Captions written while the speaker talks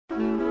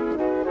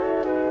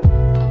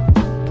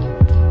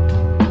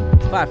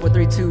5, 4,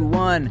 3, 2,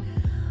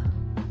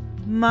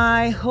 1.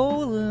 My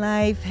whole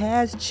life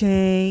has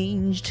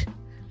changed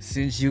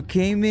since you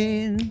came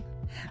in.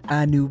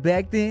 I knew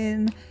back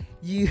then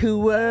you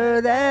were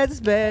that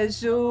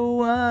special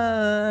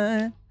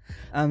one.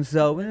 I'm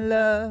so in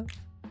love,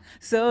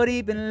 so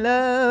deep in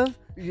love.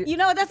 You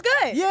know what? That's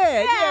good.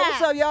 Yeah.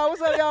 What's up,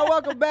 y'all?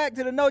 Welcome back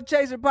to the No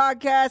Chaser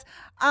podcast.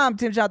 I'm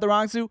Tim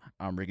Chatarangsu.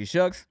 I'm Ricky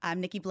Shucks. I'm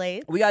Nikki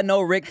Blades. We got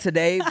no Rick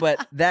today,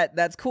 but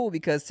that's cool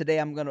because today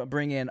I'm gonna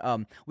bring in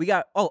we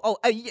got y'all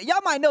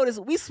might notice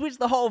we switched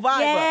the whole vibe up.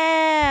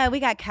 Yeah, we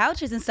got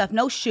couches and stuff.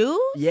 No shoes.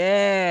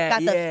 Yeah,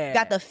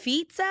 got the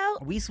feet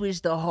out. We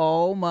switched the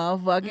whole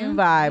motherfucking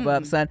vibe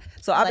up, son.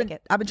 So I've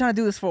been trying to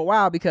do this for a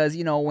while because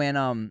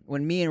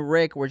when me and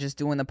Rick were just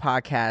doing the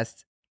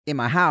podcast in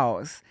my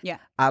house,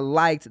 I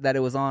liked that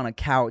it was on a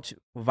couch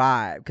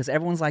vibe because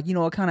everyone's like,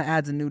 it kind of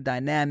adds a new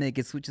dynamic.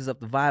 It switches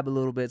up the vibe a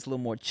little bit. It's a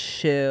little more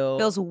chill.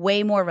 Feels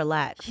way more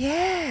relaxed.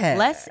 Yeah.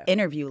 Less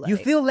interview-like. You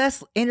feel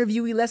less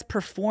interviewy, less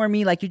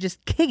performy, like you're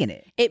just kicking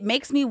it. It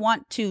makes me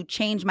want to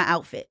change my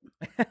outfit.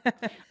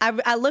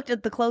 I looked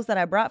at the clothes that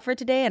I brought for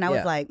today and I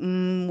was like,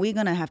 we're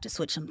going to have to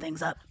switch some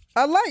things up.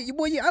 I like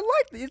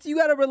it. You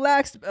got a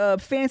relaxed,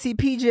 fancy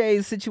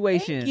PJs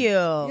situation. Thank you.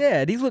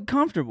 Yeah, these look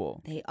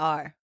comfortable. They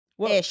are.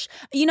 Ish.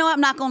 You know, I'm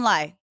not gonna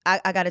lie.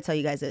 I gotta tell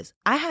you guys this.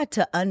 I had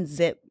to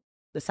unzip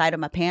the side of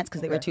my pants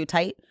because they were too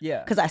tight.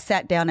 Yeah. Because I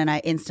sat down and I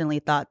instantly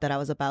thought that I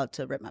was about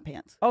to rip my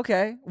pants.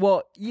 Okay.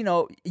 Well,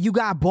 you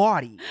got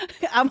body.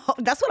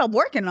 That's what I'm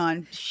working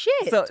on.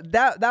 Shit. So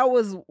that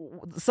was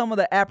some of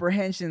the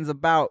apprehensions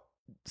about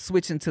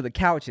switching to the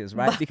couches,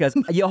 right? Because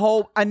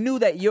I knew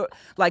that you're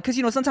like,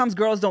 because sometimes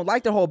girls don't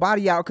like their whole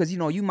body out because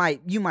you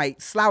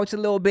might slouch a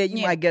little bit,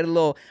 you might get a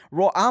little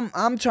raw.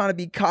 I'm trying to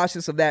be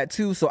cautious of that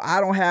too, so I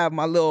don't have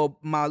my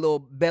little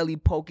belly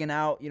poking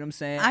out. You know what I'm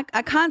saying?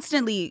 I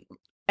constantly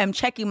am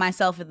checking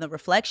myself in the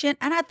reflection,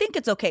 and I think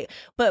it's okay.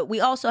 But we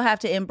also have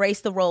to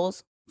embrace the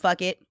roles.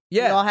 Fuck it.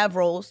 Yeah. We all have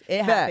roles.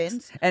 It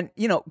happens. And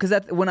because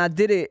when I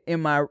did it in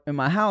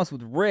my house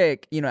with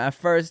Rick, at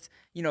first,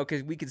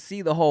 because we could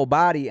see the whole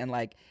body and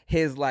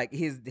his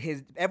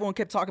everyone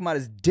kept talking about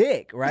his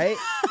dick, right?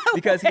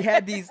 Because he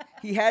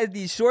had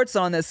these shorts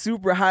on that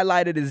super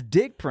highlighted his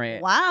dick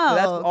print. Wow. So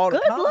that's all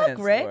good the comments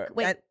look, Rick. were.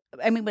 Wait.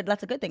 But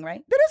that's a good thing,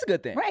 right? That is a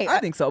good thing. Right. I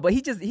think so. But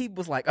he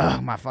was like, oh,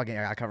 I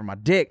gotta cover my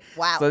dick.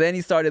 Wow. So then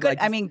he started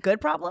good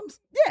problems?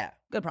 Yeah.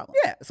 Good problem.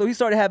 Yeah. So he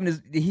started having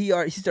he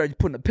started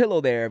putting a pillow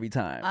there every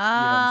time. You know what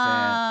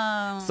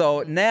I'm saying?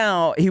 So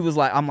now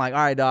I'm like, all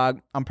right,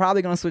 dog, I'm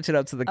probably going to switch it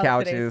up to the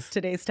couches.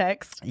 Today's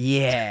text.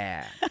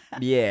 Yeah.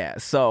 Yeah.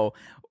 So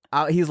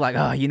he's like,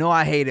 oh,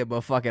 I hate it,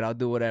 but fuck it, I'll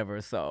do whatever.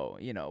 So,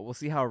 we'll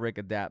see how Rick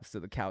adapts to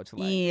the couch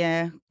life.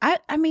 Yeah.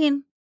 I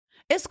mean,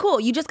 it's cool.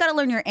 You just got to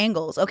learn your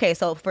angles. Okay,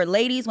 so for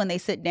ladies, when they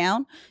sit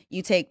down,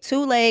 you take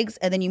two legs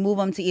and then you move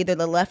them to either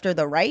the left or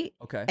the right.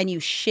 Okay. And you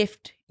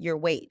shift your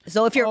weight.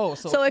 So if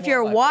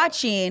you're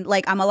watching,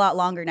 I'm a lot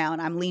longer now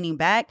and I'm leaning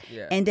back,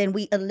 and then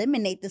we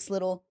eliminate this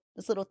little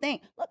thing.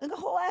 Look, the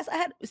whole ass.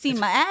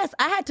 My ass.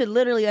 I had to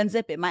literally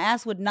unzip it. My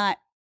ass would not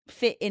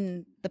fit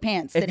in the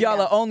pants. If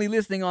y'all are only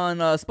listening on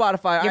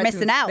Spotify, you're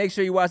missing out. Make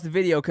sure you watch the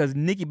video because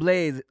Nikki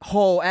Blades'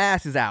 whole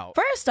ass is out.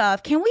 First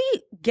off, can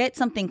we get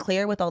something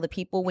clear with all the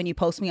people when you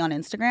post me on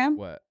Instagram?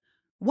 What?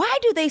 Why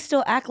do they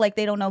still act like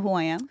they don't know who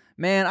I am?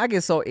 Man, I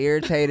get so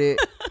irritated.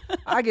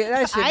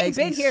 That shit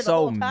makes me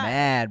so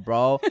mad,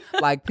 bro.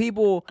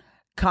 People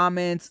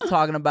comments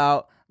talking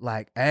about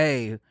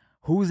hey,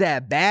 who's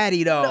that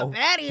baddie though?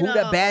 Who's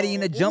that baddie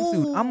in the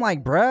jumpsuit? Ooh. I'm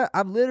like, bruh,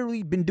 I've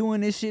literally been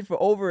doing this shit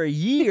for over a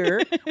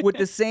year with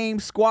the same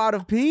squad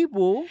of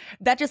people.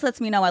 That just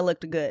lets me know I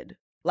looked good.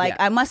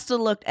 I must have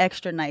looked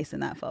extra nice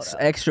in that photo. It's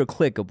extra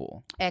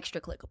clickable. Extra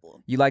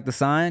clickable. You like the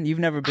sign? You've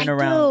never been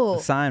around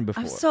the sign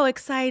before. I'm so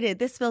excited.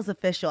 This feels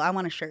official. I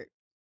want a shirt.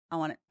 I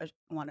want it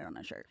on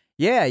a shirt.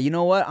 Yeah, you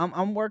know what?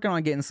 I'm working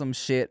on getting some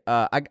shit.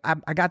 I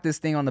got this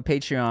thing on the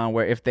Patreon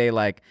where if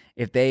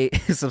they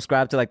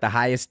subscribe to the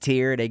highest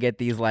tier, they get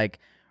these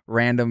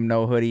random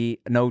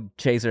no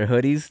chaser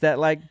hoodies that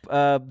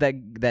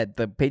that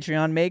the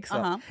Patreon makes.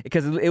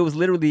 Because it was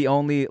literally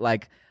only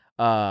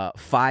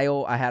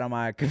file I had on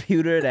my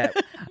computer that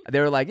they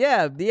were like,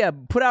 yeah,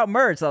 put out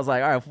merch. So I was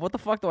like, all right, what the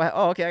fuck do I?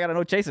 Oh, okay, I got a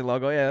No Chaser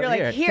logo. Yeah, you're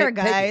like, here,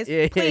 guys,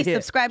 please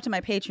subscribe to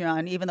my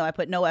Patreon, even though I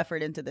put no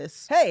effort into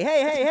this.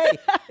 Hey!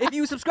 If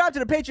you subscribe to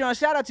the Patreon,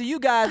 shout out to you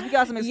guys. We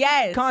got some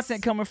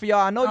content coming for y'all.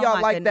 I know y'all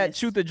like that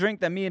Truth or Drink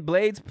that me and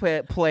Blades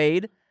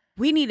played.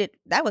 We needed.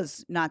 That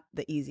was not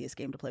the easiest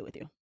game to play with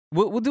you.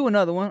 We'll do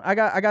another one. I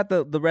got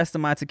the rest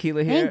of my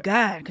tequila here. Thank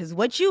God, because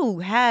what you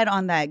had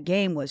on that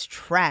game was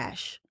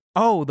trash.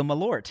 Oh, the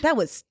Malort. That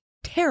was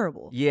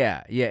terrible.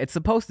 Yeah, it's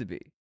supposed to be.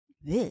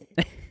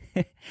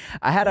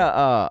 I had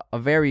a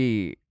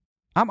very...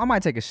 I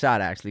might take a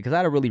shot, actually, because I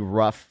had a really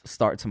rough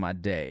start to my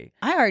day.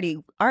 I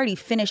already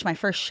finished my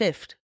first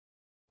shift.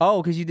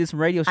 Oh, because you did some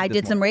radio shit I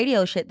did some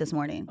radio shit this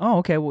morning. Oh,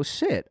 okay. Well,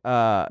 shit.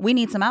 We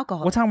need some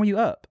alcohol. What time were you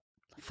up?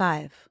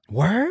 5.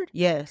 Word?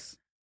 Yes.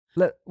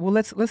 Let's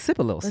sip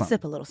a little something. Let's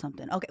sip a little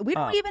something. Okay. We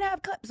don't even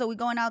have cups. So we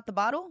going out the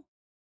bottle?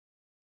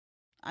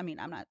 I mean,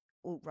 I'm not.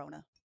 Ooh,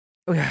 Rona.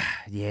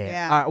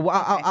 Yeah. All right,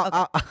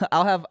 well,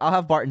 I'll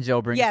have Bart and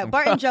Joe bring. Yeah, some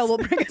Bart and cups. Joe will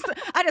bring us.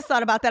 I just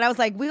thought about that. I was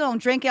like, we gonna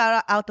drink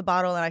out the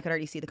bottle, and I could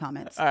already see the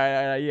comments. All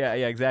right, yeah,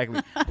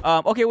 exactly.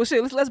 Okay, well,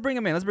 shit, let's bring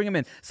him in. Let's bring him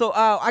in. So,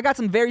 I got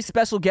some very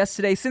special guests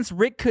today. Since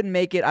Rick couldn't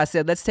make it, I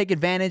said let's take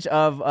advantage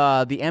of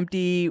the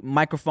empty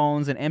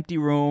microphones and empty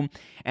room,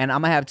 and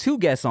I'm gonna have 2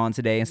 guests on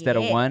today instead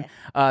of 1.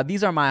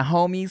 These are my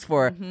homies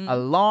for a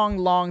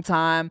long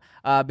time.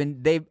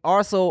 They've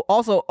also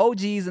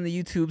OGs in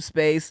the YouTube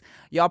space.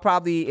 Y'all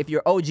probably, if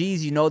you're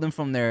OGs, you know them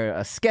from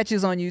their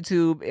sketches on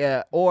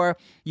YouTube, or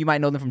you might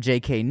know them from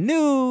JK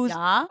News.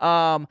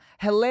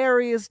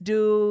 Hilarious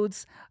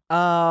dudes.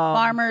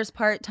 Farmers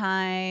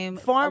part-time,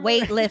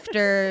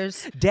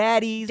 weightlifters,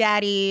 daddies,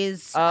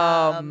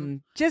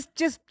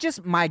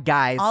 just my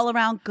guys, all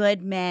around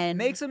good men.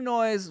 Make some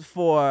noise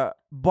for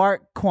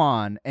Bart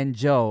Kwan and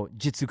Joe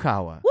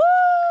Jitsukawa.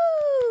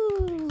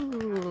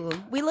 Woo!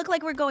 We look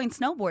like we're going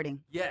snowboarding.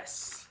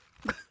 Yes.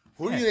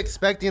 Who are you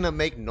expecting to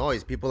make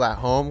noise? People at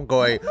home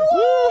going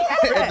woo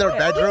in their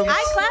bedrooms?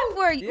 I clap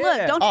for you.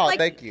 Look, don't you like?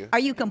 Thank you. Are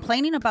you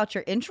complaining about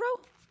your intro?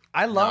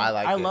 I it.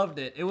 loved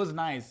it. It was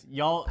nice.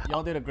 Y'all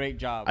did a great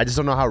job. I just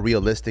don't know how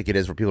realistic it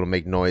is for people to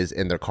make noise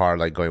in their car,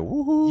 like going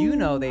woohoo. You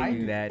know they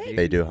do that. Dude.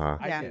 They do, huh?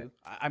 I do.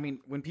 I mean,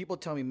 when people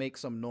tell me make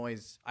some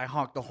noise, I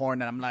honk the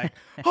horn and I'm like,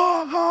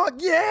 honk,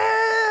 honk,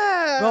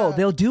 yeah. Bro,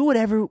 they'll do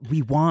whatever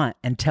we want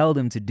and tell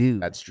them to do.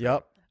 That's true.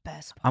 Yep.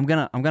 Best. I'm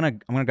gonna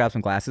grab some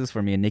glasses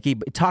for me and Nikki.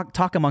 But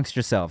talk amongst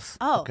yourselves.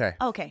 Oh, Okay.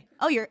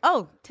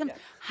 Tim. Yeah.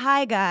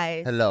 Hi,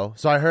 guys. Hello.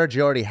 So I heard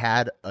you already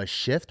had a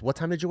shift. What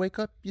time did you wake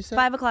up, you said?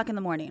 5:00 in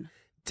the morning.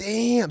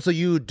 Damn. So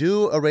you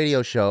do a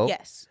radio show.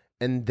 Yes.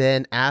 And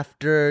then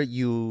after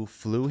you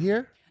flew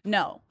here?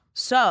 No.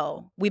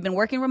 So we've been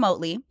working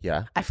remotely.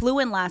 Yeah. I flew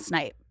in last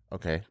night.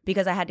 Okay.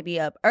 Because I had to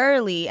be up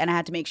early and I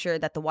had to make sure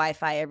that the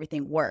Wi-Fi,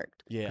 everything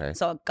worked. Yeah. Okay.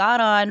 So I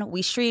got on,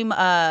 we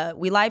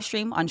live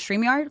stream on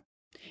StreamYard,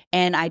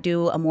 and I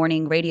do a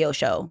morning radio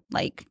show.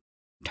 Like,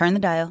 turn the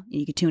dial,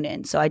 you can tune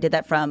in. So I did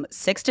that from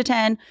 6 to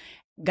 10,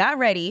 got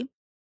ready,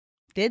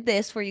 did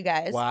this for you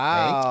guys.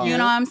 Wow. You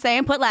know what I'm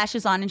saying? Put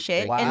lashes on and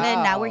shit. Wow. And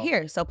then now we're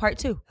here. So part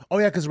 2. Oh,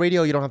 yeah, because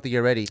radio, you don't have to get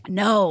ready.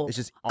 No. It's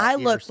just all I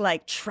ears. looked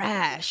like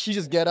trash. You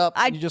just get up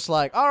and you just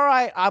like, all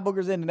right, eye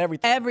boogers in and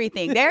everything.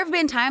 Everything. There have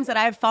been times that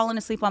I've fallen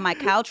asleep on my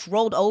couch,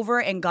 rolled over,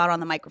 and got on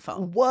the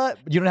microphone. What?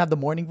 You don't have the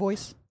morning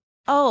voice?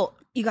 Oh,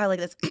 you got like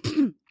this.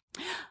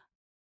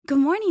 Good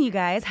morning, you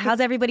guys. How's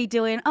everybody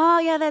doing? Oh,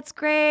 yeah, that's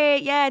great.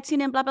 Yeah, tune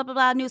in, blah, blah, blah,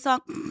 blah, new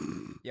song.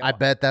 I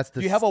bet that's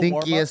the you have a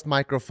warm-up? stinkiest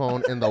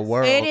microphone in the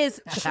world. It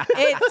is.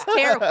 It's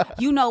terrible.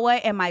 You know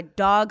what? And my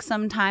dog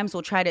sometimes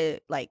will try to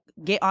like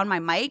get on my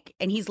mic,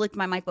 and he's licked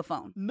my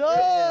microphone.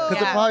 No.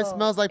 Because it probably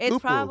smells like It's poo-poo.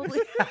 probably.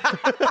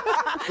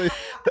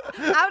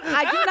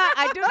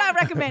 I do not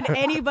recommend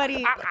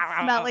anybody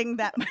smelling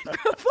that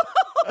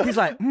microphone. He's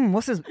like,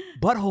 what's his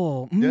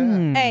butthole?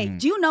 Hey,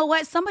 do you know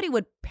what? Somebody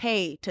would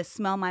pay to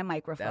smell my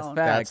microphone.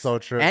 That's facts. That's so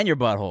true. And your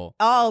butthole.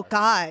 Oh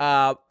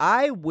God.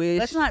 I wish.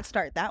 Let's not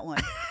start that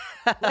one.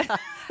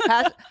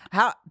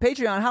 how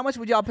Patreon? How much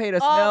would y'all pay to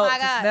my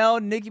God. smell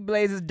Nikki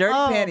Blaze's dirty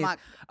panties?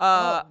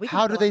 We can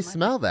How do go they on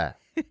smell that?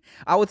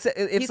 I would say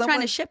if He's someone,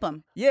 trying to ship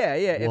them. Yeah,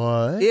 yeah.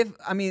 What?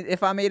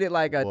 If I made it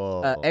like a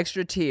Whoa.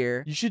 extra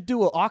tier. You should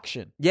do an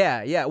auction.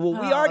 Yeah, yeah. Well, we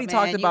Oh, already man,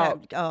 talked you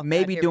about have-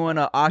 maybe God, doing an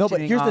No, auction.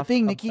 but here's the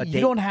thing, Nikki.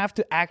 You don't have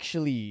to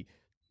actually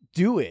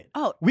do it.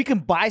 Oh. We can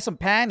buy some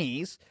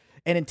panties,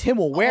 and then Tim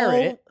will wear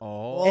it,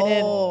 Oh, and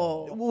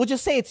then we'll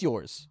just say it's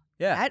yours.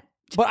 yeah. That-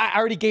 But I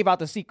already gave out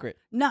the secret.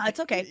 no, it's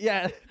okay.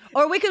 Yeah.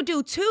 Or we could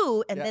do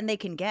 2, and then they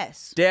can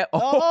guess. Yeah.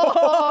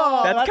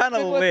 Oh, that's kind a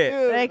of good one, lit. too.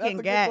 They That's can a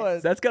good guess. one.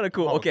 That's kind of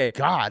cool. Okay,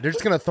 God, they're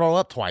just going to throw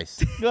up twice.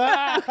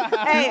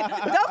 Hey,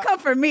 don't come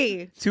for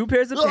me. 2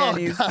 pairs of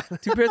panties,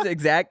 2 pairs of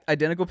exact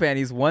identical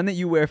panties. One that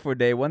you wear for a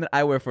day, one that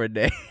I wear for a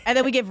day. And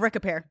then we give Rick a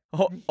pair.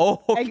 Oh,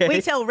 And okay. we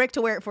tell Rick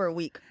to wear it for a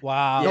week.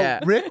 Wow. Yeah.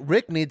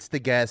 Rick needs to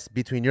guess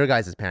between your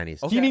guys'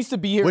 panties. Okay. He needs to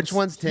be here. Which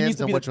one's He needs Tim's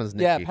to and be which the- one's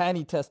Yeah, Nikki?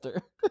 panty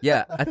tester.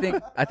 Yeah, I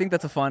think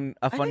that's a fun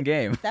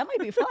game. That might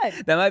be fun.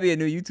 That might be a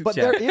new YouTube But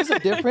there channel. is a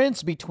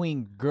difference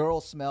between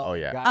girl smell Oh,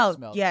 and yeah. guy Oh,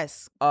 smell.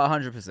 yes.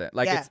 100%.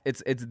 Like Yeah.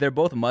 it's they're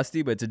both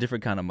musty, but it's a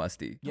different kind of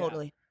musty. Yeah.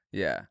 Totally.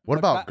 Yeah.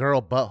 What But about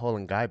girl butthole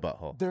and guy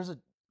butthole? There's a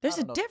There's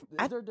I a don't know.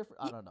 difference. Is there a different?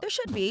 I don't know. There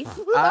should be.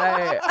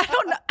 I I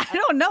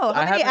don't know. How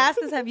I many haven't-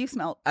 asses have you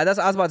smelled? that's what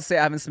I was about to say.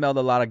 I haven't smelled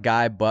a lot of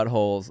guy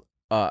buttholes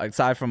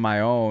aside from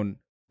my own.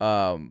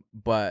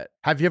 But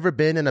Have you ever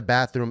been in a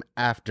bathroom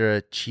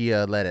after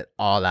Chia let it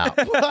all out?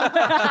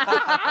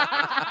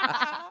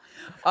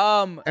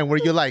 And were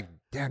you like,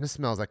 damn, this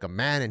smells like a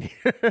man in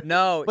here?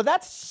 no. But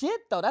that's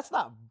shit though. That's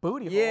not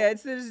booty hole. Yeah,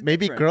 it's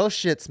Maybe different. girl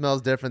shit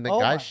smells different than Oh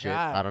guy my shit.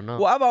 God. I don't know.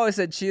 Well, I've always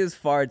said Chia's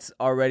farts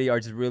already are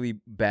just really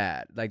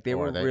bad. Like they Oh,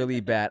 were are they? really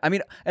bad. I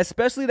mean,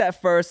 especially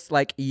that first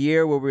like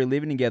year where we were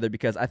living together,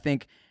 because I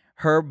think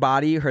her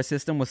body, her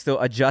system was still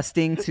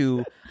adjusting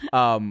to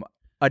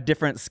a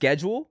different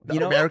schedule.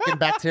 The American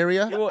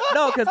bacteria. No,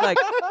 because like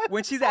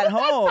when she's at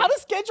home, How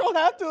does schedule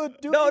have to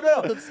do? No.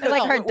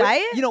 Like her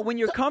diet? You know, when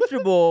you're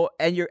comfortable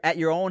and you're at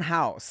your own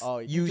house, Oh,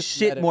 you you just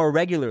shit let it- more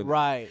regularly.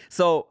 Right.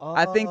 So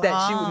I think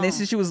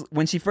that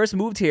when she first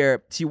moved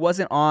here, she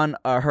wasn't on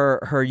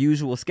her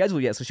usual schedule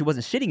yet, so she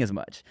wasn't shitting as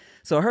much.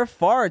 So her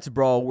farts,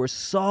 bro, were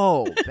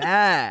so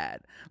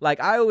bad. Like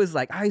I used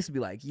to be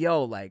like,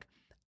 yo, like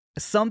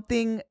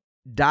something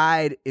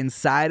died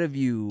inside of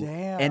you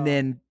Damn. and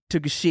then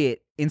took a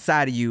shit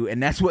inside of you,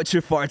 and that's what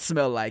your farts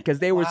smell like, because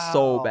they were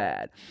so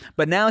bad.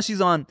 But now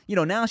she's on,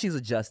 now she's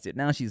adjusted.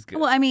 Now she's good.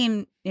 Well, I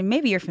mean,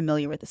 maybe you're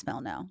familiar with the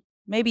smell now.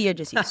 Maybe you're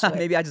just used to it.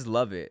 Maybe I just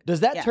love it. Does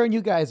that turn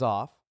you guys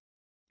off?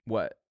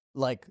 What?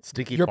 Like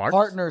Stinky your farts?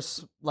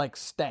 partner's like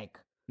stank,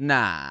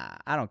 Nah,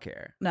 I don't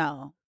care.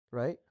 No.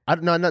 right?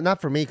 No, not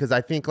for me, because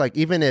I think like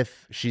even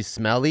if she's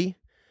smelly,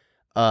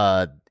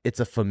 it's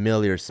a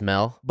familiar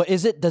smell. But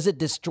does it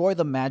destroy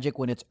the magic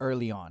when it's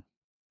early on?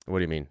 What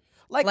do you mean?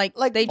 Like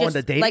they on just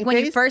the dating like when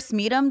you phase? first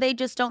meet them, they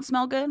just don't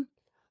smell good.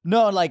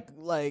 No,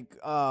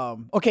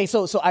 okay,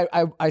 so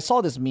I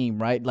saw this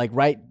meme, right? Like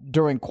right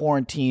during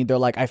quarantine, they're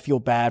like, I feel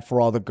bad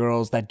for all the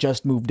girls that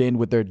just moved in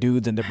with their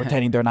dudes and they're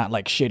pretending they're not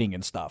like shitting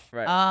and stuff.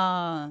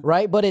 Right.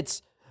 Right? But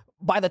it's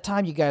by the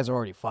time you guys are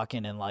already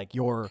fucking and like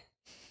you're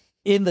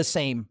in the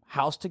same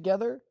house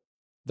together,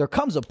 there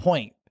comes a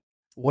point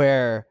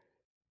where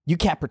you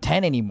can't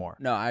pretend anymore.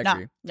 No, I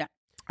agree. Yeah.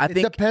 I It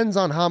think depends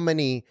on how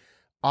many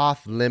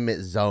off-limit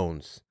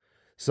zones.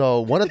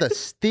 So one of the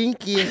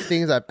stinkiest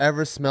things I've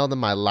ever smelled in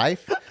my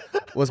life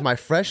was my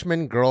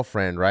freshman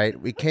girlfriend, right?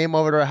 We came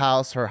over to her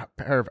house. Her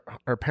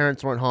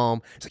parents weren't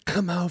home. She's like,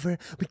 come over.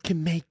 We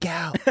can make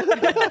out.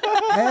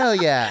 Hell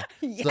yeah.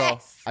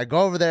 Yes. So I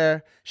go over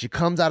there. She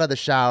comes out of the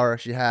shower.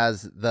 She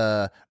has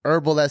the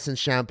Herbal Essence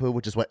shampoo,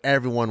 which is what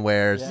everyone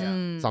wears.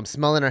 Yeah. So I'm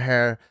smelling her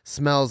hair.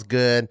 Smells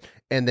good.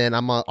 And then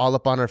I'm all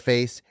up on her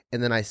face.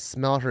 And then I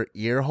smell her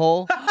ear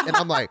hole. And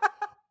I'm like,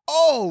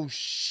 oh,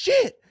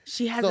 shit.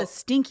 She has So- a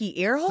stinky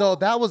ear hole. So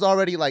that was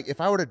already like, if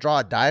I were to draw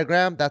a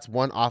diagram, that's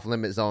one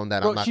off-limit zone that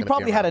I'm Bro, not she gonna be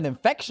probably had around. an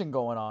infection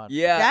going on.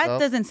 yeah. that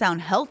doesn't sound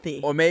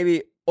healthy.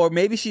 Or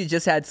maybe she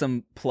just had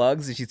some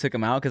plugs and she took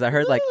them out, because I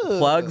heard like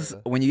plugs,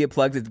 when you get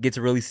plugs, it gets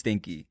really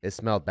stinky. It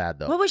smelled bad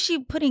though. What was she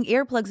putting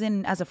earplugs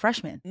in as a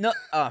freshman? No,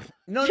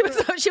 no,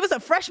 She was a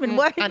freshman.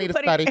 What? I are you need a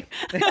putting- study.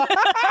 no.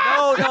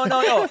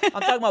 I'm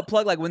talking about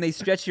plug, like when they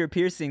stretch your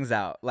piercings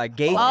out, like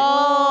gauges.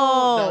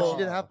 Oh. No, she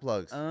didn't have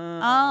plugs. Oh.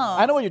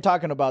 I know what you're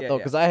talking about Yeah, though,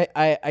 yeah. because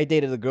I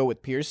dated a girl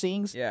with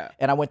piercings. Yeah.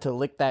 And I went to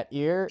lick that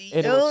ear,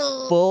 and it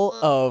was full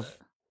of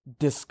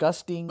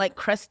disgusting, Like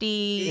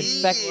crusty.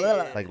 infection.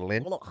 Like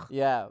lint.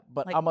 Yeah,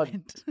 but Like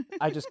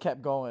I just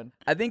kept going.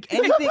 I think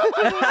anything.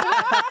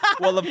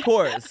 Well, of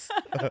course,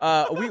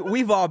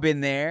 we've all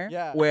been there.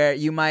 Yeah. Where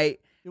you might.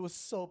 It was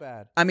so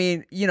bad. I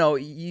mean, where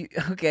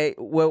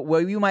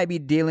you might be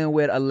dealing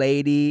with a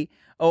lady,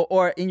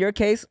 or in your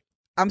case,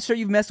 I'm sure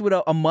you've messed with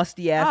a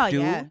musty ass Oh,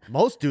 dude. yeah.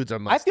 Most dudes are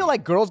musty. I feel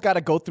like girls got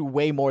to go through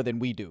way more than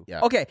we do.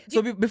 Yeah. Okay,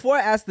 so before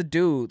I ask the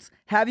dudes,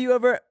 have you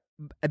ever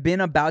been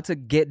about to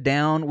get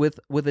down with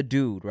a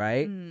dude,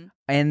 right?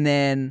 And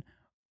then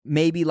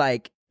maybe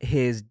like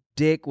his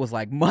dick was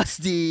like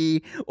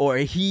musty, or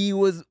he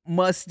was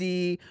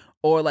musty,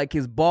 or like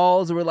his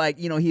balls were like,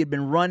 he had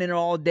been running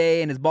all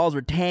day and his balls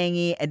were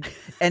tangy,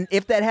 and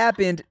if that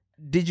happened,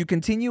 did you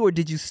continue or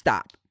did you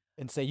stop?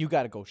 And say, you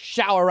got to go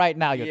shower right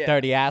now, you Yeah.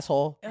 dirty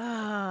asshole.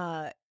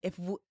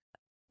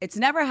 It's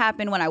never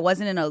happened when I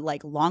wasn't in a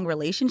like long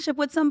relationship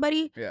with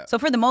somebody. Yeah. So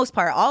for the most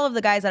part, all of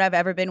the guys that I've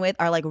ever been with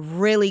are like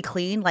really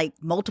clean, like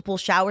multiple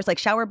showers, like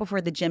shower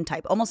before the gym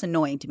type. Almost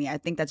annoying to me. I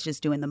think that's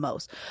just doing the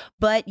most.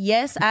 But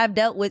yes, I've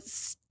dealt with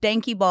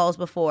stanky balls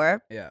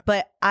before. Yeah.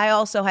 But I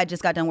also had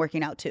just got done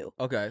working out too.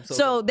 Okay.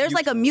 So there's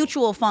like a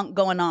mutual funk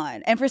going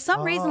on. And for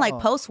some reason, like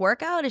post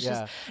workout, it's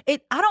Yeah.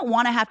 just I don't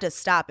want to have to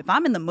stop. If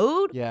I'm in the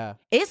mood, Yeah.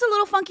 it's a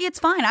little funky, it's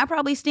fine. I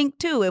probably stink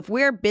too. If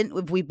we've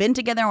been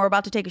together and we're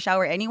about to take a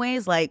shower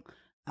anyways, like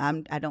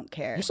I don't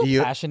care. You're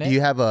so passionate. Do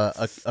you have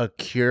a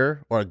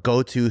cure or a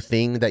go-to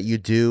thing that you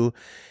do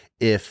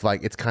if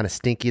like it's kind of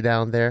stinky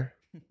down there?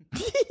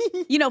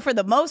 For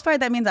the most part,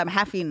 that means I'm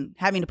having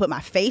to put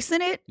my face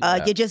in it.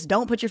 Yeah. You just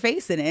don't put your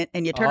face in it,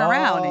 and you turn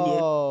around and you.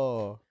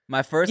 Oh.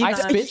 My first I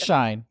time. spit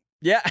shine.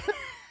 Yeah.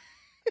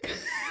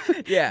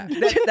 Yeah.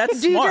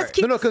 That's Do you smart. just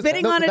keep 'cause-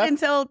 spitting on it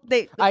until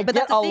they? I but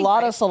get that's the a thing,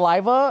 lot right? of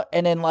saliva,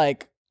 and then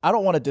like I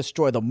don't want to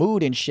destroy the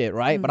mood and shit,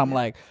 right? But I'm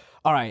like,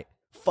 all right,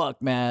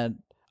 fuck, man.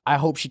 I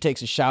hope she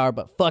takes a shower,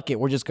 but fuck it,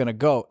 we're just gonna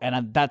go.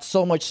 And that's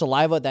so much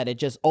saliva that it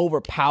just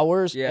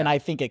overpowers, Yeah. and I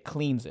think it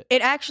cleans it.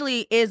 It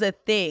actually is a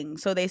thing.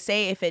 So they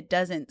say if it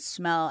doesn't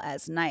smell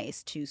as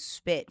nice to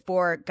spit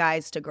for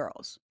guys to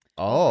girls.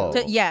 Oh.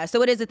 So, yeah,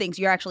 so it is a thing.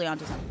 So you're actually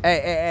onto something.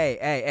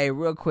 Hey,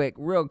 real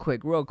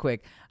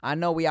quick. I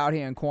know we out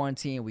here in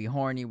quarantine, we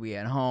horny, we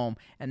at home,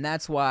 and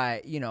that's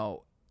why,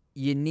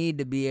 you need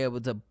to be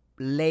able to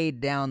lay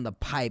down the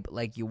pipe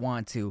like you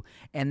want to.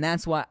 And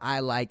that's why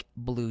I like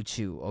Blue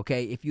Chew,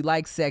 okay? If you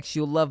like sex,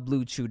 you'll love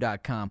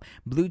BlueChew.com.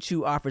 Blue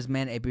Chew offers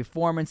men a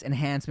performance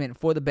enhancement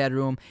for the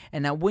bedroom.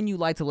 And now, wouldn't you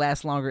like to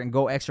last longer and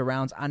go extra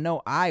rounds? I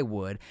know I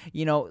would.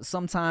 You know,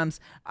 sometimes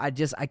I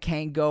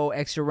can't go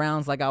extra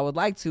rounds like I would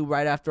like to.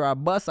 Right after I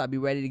bust, I'd be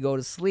ready to go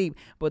to sleep.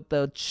 But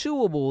the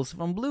chewables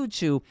from Blue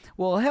Chew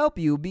will help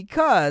you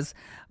because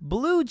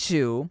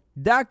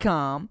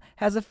BlueChew.com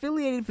has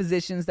affiliated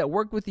physicians that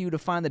work with you to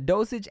find the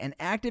dosage and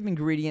active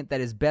ingredient that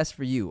is best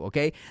for you,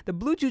 okay? The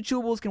Blue Chew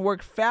chewables can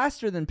work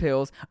faster than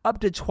pills, up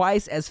to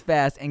twice as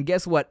fast, and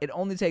guess what? It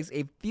only takes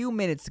a few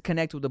minutes to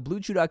connect with a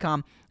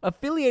BlueChew.com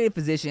affiliated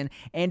physician,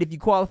 and if you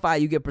qualify,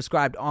 you get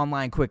prescribed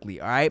online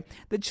quickly, all right?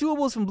 The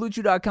chewables from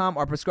BlueChew.com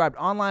are prescribed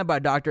online by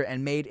a doctor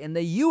and made in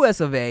the US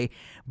of A.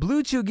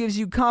 Blue Chew gives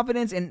you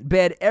confidence in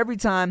bed every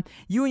time.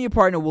 You and your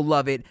partner will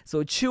love it,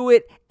 so chew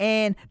it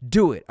and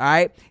do it, all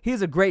right?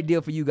 Here's a great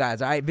deal for you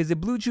guys, all right?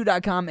 Visit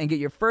BlueChew.com and get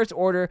your first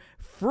order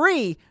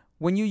free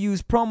when you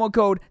use promo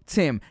code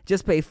TIM.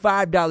 Just pay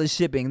 $5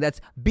 shipping. That's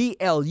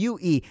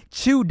BLUE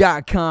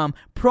Chew.com,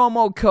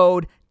 promo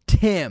code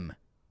TIM.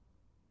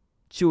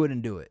 Chew it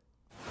and do it.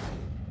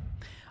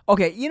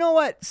 Okay, you know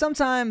what?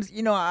 Sometimes,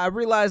 you know, I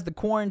realize the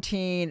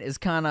quarantine is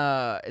kind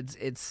of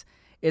it's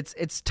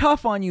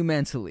tough on you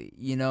mentally.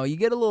 You know, you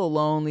get a little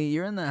lonely.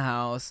 You're in the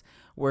house.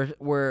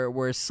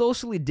 We're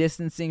socially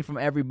distancing from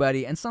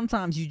everybody, and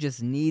sometimes you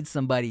just need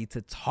somebody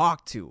to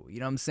talk to.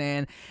 You know what I'm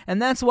saying?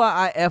 And that's why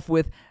I F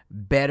with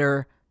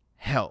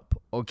BetterHelp.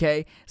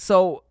 Okay,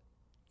 so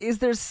is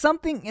there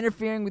something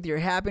interfering with your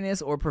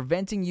happiness or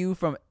preventing you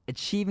from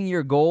achieving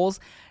your goals?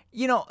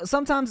 You know,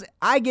 sometimes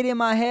I get in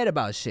my head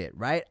about shit,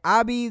 right?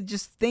 I be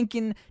just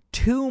thinking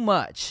too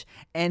much.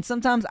 And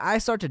sometimes I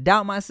start to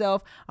doubt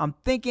myself. I'm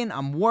thinking,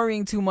 I'm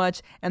worrying too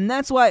much. And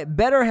that's why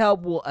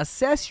BetterHelp will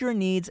assess your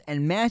needs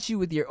and match you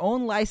with your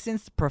own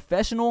licensed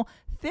professional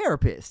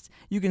therapist.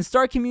 You can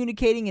start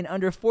communicating in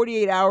under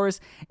 48 hours.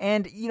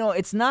 And, you know,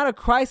 it's not a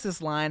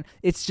crisis line.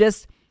 It's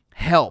just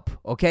help,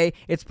 okay?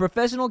 It's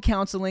professional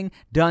counseling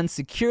done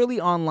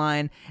securely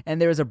online, and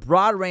there is a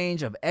broad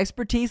range of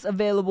expertise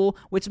available,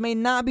 which may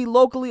not be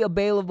locally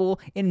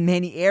available in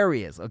many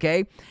areas,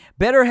 okay?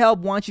 BetterHelp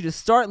wants you to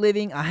start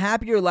living a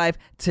happier life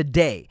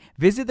today.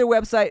 Visit their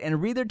website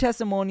and read their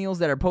testimonials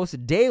that are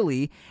posted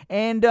daily,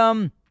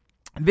 and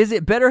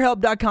visit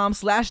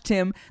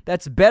BetterHelp.com/Tim.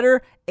 That's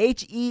better,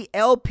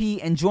 HELP,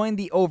 and join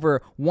the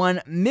over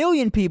 1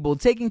 million people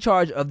taking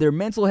charge of their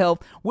mental health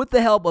with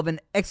the help of an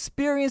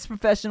experienced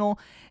professional.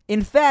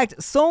 In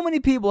fact, so many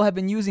people have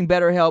been using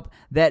BetterHelp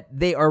that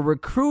they are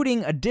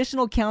recruiting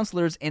additional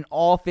counselors in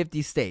all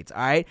 50 states,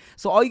 all right?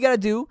 So all you got to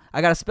do,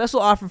 I got a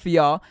special offer for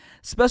y'all.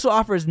 Special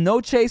offer is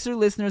No Chaser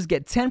listeners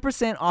get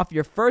 10% off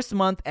your first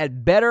month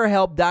at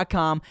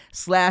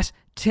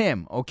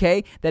BetterHelp.com/Tim,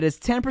 okay? That is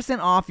 10%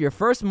 off your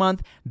first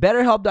month,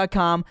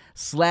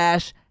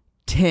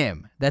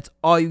 BetterHelp.com/Tim. That's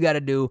all you got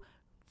to do.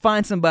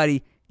 Find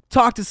somebody,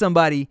 talk to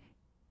somebody,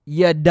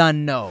 you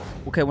done know.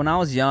 Okay, when I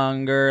was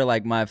younger,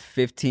 like my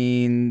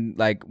 15,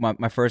 like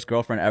my first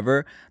girlfriend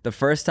ever, the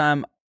first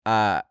time,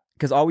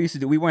 because all we used to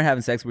do, we weren't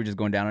having sex, we were just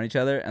going down on each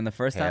other. And the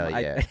first time,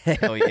 hell yeah.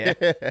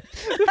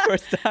 The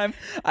first time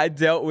I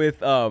dealt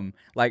with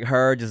like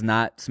her just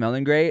not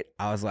smelling great,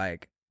 I was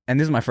like, and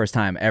this is my first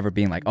time ever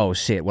being like, oh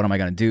shit, what am I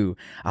gonna do?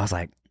 I was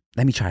like,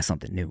 let me try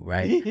something new,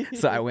 right?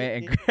 So I went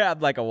and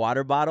grabbed like a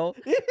water bottle,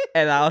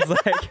 and I was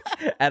like,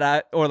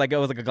 or like it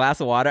was like a glass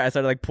of water. I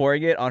started like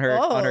pouring it on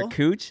her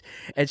cooch,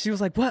 and she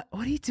was like, "What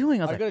are you doing?"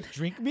 I was Are you like, gonna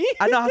drink me?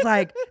 I know. I was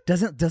like,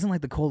 doesn't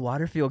like the cold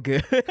water feel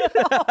good?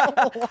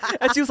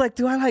 And she was like,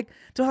 do I like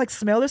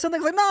smell or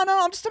something? I was like, no,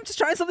 I'm just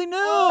trying something new.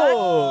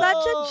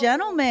 Such a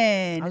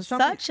gentleman.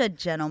 a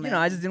gentleman. You know,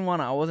 I just didn't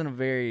want to. I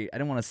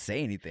didn't want to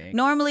say anything.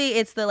 Normally,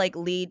 it's the like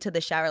lead to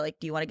the shower.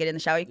 Like, do you want to get in the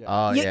shower?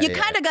 Oh, you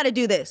kind of got to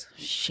do this.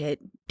 Shit,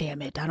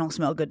 damn it, I don't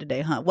smell good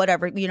today, huh?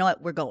 Whatever. You know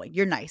what? We're going.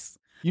 You're nice.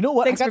 You know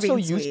what? Thanks I for got so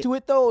being used sweet. to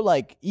it though.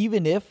 Like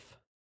even if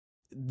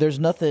there's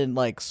nothing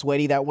like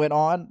sweaty that went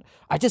on,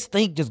 I just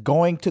think just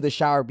going to the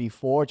shower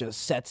before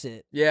just sets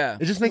it. Yeah.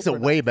 It just makes it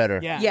way better.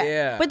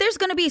 Yeah. But there's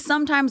gonna be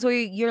some times where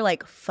you're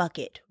like, fuck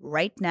it,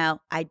 right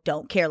now, I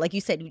don't care. Like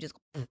you said, you just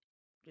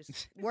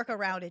work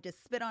around it,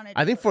 just spit on it.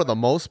 I think for the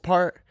most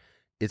part,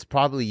 it's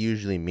probably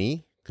usually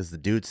me because the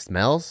dude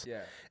smells.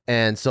 Yeah.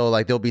 And so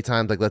like there'll be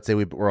times like let's say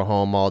we were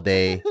home all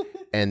day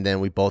and then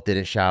we both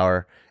didn't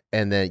shower.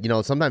 And then, you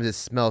know, sometimes it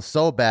smells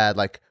so bad.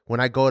 Like when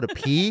I go to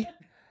pee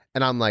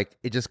and I'm like,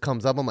 it just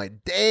comes up. I'm like,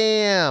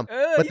 damn.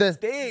 But then,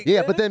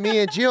 but then me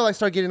and Gio like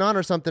start getting on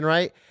or something,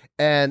 right?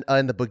 And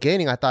in the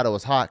beginning, I thought it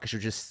was hot because she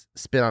would just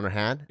spit on her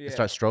hand and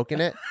start stroking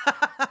it.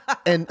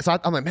 And so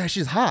I'm like, man,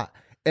 she's hot.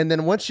 And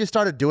then once she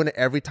started doing it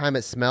every time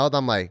it smelled,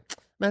 I'm like,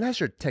 man, that's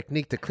your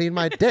technique to clean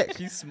my dick.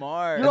 She's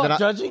smart. You're not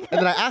judging? And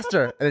then I asked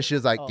her, and then she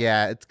was like,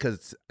 yeah, it's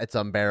because it's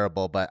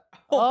unbearable. But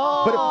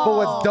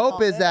what's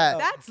dope is that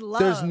that's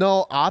love. there's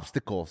no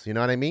obstacles. You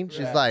know what I mean?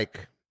 She's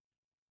like,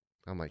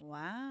 I'm like,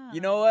 wow. You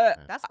know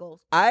what? That's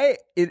goals.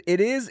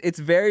 It's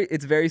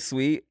very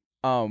sweet.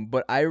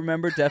 But I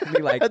remember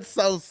definitely like That's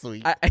so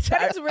sweet.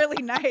 That is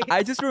really nice.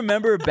 I just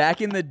remember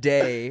back in the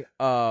day,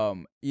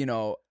 you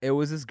know, it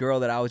was this girl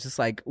that I was just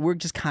like, we're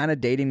just kind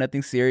of dating,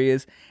 nothing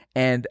serious.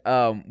 And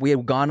we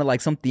had gone to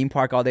like some theme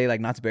park all day,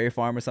 like Knott's Berry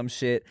Farm or some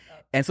shit.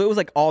 And so it was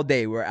like all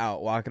day we're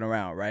out walking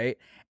around, right?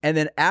 And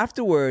then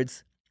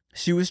afterwards,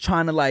 she was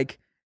trying to like,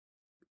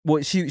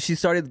 well, she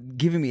started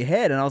giving me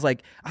head, and I was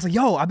like,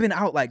 yo, we've been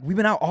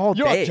out all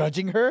You're day.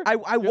 judging her? I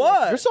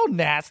was. You're so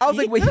nasty. I was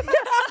like, wait,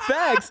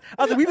 facts.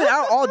 I was like, we've been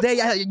out all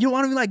day. You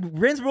want to like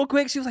rinse real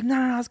quick? She was like,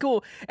 no, it's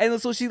cool. And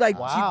so she like,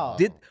 Wow.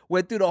 she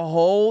went through the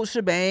whole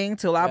shebang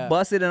till I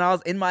busted, and I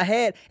was in my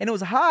head, and it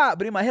was hot,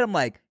 but in my head, I'm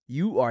like,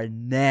 you are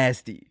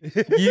nasty.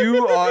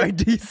 You are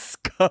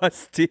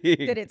disgusting.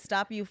 Did it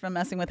stop you from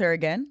messing with her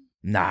again?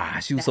 Nah,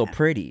 she was so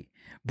pretty.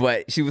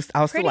 But I was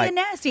Pretty still like, and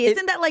nasty.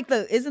 Isn't that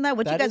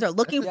what you guys are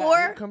looking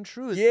for? Come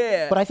true.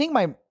 yeah. But I think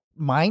my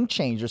mind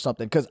changed or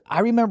something, because I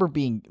remember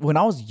when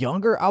I was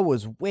younger, I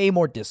was way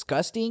more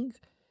disgusting,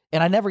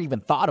 and I never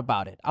even thought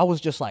about it. I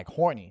was just like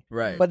horny.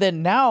 Right. But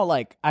then now,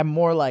 like, I'm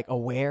more like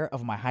aware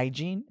of my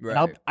hygiene. Right.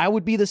 And I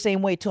would be the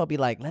same way too. I'll be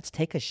like, let's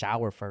take a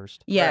shower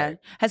first. Yeah. Right.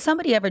 Has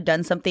somebody ever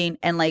done something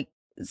and like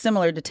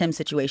similar to Tim's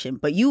situation,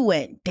 but you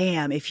went,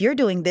 damn, if you're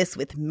doing this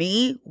with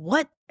me,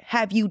 what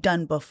have you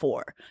done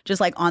before? Just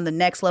like on the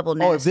next level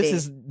nasty. Oh,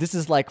 this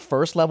is like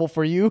first level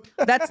for you?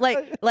 That's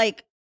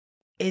like,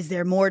 is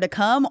there more to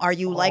come? Are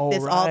you like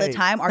this all the right.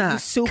 time? Are you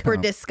super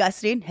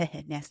disgusting?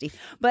 Nasty.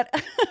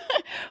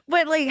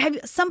 But like, have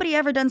somebody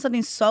ever done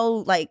something so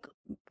like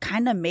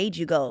kind of made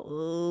you go,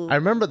 ooh? I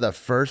remember the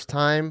first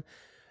time,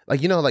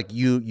 like, you know, like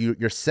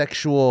your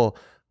sexual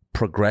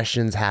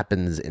progressions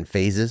happens in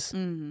phases,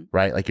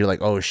 right? Like you're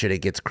like, oh shit, it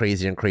gets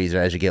crazier and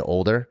crazier as you get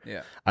older.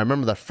 Yeah. I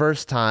remember the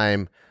first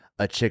time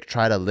a chick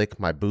tried to lick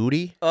my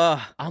booty.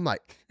 I'm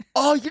like,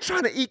 oh, you're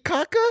trying to eat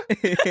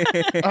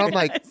caca? I'm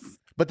like,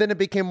 but then it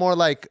became more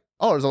like,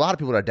 oh, there's a lot of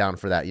people that are down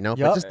for that, you know?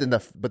 Yep. But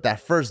just but that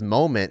first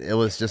moment, it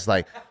was just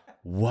like,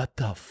 what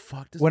the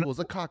fuck? This was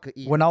a caca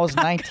eat. When I was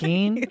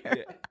 19,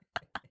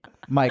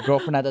 my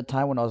girlfriend at the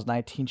time, when I was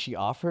 19, she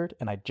offered,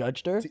 and I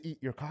judged her. To eat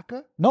your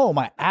caca? No,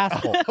 my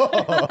asshole.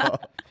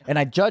 And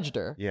I judged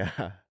her. Yeah.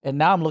 And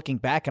now I'm looking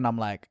back and I'm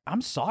like,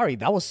 I'm sorry.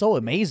 That was so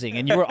amazing.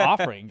 And you were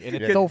offering. And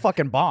it's so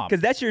fucking bomb.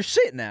 Because that's your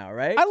shit now,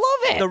 right? I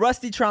love it. The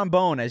rusty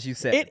trombone, as you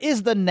said. It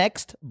is the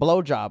next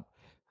blowjob.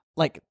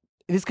 Like,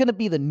 it's going to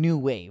be the new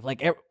wave.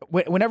 Like,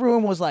 when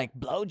everyone was like,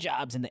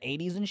 blowjobs in the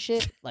 80s and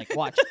shit, like,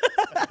 watch.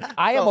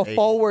 I am a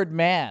forward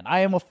man.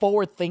 I am a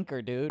forward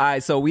thinker, dude. All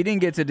right, so we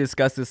didn't get to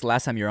discuss this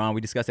last time you were on. We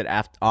discussed it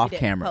off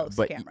camera.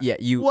 But post-camera. yeah,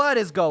 you. What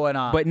is going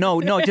on? But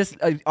no, just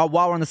while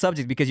we're on the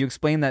subject, because you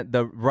explained that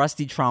the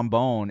rusty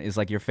trombone is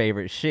like your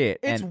favorite shit.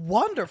 It's and,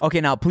 wonderful.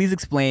 okay, now please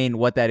explain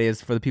what that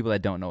is for the people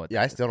that don't know it.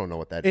 Yeah, I still don't know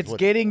what that is. It's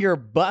getting your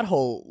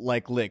butthole,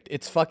 like, licked.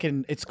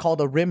 It's called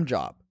a rim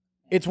job.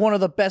 It's one of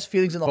the best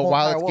feelings in the But whole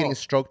while entire it's world. getting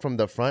stroked from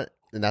the front,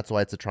 and that's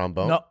why it's a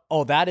trombone.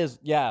 No,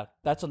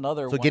 that's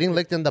another So one. getting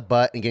licked in the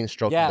butt and getting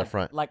stroked Yeah, in the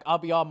front. like I'll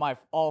be on my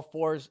all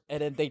fours,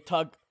 and then they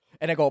tug,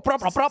 and they go prop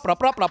prop prop prop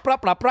prop prop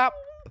prop prop prop.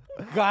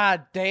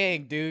 God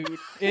dang, dude,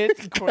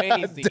 it's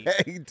crazy.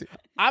 Dang, dude.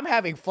 I'm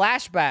having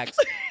flashbacks.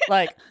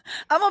 Like,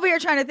 I'm over here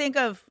trying to think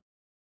of.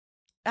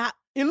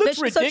 it looks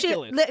so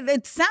ridiculous.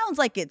 It sounds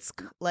like it's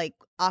like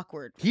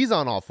awkward. He's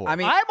on all fours. I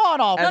mean, I'm on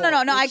all. No, fours.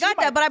 I got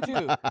that, but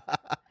I'm too.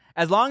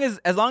 as long as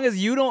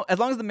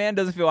the man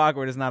doesn't feel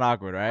awkward, it's not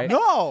awkward, right?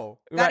 No,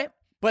 Got it?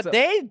 but So-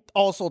 they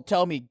also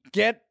tell me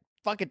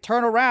fucking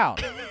turn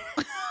around.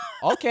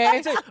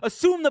 Okay.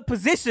 Assume the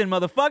position,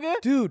 motherfucker.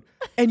 Dude,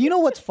 and you know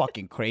what's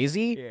fucking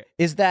crazy Yeah.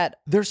 is that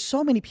there's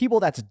so many people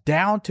that's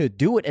down to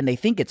do it and they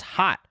think it's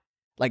hot.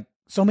 Like,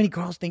 so many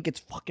girls think it's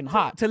fucking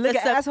hot. To lick The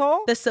an sub- asshole?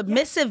 The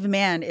submissive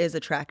man is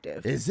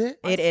attractive. Is it?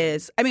 It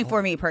is. I mean,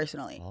 for me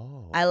personally,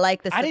 Oh. I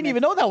like the. I didn't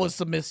even know that was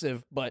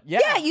submissive, but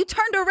yeah. Yeah, you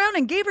turned around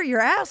and gave her your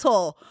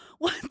asshole.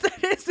 What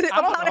that is I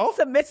don't about know. as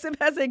submissive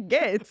as it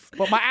gets.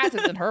 But my ass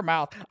is in her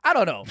mouth. I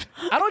don't know.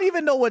 I don't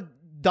even know what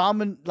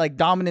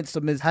dominant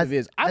submissive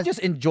is. I'm just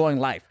enjoying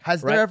life.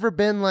 Has right? there ever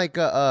been like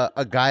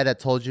a guy that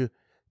told you,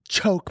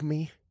 choke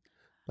me?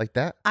 Like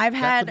that? I've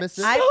That's had.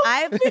 submissive?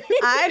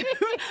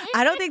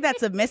 I don't think that's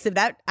submissive.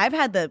 That I've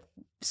had the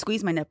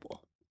squeeze my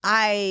nipple.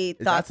 I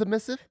Is thought that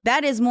submissive?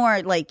 that is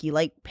more like you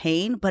like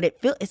pain, but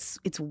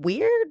it's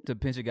weird To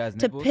pinch a guy's to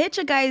nipples? pitch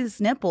a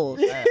guy's nipples.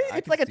 Yeah, I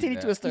It's can like a see titty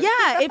that. twister.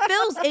 Yeah, it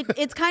feels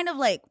it's kind of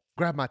like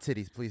Grab my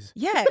titties, please.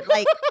 yeah,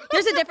 like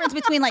there's a difference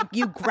between like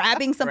you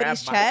grabbing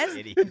somebody's Grab my chest,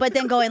 titty. but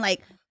then going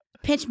like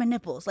pinch my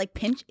nipples, like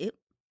pinch it.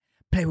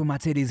 Play with my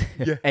titties.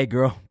 Hey,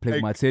 girl, play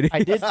with my titties. I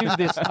did do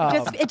this.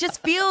 It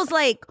just feels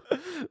like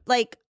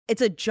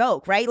it's a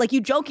joke, right? Like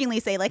you jokingly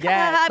say like, Yeah,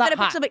 I it's not better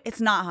hot. pinch somebody.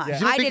 It's not hot. Yeah. You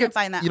don't I think didn't it's-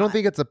 find that. You don't hot.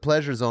 think it's a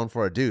pleasure zone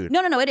for a dude?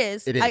 No, it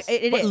is. It is.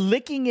 It but is.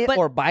 licking it But,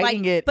 or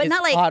biting like, it but is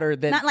not like hotter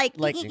than not like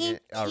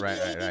Oh,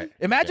 right.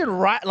 Imagine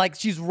like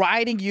she's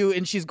riding you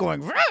and she's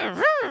going.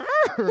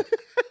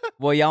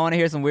 Well, y'all want to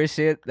hear some weird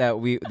shit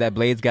that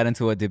Blades got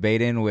into a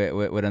debate in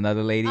with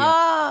another lady?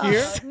 Oh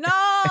Here?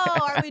 no!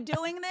 Oh, are we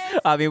doing this?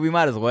 I mean, we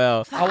might as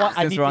well I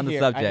since need we're to on the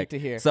hear. I need subject. to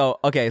hear. So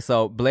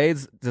so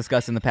Blade's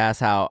discussed in the past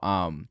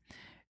how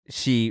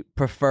she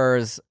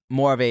prefers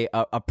more of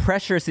a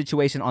pressure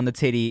situation on the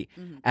titty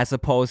as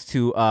opposed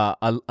to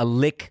a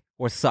lick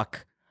or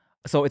suck.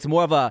 So it's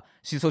more of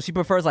she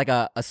prefers like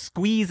a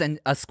squeeze and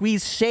a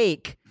squeeze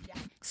shake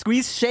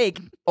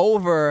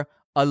over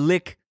a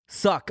lick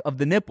suck of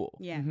the nipple.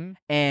 Yeah.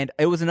 And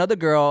it was another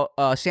girl,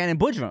 Shannon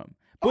Budram.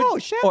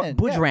 Shannon,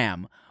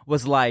 Budram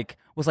was like,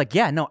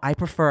 yeah, no, I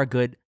prefer a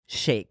good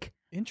shake.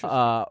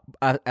 Interesting.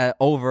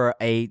 Over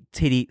a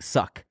titty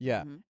suck.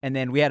 Yeah. And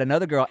then we had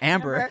another girl,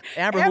 Amber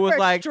who was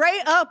like,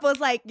 straight up was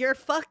like, you're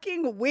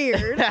fucking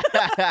weird.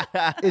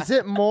 Is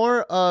it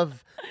more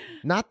of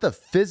not the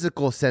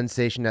physical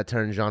sensation that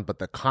turns you on, but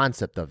the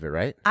concept of it,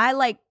 right? I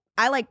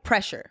like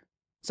pressure.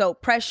 So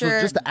pressure,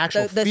 So just the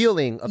actual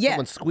feeling of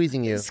someone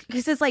squeezing you.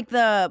 Because it's like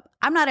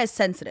I'm not as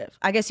sensitive.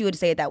 I guess you would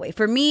say it that way.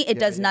 For me, it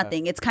does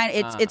nothing. It's kind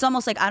of, it's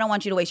almost like I don't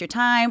want you to waste your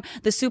time.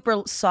 The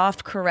super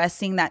soft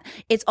caressing that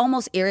it's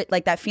almost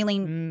like that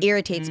feeling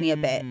irritates me a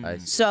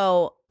bit.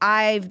 So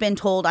I've been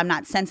told I'm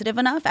not sensitive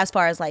enough as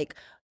far as like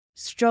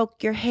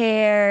stroke your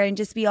hair and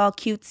just be all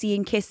cutesy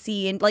and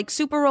kissy and like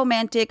super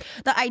romantic,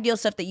 the ideal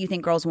stuff that you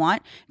think girls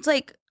want. It's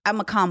like I'm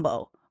a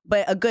combo.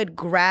 But a good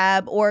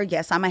grab, or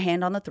yes, I'm a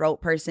hand on the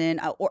throat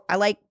person, or I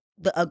like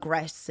the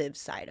aggressive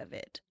side of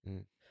it.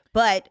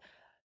 But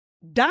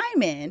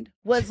Diamond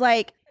was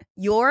like,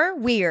 you're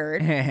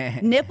weird,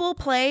 nipple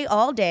play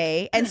all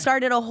day, and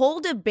started a whole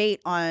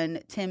debate on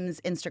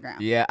Tim's Instagram.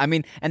 yeah, I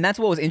mean, and that's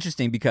what was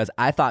interesting because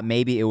I thought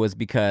maybe it was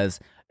because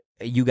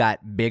you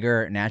got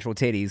bigger natural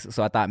titties.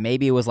 So I thought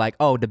maybe it was like,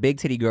 oh, the big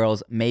titty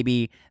girls,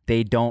 maybe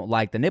they don't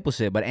like the nipple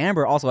shit. But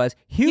Amber also has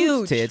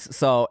huge tits,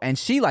 so and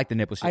she liked the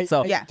nipple shit.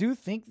 I do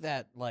think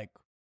that like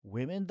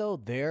women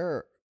though,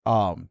 they're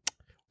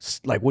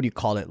like what do you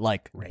call it?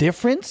 Like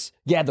difference?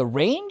 Yeah, the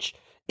range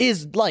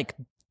is like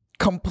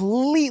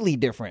completely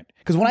different.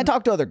 Because when I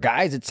talk to other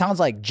guys, it sounds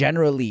like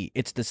generally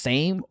it's the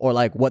same or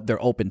like what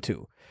they're open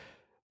to.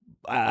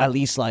 At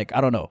least like,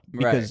 I don't know.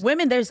 Because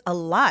women, there's a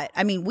lot.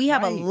 I mean, we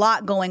have a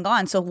lot going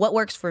on. So what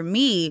works for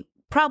me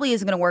probably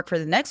isn't going to work for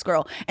the next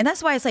girl. And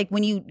that's why it's like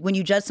when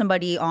you judge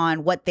somebody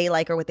on what they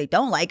like or what they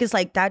don't like, it's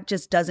like that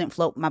just doesn't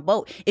float my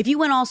boat. If you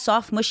went all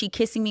soft, mushy,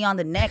 kissing me on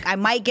the neck, I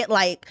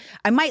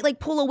might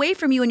pull away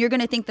from you and you're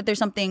going to think that there's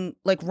something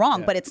like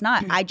wrong, but it's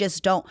not. I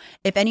just don't.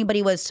 If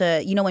anybody was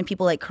to, when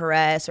people like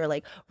caress or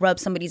like rub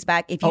somebody's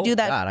back, if you do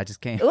that. God, I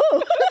just can't. Ooh.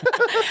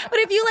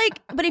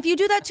 But if you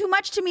do that too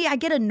much to me, I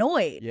get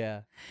annoyed.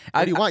 yeah.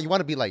 What do you want? You want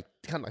to be like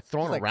kind of like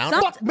thrown around?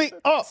 Fuck me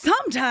up.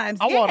 Sometimes,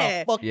 I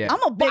wanna fuck you.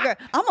 I'm a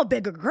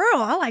bigger girl.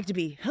 I like to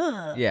be.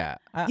 Yeah,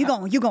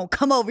 You gonna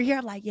come over here?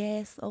 I'm like,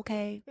 yes,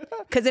 okay.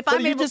 Because if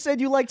But you just said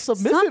you like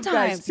submissive sometimes,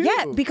 guys too.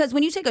 yeah. Because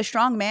when you take a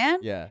strong man,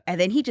 Yeah. and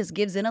then he just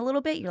gives in a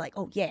little bit, you're like,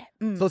 oh yeah.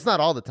 So it's not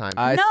all the time.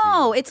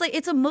 No, it's like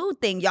it's a mood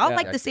thing. Y'all Yeah.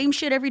 like the same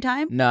shit every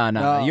time.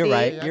 No, you're See?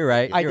 right. You're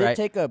right. I You're did right.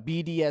 take a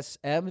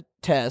BDSM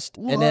test,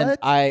 and then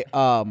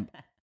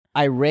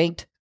I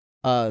ranked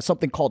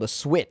something called a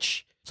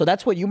switch. So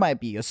that's what you might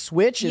be. A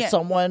switch is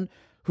someone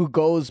who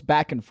goes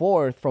back and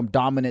forth from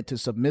dominant to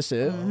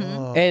submissive,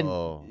 and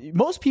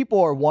most people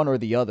are one or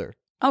the other.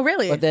 Oh,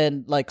 really? But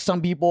then, like some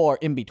people are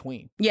in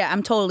between. Yeah,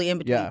 I'm totally in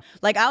between. Yeah.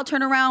 Like I'll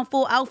turn around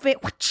full outfit.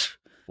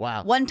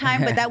 Wow. One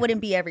time, but that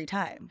wouldn't be every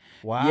time.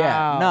 Wow.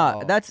 Yeah,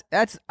 no, that's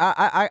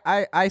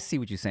I see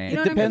what you're saying. You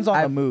know It depends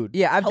on the mood.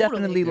 Yeah, I've Totally.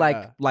 definitely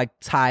like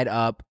tied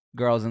up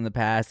girls in the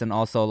past, and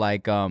also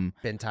like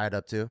Been tied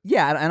up too.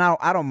 yeah, and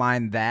I don't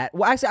mind that.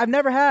 Well, actually, I've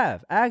never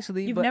have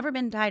actually. You've but, never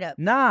been tied up.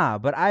 Nah,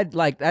 but I'd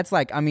like that's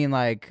like I mean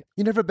like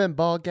You never been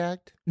ball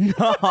gagged? no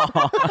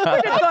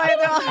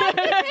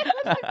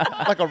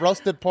Like a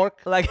roasted pork?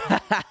 like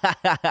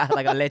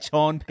like a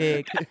lechon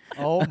pig.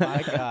 Oh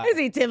my god. Is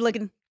he Tim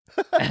looking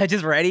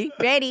Just ready.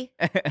 ready?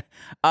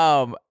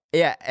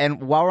 Yeah,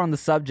 and while we're on the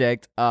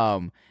subject,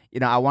 I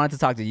wanted to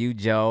talk to you,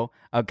 Joe,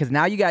 because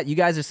now you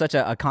guys are such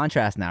a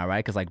contrast now,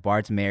 right? Because like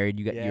Bart's married,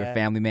 you're a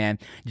family man.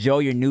 Joe,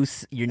 you're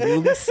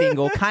newly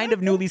single, kind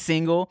of newly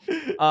single.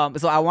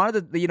 So I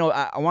wanted to,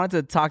 I wanted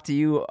to talk to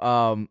you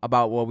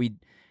about what we.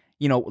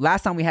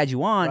 Last time we had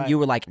you on, you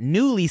were like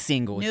newly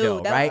single,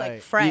 Joe, that right? was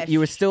like fresh. You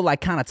were still like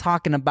kind of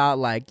talking about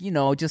like,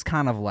 just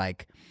kind of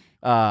like,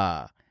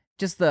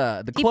 just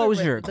the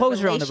closure on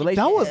the relationship.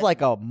 That was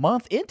like a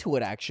month into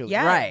it, actually.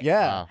 Yeah. Right.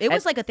 Yeah. It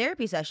was like a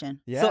therapy session.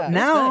 Yeah. So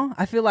now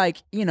I feel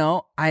like,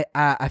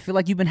 I feel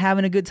like you've been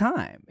having a good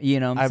time. You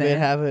know what I'm I've saying?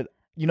 been having,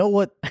 you know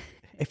what?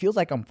 It feels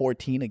like I'm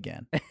 14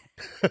 again.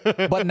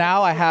 But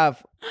now I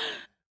have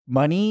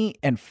money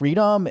and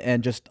freedom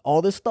and just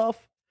all this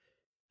stuff.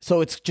 So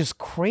it's just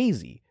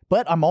crazy.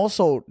 But I'm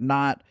also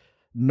not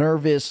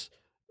nervous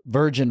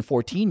virgin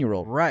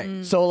 14-year-old.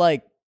 Right. So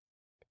like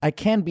I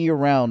can be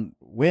around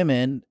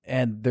women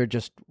and they're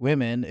just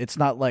women. It's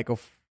not like a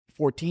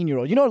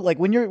 14-year-old. Like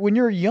when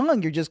you're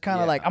young, you're just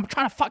kind of like, I'm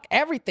trying to fuck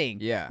everything.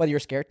 Yeah. But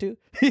you're scared too.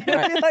 You know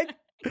what I mean? Like,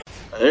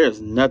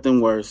 There's nothing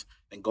worse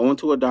than going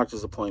to a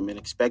doctor's appointment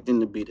expecting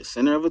to be the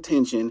center of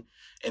attention,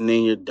 and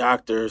then your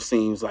doctor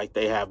seems like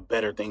they have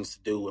better things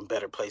to do and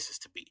better places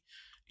to be.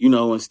 You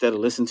know, instead of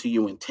listening to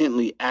you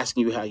intently,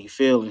 asking you how you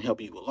feel and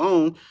help you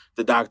along,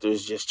 the doctor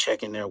is just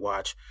checking their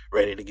watch,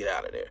 ready to get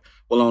out of there.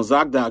 Well, on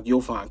ZocDoc,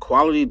 you'll find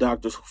quality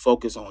doctors who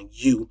focus on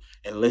you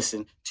and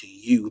listen to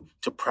you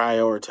to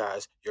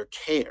prioritize your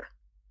care.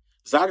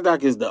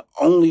 ZocDoc is the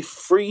only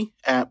free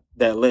app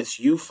that lets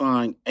you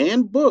find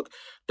and book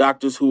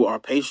doctors who are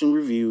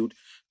patient-reviewed,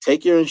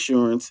 take your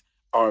insurance,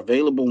 are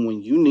available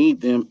when you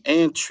need them,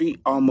 and treat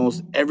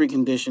almost every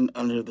condition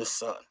under the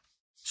sun.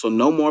 So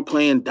no more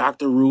playing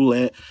doctor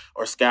roulette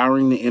or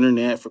scouring the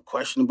internet for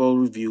questionable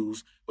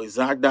reviews. With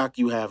ZocDoc,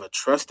 you have a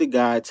trusted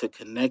guide to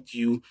connect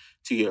you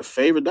to your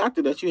favorite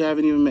doctor that you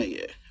haven't even met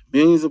yet.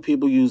 Millions of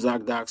people use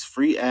ZocDoc's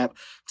free app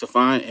to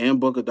find and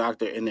book a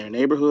doctor in their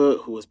neighborhood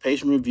who is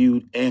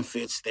patient-reviewed and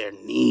fits their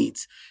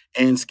needs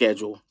and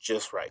schedule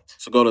just right.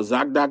 So go to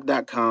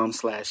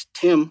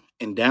ZocDoc.com/Tim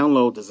and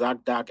download the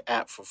ZocDoc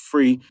app for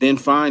free. Then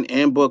find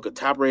and book a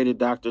top-rated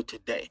doctor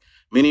today.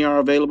 Many are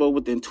available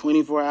within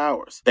 24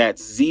 hours.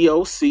 That's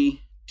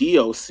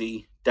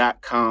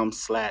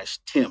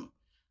ZocDoc.com/Tim.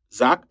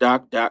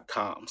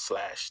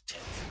 ZocDoc.com/Tim.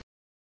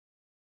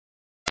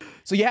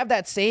 So you have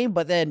that same,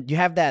 but then you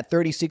have that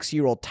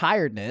 36-year-old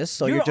tiredness.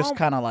 So you're just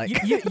kind of like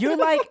you're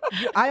like.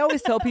 I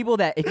always tell people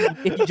that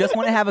if you just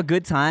want to have a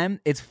good time,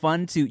 it's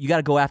fun to. You got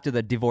to go after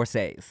the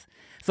divorcees.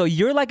 So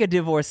you're like a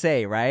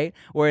divorcee, right?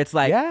 Where it's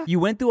like you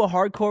went through a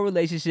hardcore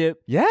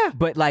relationship,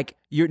 but like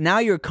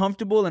you're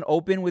comfortable and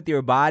open with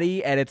your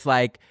body, and it's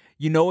like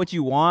you know what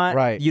you want,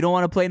 right? You don't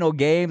want to play no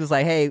games. It's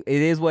like, hey, it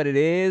is what it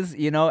is,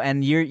 you know.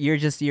 And you're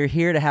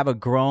here to have a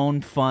grown,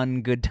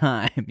 fun, good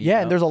time. You know?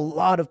 And there's a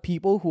lot of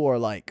people who are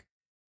like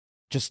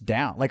just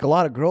down, like a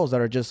lot of girls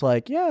that are just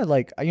like,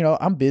 like, you know,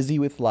 I'm busy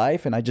with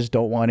life and I just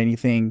don't want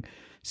anything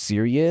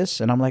serious.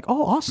 And I'm like,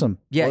 oh, awesome.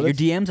 Yeah, your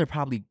DMs are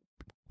probably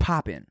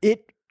popping.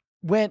 It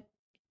went,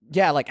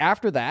 like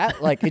after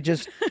that, like it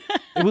just,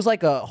 it was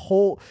like a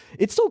whole,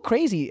 it's so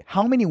crazy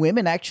how many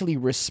women actually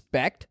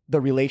respect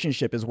the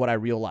relationship is what I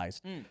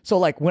realized. So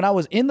like when I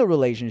was in the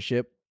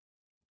relationship,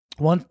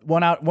 once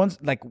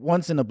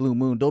in a blue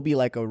moon, there'll be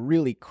like a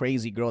really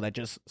crazy girl that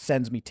just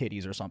sends me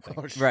titties or something.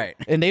 Right.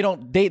 And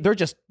they're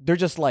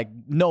just like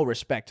no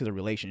respect to the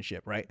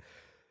relationship, right?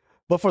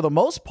 But for the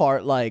most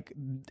part, like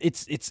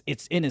it's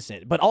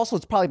innocent, but also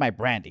it's probably my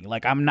branding.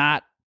 Like I'm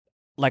not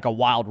like a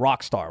wild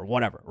rock star or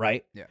whatever,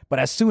 right? Yeah. But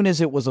as soon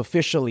as it was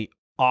officially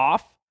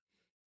off,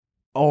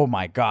 oh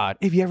my God,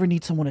 if you ever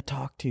need someone to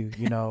talk to,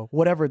 you know,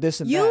 whatever, this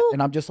and that.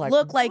 And I'm just like,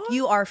 look like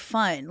you are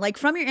fun. Like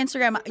from your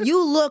Instagram,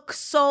 you look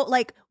so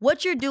like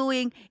what you're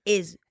doing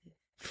is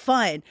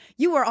fun.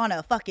 You were on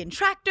a fucking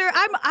tractor.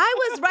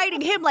 I was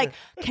writing him like,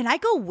 can I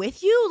go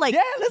with you? Like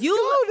let's you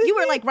go, you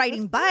were like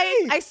riding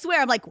bikes. I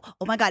swear, I'm like,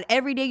 oh my God,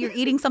 every day you're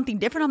eating something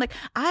different. I'm like,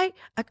 I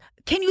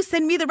can you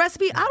send me the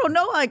recipe? I don't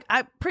know. Like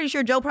I'm pretty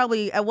sure Joe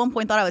probably at one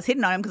point thought I was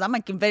hitting on him because I'm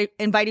like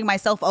inviting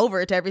myself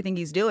over to everything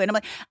he's doing. I'm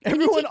like,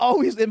 everyone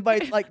always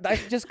invites like I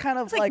just kind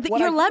of like what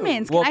your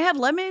lemons. Can I have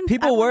lemons?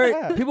 People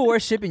were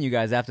shipping you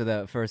guys after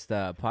the first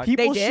podcast.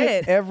 People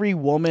ship every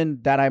woman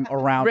that I'm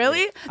around.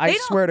 Really? With. I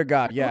swear to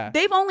God, yeah.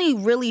 They've only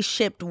really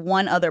shipped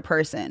one other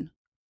person.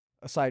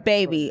 Aside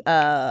Baby.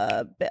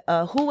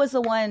 Who was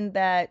the one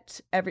that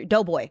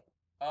Doughboy?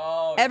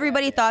 Oh,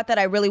 everybody thought that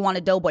I really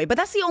wanted Doughboy, but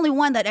that's the only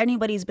one that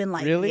anybody's been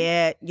like, really?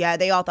 Yeah.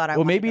 They all thought I.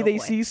 Well, maybe Doughboy. they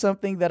see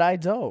something that I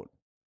don't.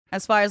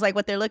 As far as like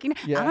what they're looking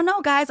at, I don't know,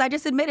 guys. I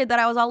just admitted that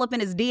I was all up in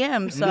his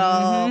DM, so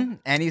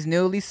and he's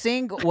newly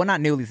single. Well, not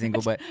newly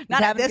single, but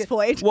not at this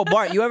point. Well,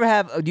 Bart, you ever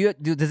have?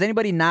 Does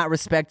anybody not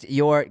respect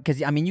your?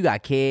 Because I mean, you got a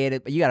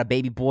kid, you got a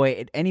baby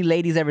boy. Any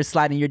ladies ever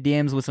slide in your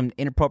DMs with some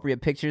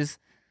inappropriate pictures?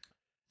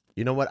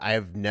 You know what?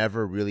 I've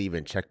never really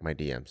even checked my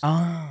DMs.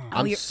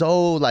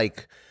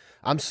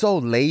 I'm so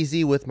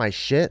lazy with my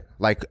shit.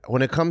 Like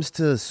when it comes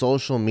to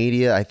social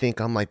media, I think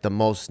I'm like the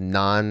most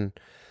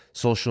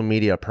non-social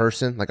media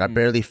person. Like I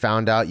barely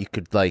found out you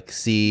could like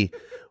see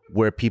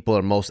where people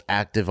are most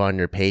active on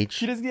your page.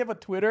 He doesn't have a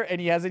Twitter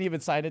and he hasn't even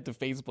signed into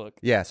Facebook.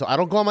 Yeah, so I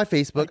don't go on my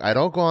Facebook. I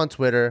don't go on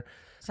Twitter.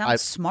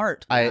 Sounds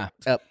smart.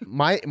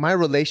 My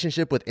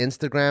relationship with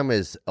Instagram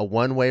is a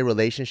one-way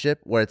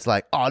relationship where it's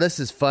like, oh, this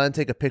is fun.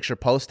 Take a picture,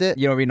 post it.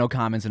 You don't read no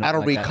comments. I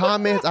don't read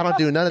comments. I don't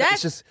do none of that.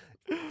 It's just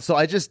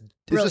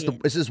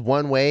it's just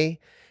one way.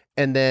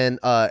 And then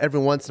every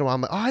once in a while,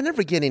 I'm like, oh, I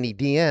never get any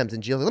DMs.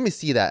 And Jill's like, let me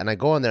see that. And I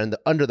go in there, and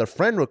under the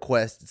friend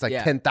request, it's like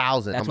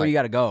 10,000. That's where you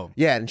got to go.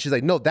 Yeah, and she's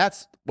like, no,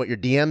 that's what your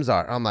DMs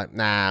are. I'm like,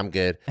 nah, I'm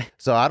good.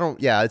 So I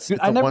don't. Yeah, it's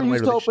I a never one-way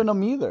used to open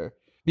them either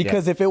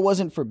because if it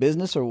wasn't for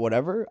business or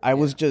whatever, I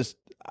was just.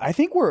 I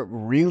think we're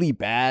really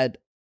bad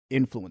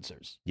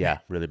influencers. Yeah,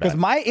 really bad. Because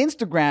my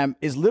Instagram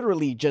is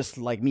literally just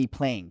like me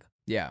playing.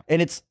 Yeah,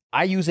 and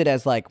I use it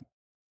as like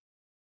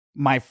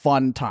my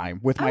fun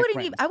time with my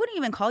friends. I wouldn't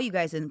even call you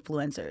guys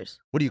influencers.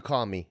 What do you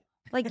call me?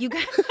 Like you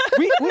guys,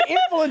 we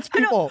influence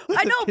people.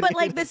 I know, but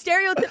like the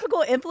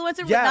stereotypical influencer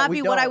would Yeah, not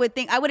we be what I don't. would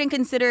think. I wouldn't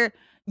consider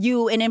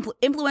you an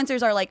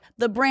influencers are like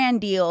the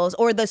brand deals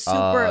or the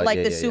super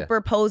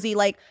super posy.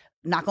 Like,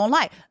 not gonna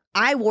lie,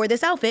 I wore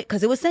this outfit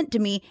because it was sent to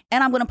me,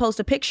 and I'm gonna post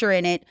a picture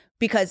in it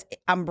because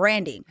I'm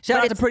branding.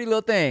 Shout out to Pretty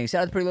Little Things.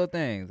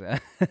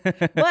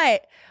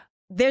 But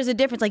there's a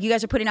difference. Like, you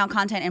guys are putting out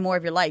content and more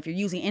of your life. You're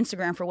using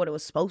Instagram for what it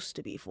was supposed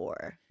to be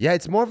for. Yeah,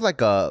 it's more of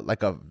like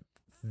a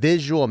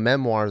visual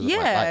memoirs of my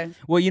life.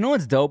 Well, you know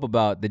what's dope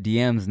about the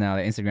DMs now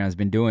that Instagram has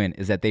been doing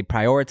is that they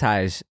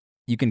prioritize.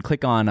 You can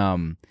click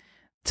on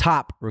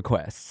top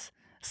requests.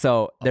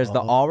 So there's the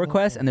all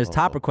requests and there's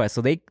top requests.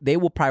 So they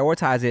will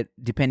prioritize it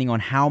depending on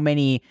how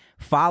many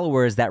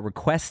followers that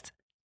request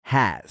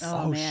has.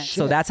 Oh man.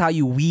 So that's how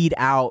you weed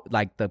out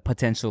like the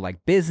potential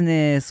like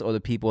business or the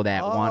people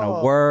that want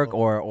to work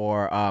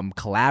or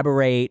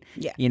collaborate.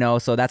 Yeah. You know,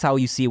 so that's how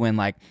you see when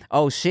like,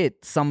 oh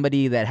shit,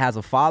 somebody that has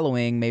a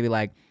following, maybe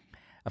like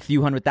a few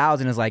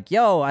 100,000 is like,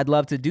 yo, I'd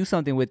love to do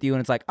something with you. And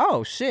it's like,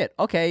 oh shit,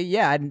 okay,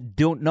 yeah, I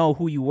don't know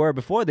who you were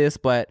before this,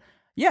 but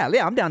yeah,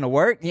 I'm down to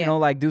work, you know,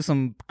 like do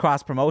some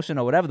cross promotion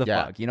or whatever the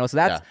fuck, you know, so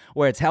that's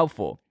where it's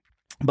helpful.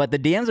 But the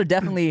DMs are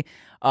definitely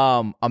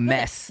a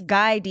mess.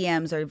 Guy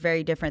DMs are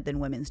very different than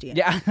women's DMs.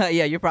 Yeah,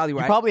 yeah, you're probably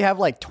right. You probably have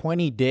like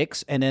 20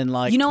 dicks and then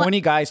like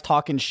 20 guys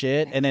talking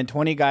shit and then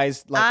 20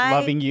 guys like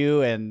loving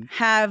you and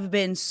have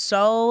been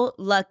so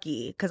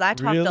lucky because I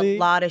talked Really? a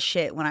lot of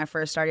shit when I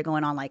first started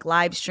going on like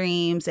live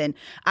streams, and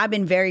I've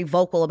been very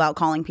vocal about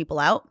calling people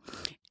out.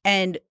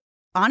 And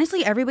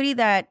honestly, everybody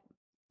that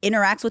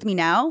interacts with me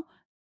now,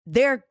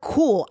 they're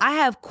cool. I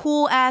have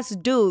cool ass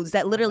dudes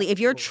that literally, if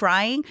you're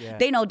trying,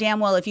 they know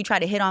damn well if you try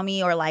to hit on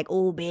me or like,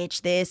 oh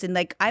bitch, this, and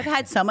like I've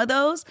had some of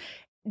those,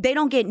 they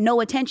don't get no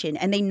attention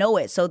and they know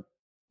it, so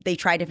they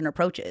try different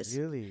approaches.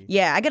 Really?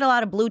 Yeah, I get a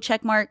lot of blue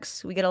check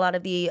marks. We get a lot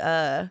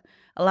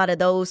of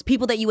those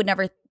people that you would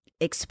never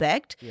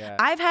expect. Yeah.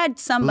 I've had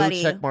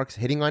somebody Blue check marks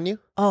hitting on you?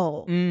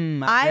 Oh,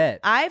 I bet.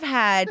 I've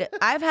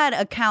had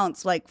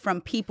accounts like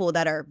from people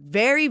that are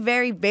very,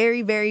 very,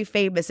 very, very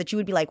famous that you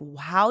would be like,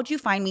 how'd you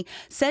find me?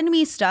 Send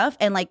me stuff,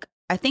 and like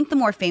I think the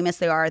more famous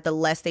they are, the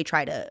less they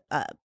try to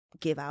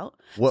give out.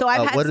 What, so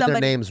I've had what do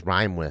somebody, their names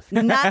rhyme with?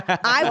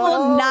 I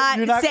will you're not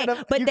not say,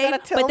 gonna- but you they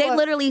gotta tell us.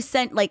 literally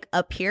sent like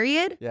a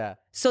period, Yeah.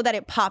 so that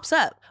it pops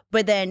up.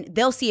 But then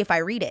they'll see if I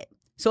read it.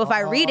 So if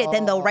I read it,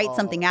 then they'll write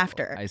something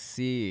after. I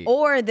see.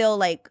 Or they'll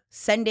like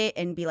send it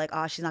and be like,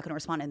 oh, she's not going to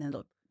respond. And then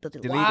they'll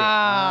delete it.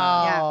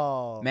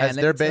 Wow. Man, Has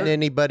there been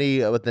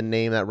anybody with a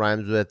name that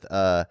rhymes with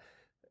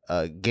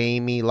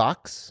gamey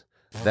locks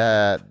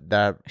that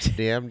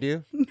DM'd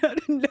you?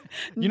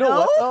 You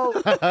know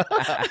what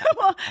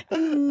though?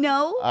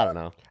 No. I don't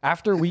know.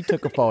 After we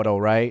took a photo,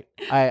 right?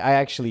 I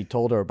actually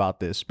told her about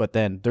this, but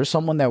then there's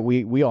someone that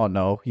we all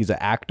know. He's an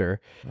actor,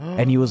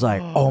 and he was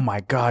like, "Oh my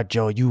God,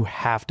 Joe, you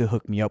have to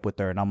hook me up with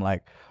her." And I'm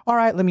like, "All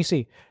right, let me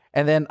see."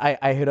 And then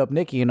I hit up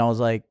Nikki, and I was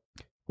like,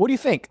 "What do you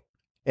think?"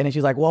 And then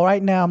she's like, "Well,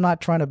 right now I'm not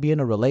trying to be in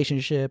a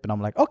relationship." And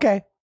I'm like,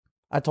 "Okay."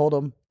 I told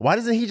him, Why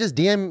doesn't he just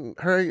DM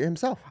her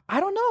himself? I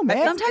don't know,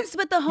 man. Sometimes,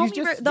 but the he's homie,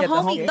 just- the yeah, the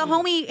homie, the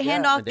homie- homie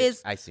handoff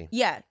is, I see. which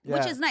Yeah,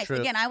 is nice. true.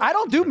 Again, I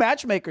don't do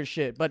matchmaker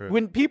shit, but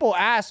when people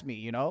ask me,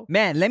 you know,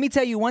 Man, let me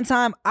tell you one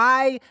time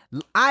I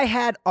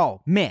had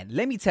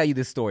let me tell you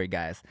this story,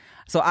 guys.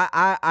 So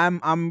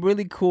I'm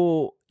really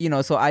cool, you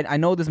know, so I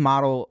know this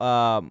model,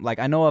 like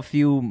I know a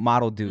few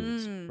model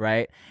dudes,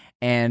 right?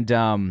 And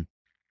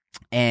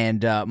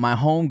my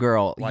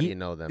homegirl. Why do you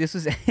know them? This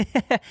is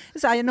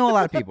I know a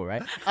lot of people,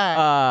 right?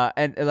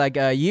 And like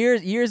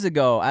years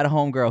ago, I had a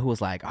homegirl who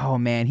was like, "Oh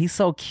man, he's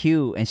so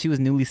cute," and she was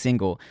newly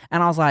single,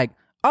 and I was like,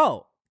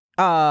 "Oh,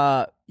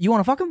 you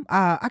want to fuck him?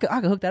 I could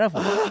hook that up for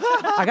you.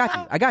 I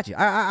got you.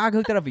 I could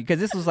hook that up for you because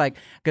this was like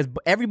because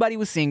everybody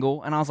was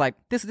single, and I was like,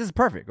 this is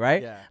perfect,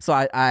 right? Yeah. So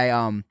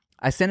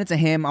I sent it to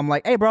him. I'm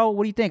like, "Hey, bro,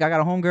 what do you think? I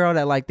got a homegirl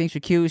that like thinks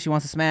you're cute. She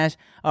wants to smash.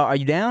 Are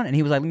you down?" And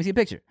he was like, "Let me see a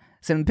picture."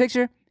 Sent him the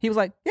picture. He was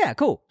like, "Yeah,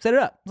 cool. Set it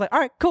up." I was like, "All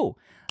right, cool."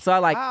 So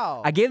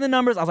I gave him the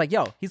numbers. I was like,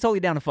 "Yo, he's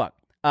totally down to fuck.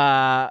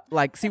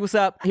 Like, see what's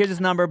up. Here's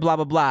his number. Blah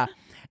blah blah."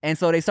 And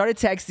so they started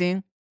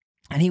texting.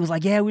 And he was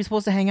like, "Yeah, we were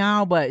supposed to hang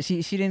out, but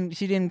she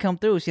didn't come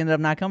through. She ended up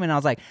not coming." And I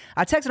was like,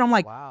 I texted her. I'm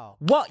like, Wow.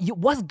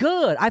 What's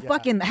good? I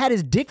fucking had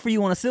his dick for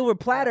you on a silver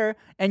platter,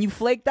 and you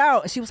flaked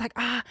out. She was like,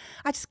 I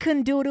just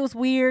couldn't do it. It was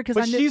weird because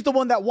but she's the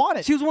one that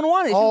wanted. She was the one who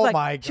wanted it. She Oh was like,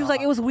 my She was like,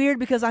 God. it was weird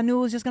because I knew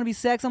it was just gonna be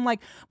sex. I'm like,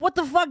 what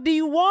the fuck do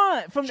you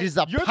want from? She's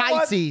a You're the one-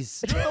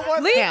 Pisces.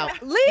 Leave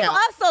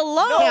us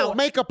alone. Can't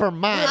make up her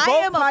mind. I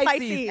Both am a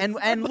Pisces.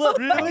 And look,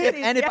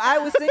 if I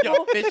was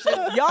single,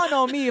 y'all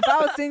know me. If I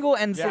was single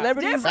and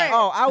celebrities,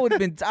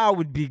 Different. I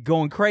would be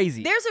going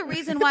crazy. There's a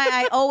reason why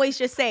I always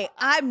just say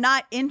I'm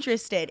not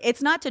interested.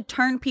 It's not to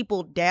turn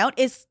people down.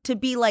 It's to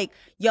be like,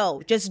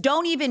 yo, just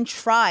don't even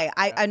try.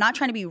 I'm not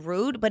trying to be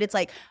rude, but it's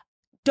like,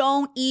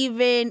 don't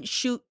even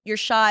shoot your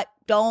shot.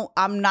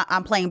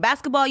 I'm playing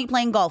basketball, you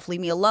playing golf. Leave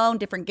me alone,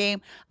 different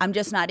game. I'm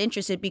just not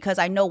interested because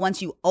I know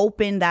once you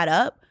open that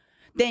up,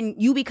 then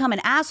you become an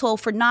asshole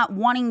for not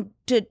wanting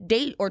to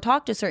date or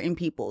talk to certain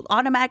people.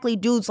 Automatically,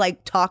 dudes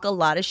like talk a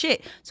lot of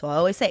shit. So I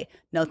always say,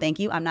 no, thank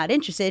you. I'm not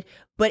interested.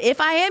 But if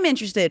I am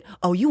interested,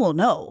 oh, you will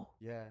know.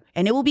 Yeah.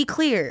 And it will be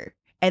clear.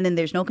 And then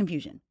there's no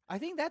confusion. I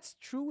think that's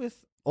true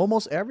with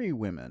almost every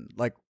woman.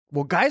 Like,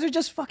 well, guys are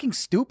just fucking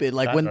stupid.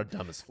 Like Guys are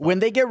dumb as fuck. when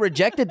they get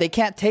rejected, they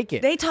can't take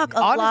it. They talk a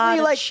lot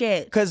of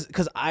shit. Because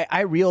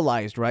I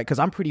realized, right, because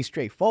I'm pretty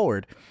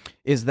straightforward,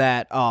 is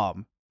that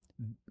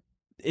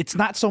it's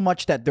not so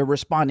much that they're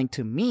responding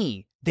to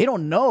me. They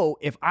don't know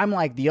if I'm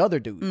like the other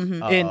dudes.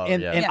 Mm-hmm.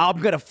 And I'm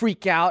going to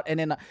freak out. And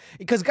then,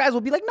 because guys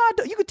will be like,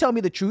 no, you could tell me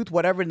the truth,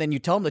 whatever. And then you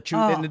tell them the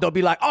truth. And they'll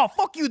be like, oh,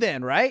 fuck you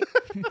then, right?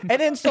 And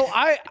then so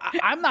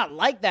I'm not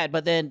like that.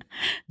 But then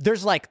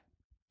there's like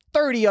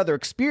 30 other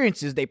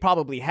experiences they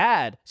probably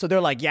had. So they're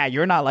like, yeah,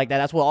 you're not like that.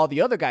 That's what all the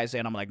other guys say.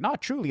 And I'm like,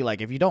 not truly.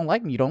 Like, if you don't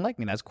like me, you don't like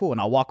me. That's cool.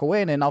 And I'll walk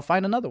away and then I'll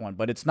find another one.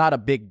 But it's not a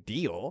big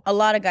deal. A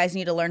lot of guys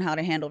need to learn how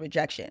to handle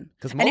rejection.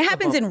 And it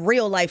happens in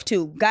real life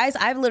too. Guys,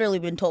 I've literally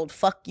been told,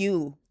 fuck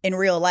you in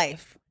real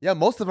life. Yeah,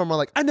 most of them are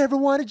like, I never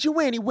wanted you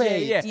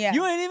anyway. Yeah.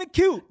 You ain't even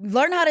cute.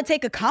 Learn how to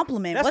take a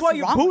compliment. That's What's why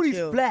your wrong with booty's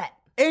you? flat.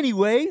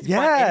 Anyways, Yeah,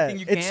 find anything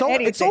you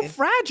it's can. so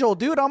fragile,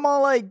 dude. I'm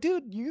all like,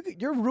 dude,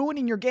 you're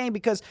ruining your game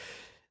because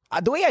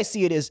the way I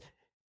see it is,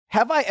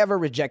 have I ever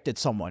rejected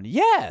someone?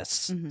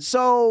 Yes. Mm-hmm.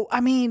 So, I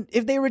mean,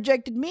 if they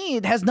rejected me,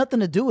 it has nothing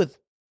to do with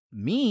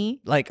me.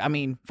 Like, I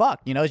mean,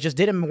 fuck, it just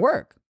didn't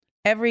work.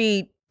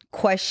 Every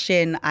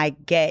question I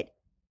get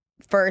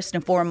first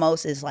and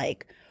foremost is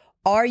like,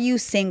 are you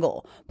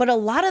single? But a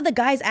lot of the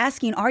guys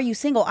asking, are you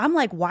single? I'm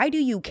like, why do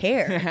you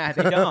care?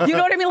 They don't. You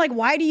know what I mean? Like,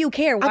 why do you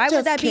care? Why would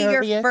just that be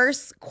your curious.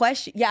 first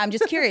question? Yeah, I'm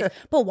just curious.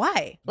 But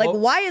why? Like, Well-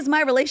 why is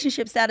my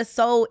relationship status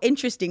so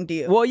interesting to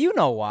you? Well, you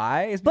know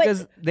why? It's But-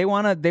 because they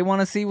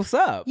wanna see what's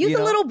up. You's you a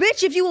know? little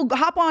bitch if you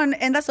hop on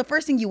and that's the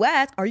first thing you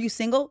ask. Are you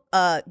single?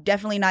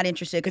 Definitely not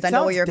interested because I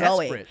know where you're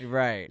going.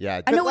 Right.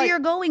 Yeah, I know where you're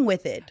going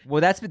with it. Well,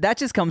 that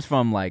just comes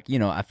from like,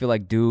 I feel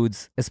like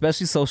dudes,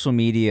 especially social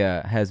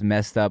media, has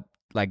messed up.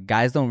 Like,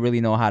 guys don't really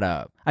know how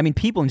to. I mean,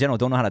 people in general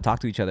don't know how to talk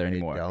to each other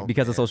anymore don't.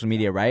 because of social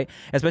media, right?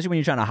 Especially when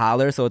you're trying to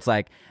holler. So it's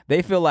like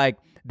they feel like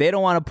they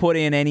don't want to put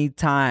in any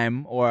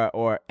time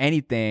or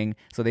anything.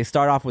 So they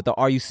start off with the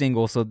 "Are you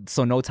single?" So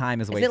no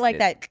time is wasted. Is it like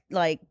that,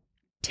 like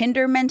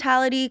Tinder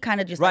mentality,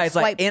 kind of just Right, like it's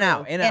like swipe in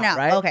out,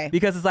 right? Okay.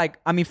 Because it's like,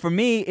 I mean, for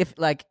me, if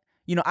like,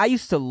 I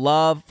used to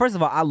love, first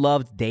of all, I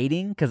loved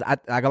dating because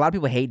like a lot of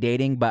people hate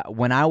dating, but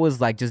when I was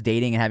like just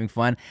dating and having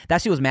fun,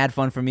 that shit was mad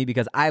fun for me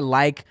because I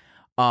like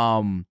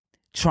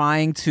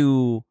trying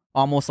to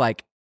almost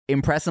like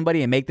impress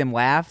somebody and make them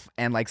laugh,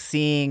 and like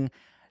seeing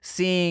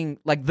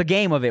like the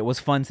game of it was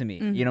fun to me.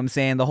 Mm-hmm. You know what I'm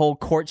saying? The whole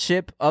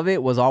courtship of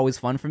it was always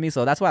fun for me.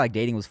 So that's why like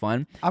dating was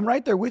fun. I'm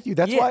right there with you.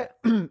 That's why,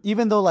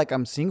 even though like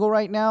I'm single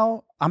right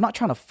now, I'm not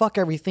trying to fuck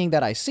everything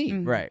that I see.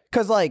 Right.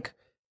 Because like,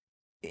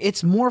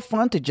 it's more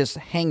fun to just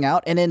hang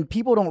out, and then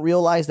people don't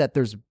realize that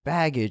there's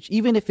baggage,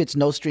 even if it's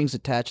no strings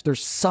attached.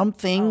 There's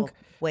something.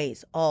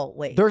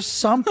 Always. There's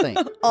something,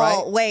 right?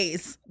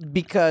 Always.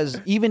 Because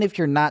even if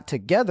you're not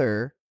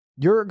together,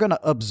 you're gonna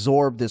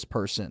absorb this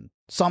person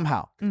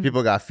somehow.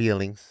 People got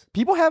feelings.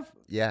 People have,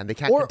 Yeah, and they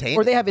can't or contain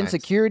it they have sometimes.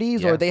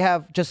 insecurities, Yeah. or they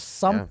have just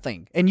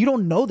something, and you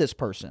don't know this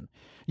person.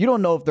 You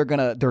don't know if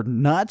they're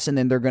nuts, and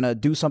then they're gonna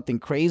do something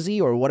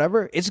crazy or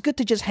whatever. It's good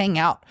to just hang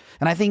out,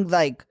 and I think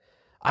like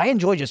I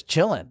enjoy just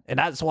chilling, and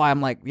that's why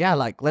I'm like, yeah,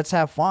 like let's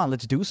have fun,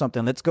 let's do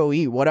something, let's go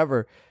eat,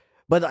 whatever.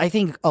 But I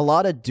think a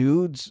lot of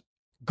dudes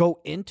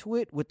go into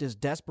it with this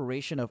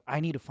desperation of,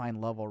 I need to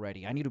find love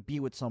already. I need to be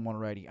with someone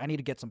already. I need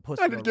to get some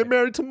pussy. I need to get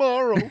married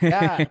tomorrow.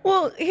 Yeah.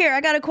 Well, here,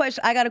 I got a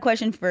question. I got a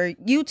question for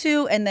you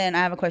two, and then I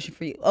have a question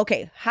for you.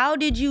 Okay, how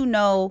did you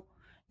know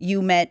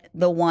you met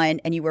the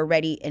one and you were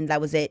ready and that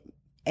was it?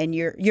 And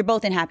you're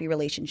both in happy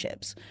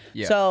relationships.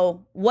 Yeah.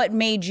 So what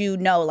made you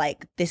know,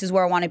 like, this is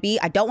where I want to be?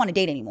 I don't want to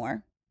date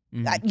anymore.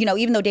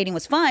 Even though dating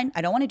was fun,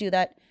 I don't want to do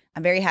that.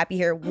 I'm very happy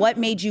here. What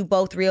made you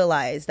both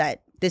realize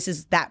that this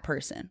is that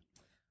person?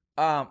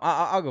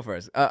 I'll go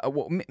first.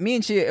 Well, me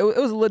and she, it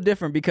was a little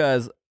different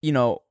because,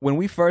 when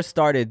we first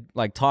started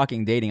like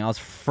talking, dating, I was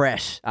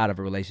fresh out of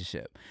a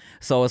relationship.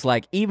 So it's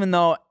like, even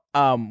though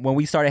when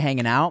we started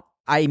hanging out,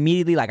 I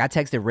immediately, like, I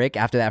texted Rick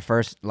after that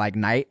first like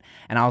night,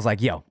 and I was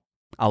like, yo,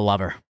 I love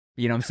her.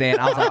 You know what I'm saying?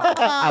 I was like,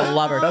 I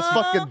love her. That's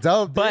fucking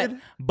dope,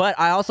 dude. But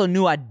I also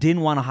knew I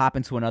didn't want to hop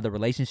into another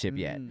relationship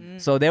yet.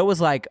 So there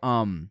was like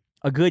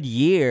a good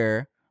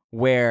year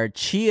where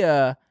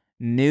Chia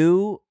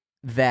knew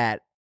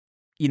that,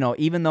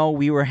 even though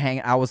we were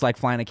I was like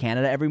flying to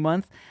Canada every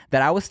month,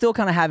 that I was still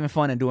kind of having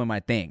fun and doing my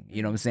thing.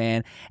 You know what I'm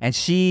saying? And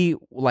she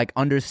like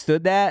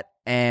understood that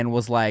and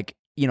was like,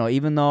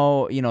 even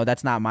though,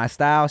 that's not my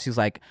style, she's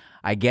like,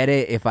 I get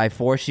it. If I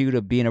force you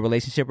to be in a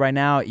relationship right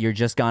now, you're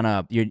just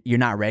you're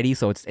not ready.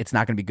 So it's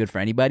not gonna be good for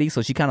anybody.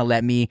 So she kind of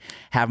let me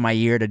have my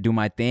year to do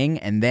my thing.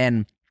 And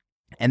then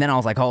I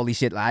was like, holy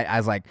shit. I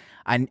was like,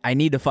 I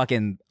need to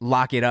fucking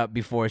lock it up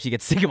before she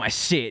gets sick of my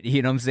shit.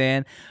 You know what I'm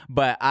saying?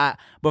 But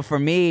for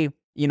me,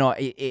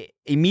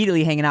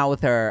 immediately hanging out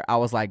with her, I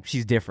was like,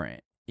 she's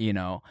different.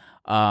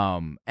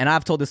 And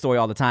I've told this story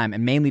all the time,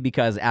 and mainly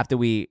because after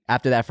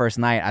that first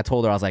night, I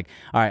told her, I was like,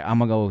 all right, I'm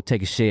gonna go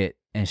take a shit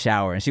and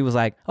shower. And she was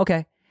like,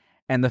 okay.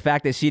 And the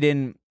fact that she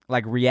didn't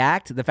like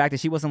react, the fact that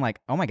she wasn't like,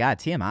 oh my God,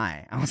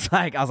 TMI. I was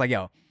like,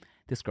 yo,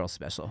 this girl's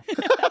special.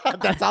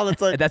 That's all it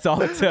took. That's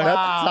all it took.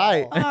 That's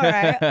tight.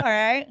 All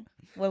right.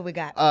 What we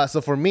got? So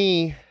for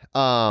me,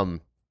 I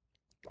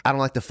don't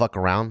like to fuck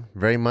around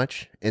very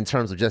much in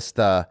terms of just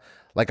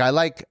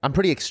I'm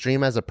pretty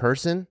extreme as a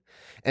person,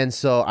 and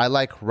so I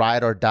like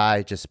ride or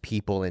die just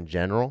people in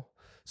general.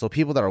 So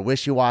people that are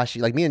wishy-washy,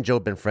 like me and Joe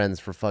have been friends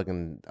for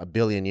fucking a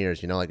billion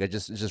years, you know, like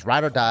it's just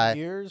ride or die.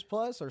 Years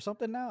plus or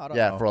something now. I don't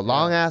know. For a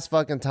long ass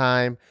fucking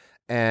time.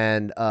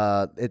 And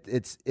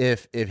it's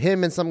if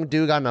him and some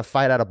dude got in a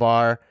fight at a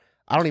bar,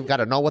 I don't even got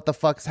to know what the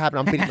fuck's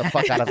happening. I'm beating the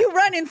fuck out of him. You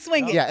run and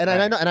swing it. Yeah, and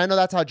I know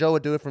that's how Joe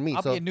would do it for me.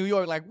 I'll So be in New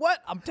York like, what?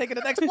 I'm taking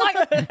the next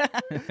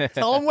flight.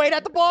 Tell him wait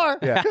at the bar.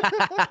 yeah,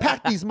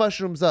 pack these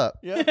mushrooms up.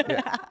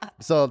 Yeah.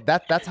 So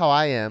that's how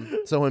I am.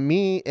 So when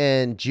me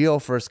and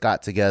Gio first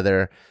got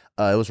together,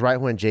 it was right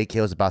when JK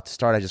was about to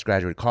start. I just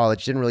graduated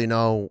college. Didn't really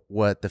know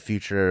what the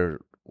future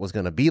was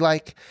going to be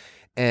like.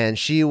 And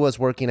she was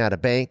working at a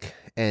bank,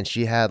 and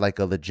she had like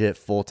a legit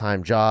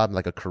full-time job,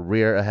 like a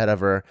career ahead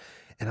of her.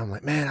 And I'm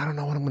like, man, I don't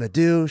know what I'm going to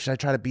do. Should I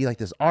try to be like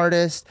this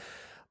artist?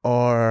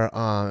 Or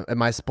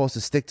am I supposed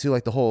to stick to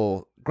like the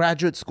whole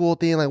graduate school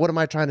thing? Like, what am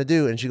I trying to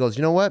do? And she goes,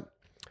 you know what?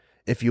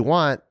 If you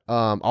want,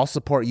 I'll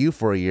support you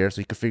for a year so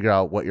you can figure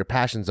out what your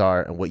passions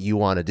are and what you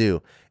want to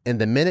do. And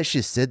the minute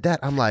she said that,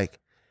 I'm like,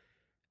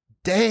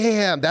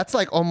 damn, that's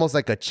like almost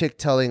like a chick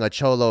telling a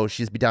cholo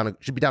she'd be down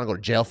to go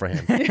to jail for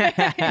him.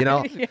 You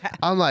know? Yeah.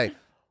 I'm like,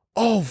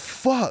 oh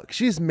fuck,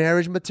 she's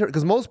marriage material.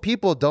 Because most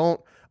people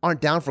aren't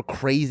down for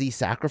crazy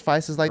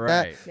sacrifices like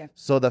that. Right. Yeah.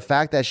 So the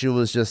fact that she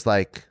was just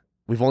like,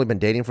 we've only been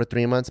dating for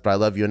 3 months, but I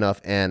love you enough,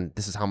 and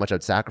this is how much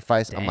I'd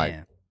sacrifice. I'm like,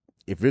 Damn.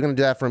 if you're gonna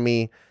do that for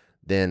me,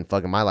 then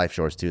fucking my life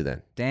yours too.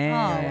 Then Damn.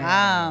 Oh,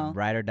 wow.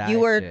 Ride or die.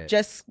 You were shit.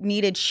 just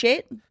needed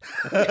shit.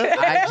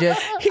 I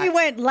just. He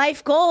went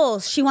life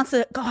goals. She wants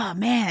to. Oh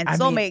man, I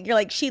soulmate. mean- You're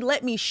like, she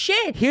let me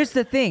shit. Here's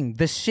the thing: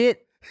 the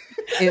shit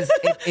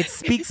it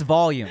speaks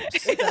volumes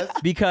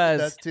because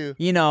does too.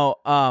 you know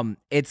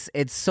it's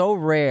so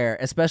rare,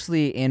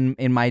 especially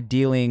in my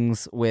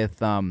dealings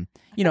with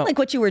you know Like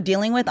what you were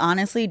dealing with,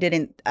 honestly,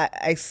 didn't.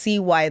 I see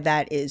why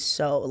that is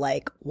so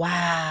like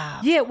wow.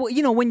 yeah, well,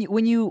 you know,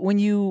 when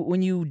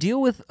you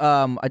deal with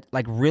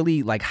like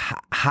really like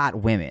hot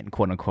women,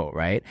 quote unquote,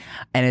 right?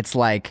 And it's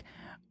like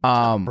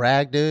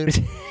brag, dude.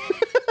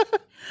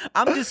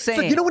 I'm just It's saying,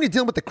 like, you know when you're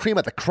dealing with the cream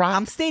at the crop,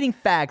 I'm stating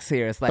facts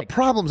here. It's the like,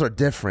 problems are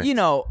different. you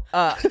know,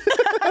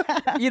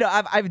 you know,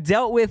 I've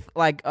dealt with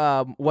like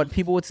what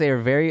people would say are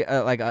very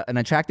like an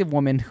attractive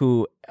woman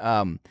who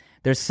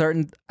there's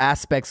certain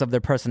aspects of their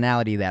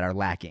personality that are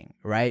lacking,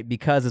 right?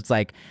 Because it's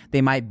like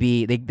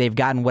they've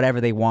gotten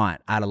whatever they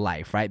want out of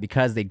life, right?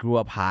 Because they grew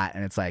up hot,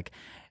 and it's like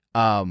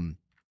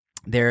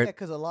they're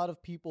because a lot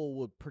of people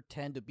would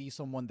pretend to be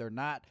someone they're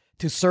not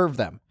to serve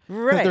them. 'Cause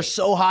right. They're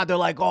so hot. They're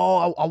like,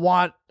 oh, I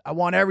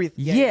want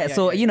everything. Yeah,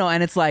 so you know,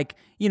 and it's like,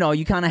 you know,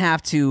 you kind of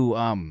have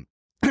to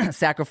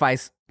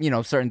sacrifice, you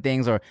know, certain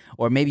things, or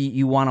maybe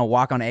you want to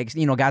walk on eggs.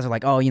 You know, guys are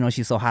like, oh, you know,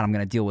 she's so hot, I'm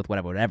gonna deal with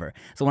whatever.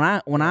 So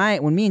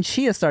when me and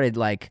Chia started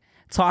like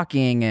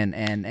talking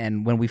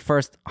and when we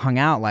first hung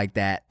out like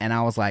that, and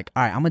I was like,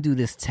 all right, I'm gonna do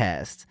this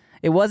test.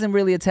 It wasn't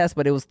really a test,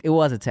 but it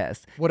was a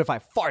test. What if I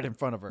fart in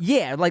front of her?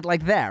 Yeah,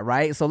 like that,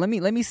 right? So let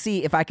me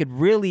see if I could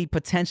really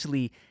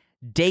potentially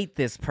date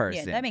this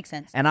person. Yeah, that makes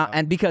sense.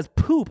 And because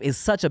poop is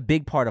such a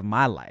big part of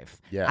my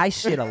life. Yeah. I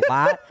shit a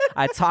lot.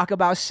 I talk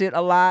about shit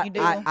a lot. You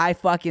do. I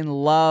fucking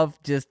love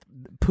just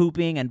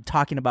pooping and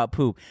talking about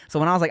poop. So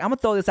when I was like, I'm gonna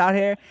throw this out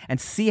here and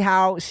see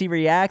how she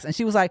reacts, and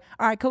she was like,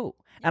 all right, cool.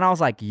 And I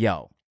was like,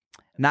 yo,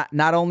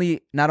 not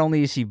only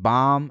is she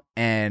bomb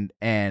and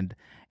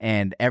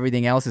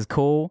everything else is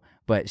cool,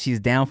 but she's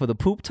down for the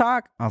poop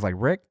talk. I was like,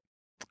 Rick,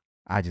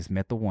 I just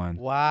met the one.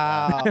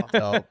 Wow.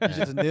 Dope, You man.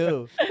 just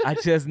knew. I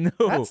just knew.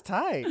 That's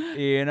tight.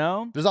 You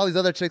know? There's all these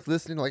other chicks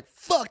listening, like,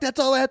 fuck, that's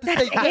all I had to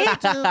say.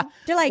 It.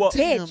 They're like, Well-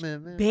 bitch, Damn it,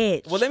 man.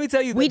 bitch. Well, let me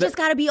tell you, we the- just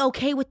gotta be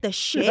okay with the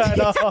shit.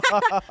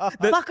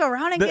 Fuck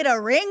around and get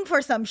a ring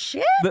for some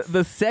shit.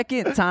 the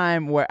second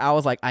time where I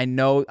was like, I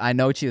know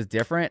she is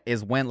different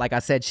is when, like I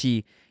said,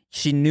 she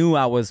knew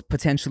I was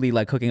potentially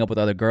like hooking up with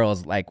other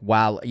girls, like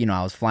while, you know,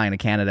 I was flying to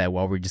Canada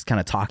while we are just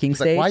kind of talking It's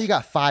stage. like, why you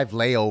got 5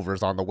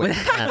 layovers on the way to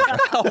Canada?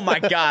 Oh my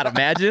God,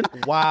 imagine.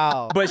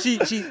 Wow. But she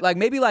like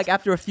maybe like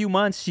after a few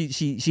months, she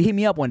hit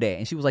me up one day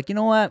and she was like, you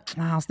know what?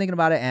 I was thinking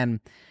about it and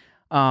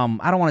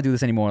I don't want to do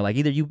this anymore. Like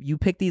either you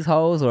pick these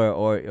hoes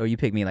or you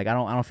pick me. Like I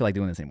don't feel like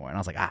doing this anymore. And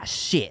I was like, ah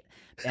shit.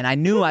 And I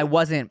knew I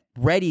wasn't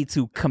ready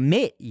to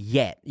commit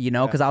yet, you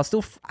know, because I was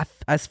still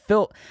I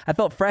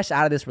felt fresh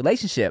out of this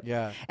relationship.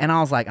 Yeah. And I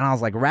was like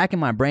racking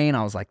my brain.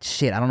 I was like,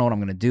 shit, I don't know what I'm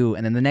gonna do.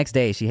 And then the next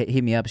day she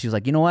hit me up. She was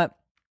like, you know what?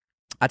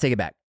 I take it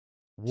back.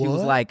 She was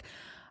What? like,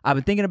 I've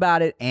been thinking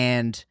about it,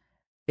 and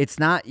it's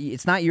not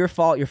your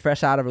fault. You're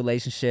fresh out of a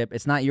relationship.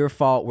 It's not your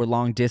fault. We're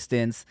long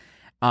distance.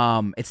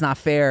 It's not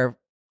fair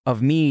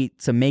of me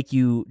to make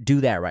you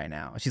do that right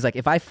now. She's like,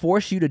 if I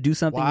force you to do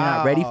something you're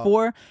not ready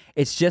for,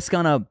 it's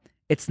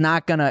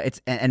not gonna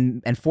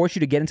and force you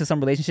to get into some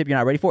relationship you're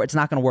not ready for, it's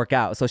not gonna work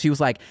out. So she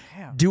was like,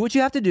 do what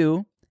you have to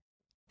do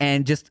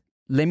and just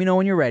let me know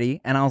when you're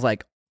ready. And I was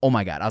like, oh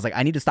my God. I was like,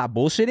 I need to stop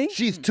bullshitting.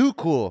 She's too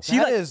cool.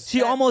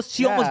 She almost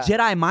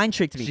Jedi mind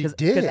tricked me. She did.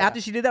 Because after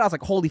she did that, I was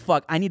like, holy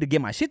fuck, I need to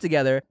get my shit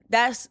together.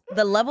 That's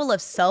the level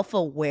of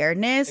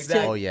self-awareness.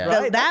 Exactly. Oh, yeah.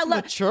 Right? That's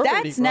maturity,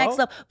 that's bro. next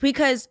level.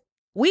 Because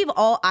we've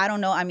all, I don't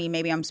know, I mean,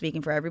 maybe I'm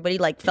speaking for everybody,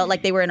 like felt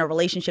like they were in a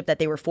relationship that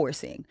they were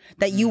forcing,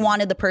 that you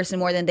wanted the person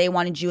more than they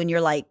wanted you, and you're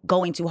like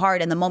going too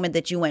hard. And the moment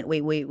that you went,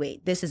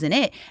 wait, this isn't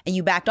it, and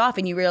you backed off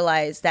and you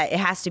realize that it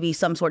has to be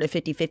some sort of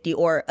 50-50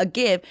 or a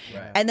give.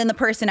 Right. And then the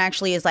person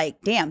actually is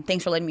like, damn,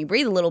 thanks for letting me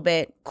breathe a little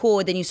bit.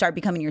 Cool. Then you start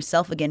becoming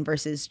yourself again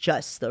versus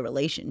just the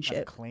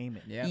relationship. Claim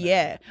it.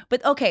 Yeah.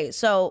 But okay,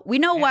 so we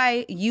know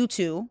why you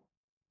two,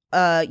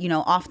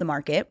 off the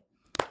market.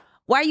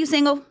 Why are you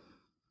single?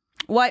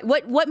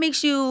 What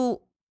makes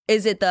you,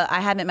 is it the I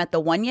haven't met the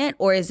one yet,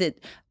 or is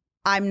it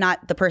I'm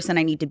not the person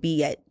I need to be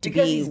yet to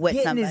because be he's with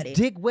getting somebody? his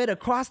dick wet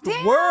across the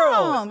Damn,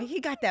 world. he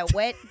got that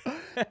wet.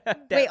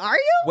 Wait, are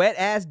you? Wet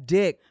ass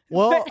dick.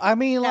 Well, I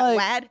mean, That like,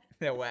 wad?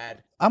 That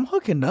wad. I'm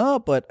hooking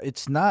up, but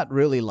it's not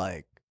really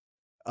like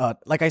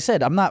I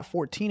said, I'm not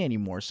 14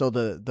 anymore. So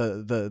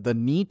the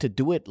need to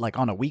do it like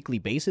on a weekly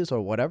basis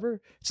or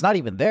whatever, it's not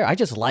even there. I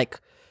just like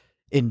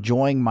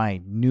enjoying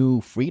my new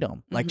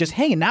freedom, like just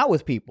hanging out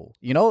with people,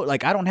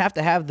 like I don't have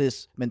to have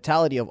this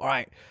mentality of, all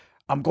right,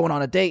 I'm going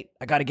on a date,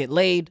 I got to get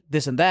laid,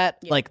 this and that.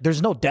 Like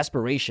there's no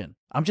desperation.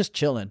 I'm just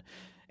chilling.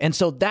 And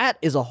so that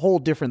is a whole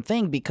different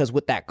thing, because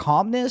with that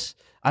calmness,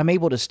 I'm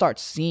able to start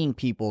seeing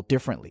people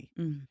differently.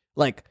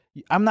 Like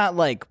I'm not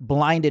like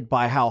blinded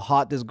by how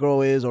hot this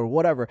girl is or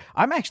whatever.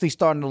 I'm actually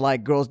starting to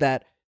like girls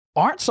that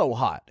aren't so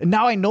hot. And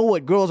now I know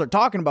what girls are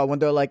talking about when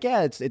they're like,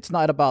 yeah, it's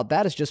not about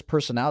that. It's just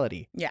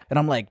personality. Yeah. And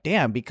I'm like,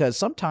 damn, because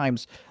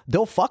sometimes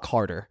they'll fuck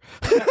harder.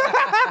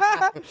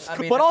 I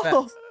mean, but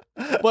also,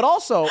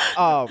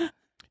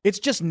 it's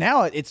just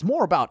now it's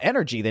more about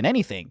energy than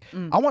anything.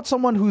 I want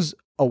someone who's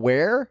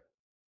aware,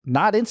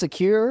 not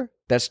insecure,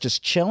 that's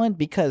just chilling,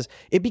 because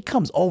it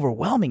becomes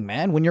overwhelming,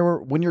 man. When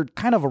you're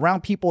kind of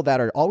around people that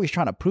are always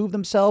trying to prove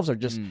themselves, or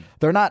just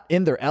they're not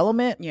in their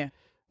element. Yeah.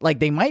 Like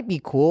they might be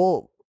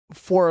cool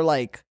for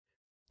like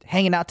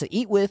hanging out to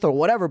eat with or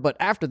whatever, but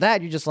after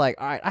that you're just like,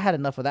 all right, I had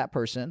enough of that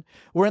person.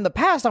 Where in the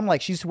past I'm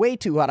like, she's way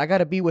too hot, I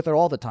gotta be with her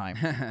all the time.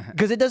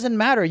 Because it doesn't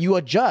matter, you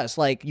adjust.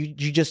 Like you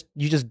just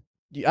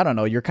I don't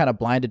know, you're kind of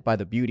blinded by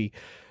the beauty.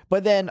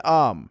 But then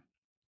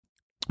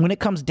when it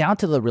comes down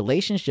to the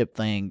relationship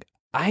thing,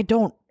 I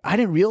didn't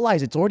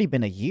realize it's already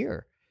been a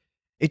year.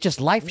 It just,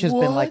 life has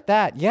been like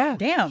that. Yeah.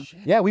 Damn.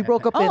 Yeah, we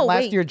broke up in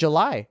last year,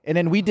 July. And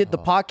then we did the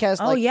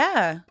podcast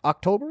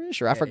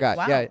October-ish, or I forgot.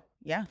 Wow.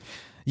 Yeah.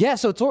 Yeah,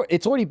 so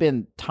it's already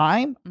been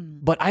time,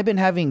 but I've been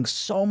having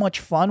so much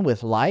fun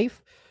with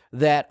life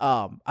that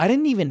I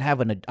don't even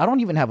have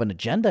an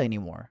agenda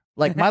anymore.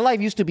 Like my life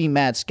used to be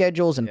mad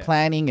schedules and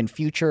planning and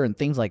future and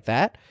things like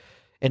that.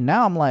 And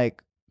now I'm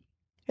like,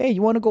 hey,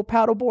 you want to go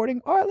paddle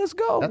boarding? All right, let's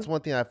go. That's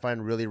one thing I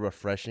find really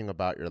refreshing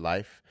about your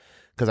life,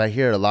 because I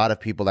hear a lot of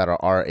people that are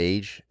our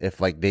age, if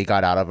like they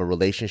got out of a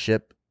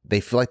relationship, they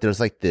feel like there's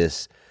like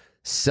this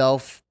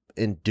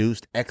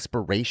self-induced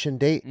expiration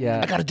date. Yeah,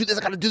 I gotta do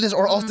this,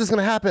 or else this is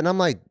gonna happen. I'm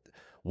like,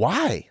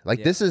 why?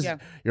 Like this is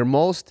your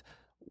most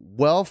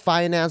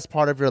well-financed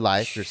part of your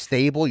life. You're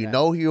stable. You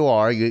know who you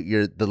are.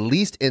 You're the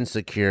least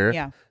insecure.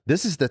 Yeah.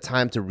 This is the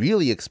time to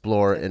really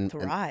explore and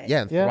thrive.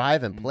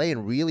 Thrive and play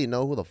and really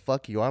know who the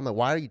fuck you are. I'm like,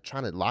 why are you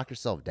trying to lock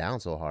yourself down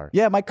so hard?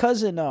 Yeah, my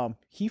cousin,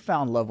 he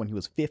found love when he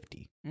was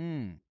 50.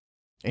 And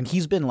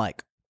he's been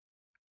like,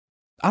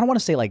 I don't want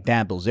to say like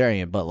Dan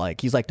Bilzerian, but like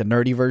he's like the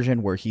nerdy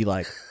version where he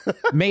like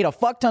made a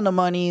fuck ton of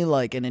money,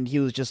 like, and then he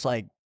was just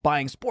like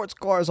buying sports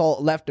cars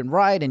all left and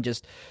right,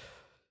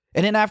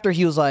 and then after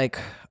he was like,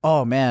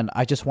 oh man,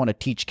 I just want to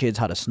teach kids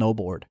how to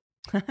snowboard.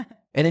 And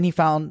then he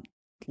found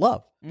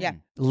love. Yeah.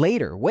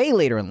 Later, way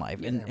later in life.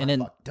 And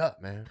then fucked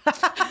up, man.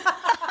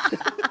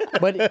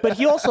 but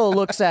he also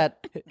looks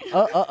at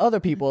other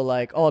people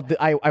like, oh,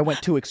 I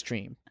went too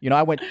extreme.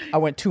 I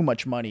went too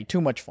much money,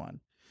 too much fun.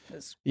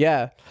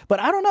 Yeah. But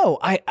I don't know.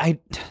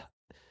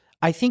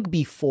 I think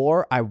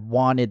before I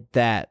wanted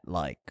that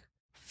like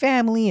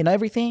family and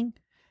everything.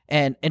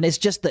 And it's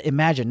just the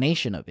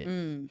imagination of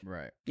it.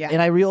 Right. Yeah.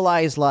 And I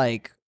realized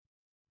like,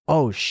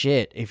 oh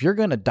shit, if you're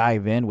going to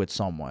dive in with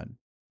someone,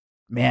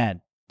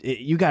 man,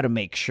 you got to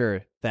make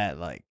sure that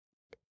like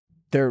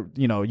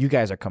you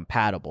guys are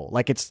compatible.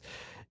 Like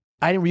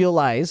I didn't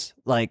realize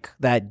like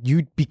that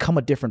you become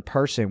a different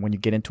person when you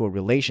get into a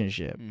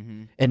relationship.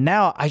 And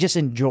now I just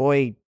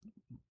enjoy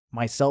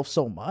myself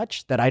so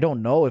much that I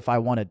don't know if I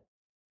want to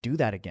do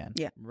that again.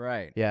 Yeah.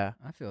 Right. Yeah.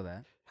 I feel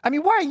that. I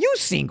mean, why are you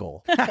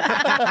single?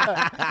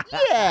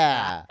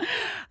 Yeah.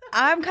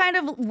 I'm kind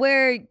of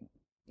where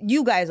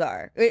you guys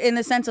are, in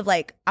the sense of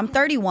like, I'm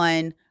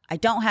 31. I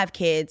don't have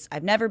kids.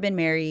 I've never been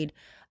married.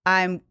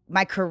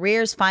 my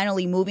career's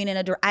finally moving in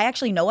I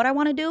actually know what I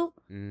want to do,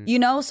 you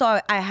know?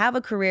 So I have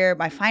a career,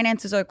 my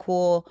finances are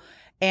cool,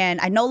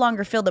 and I no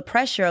longer feel the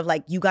pressure of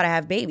like, you got to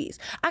have babies.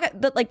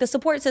 The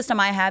support system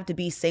I have to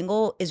be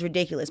single is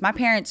ridiculous. My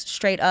parents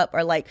straight up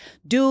are like,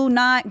 do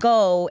not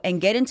go and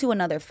get into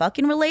another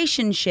fucking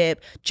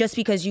relationship just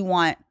because you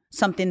want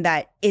something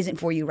that isn't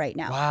for you right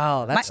now.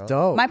 Wow, that's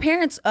dope. My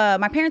parents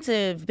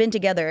have been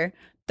together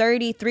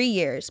 33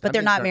 years, but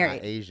they're not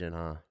married. Not Asian,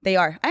 huh? They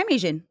are. I'm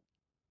Asian.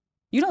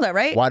 You know that,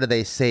 right? Why do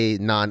they say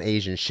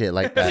non-Asian shit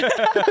like that?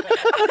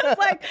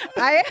 Like,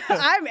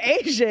 I'm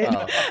Asian.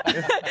 Oh.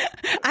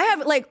 I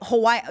have like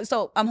Hawaii.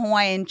 So I'm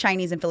Hawaiian,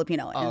 Chinese, and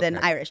Filipino, and then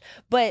Irish.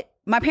 But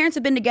my parents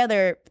have been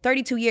together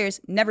 32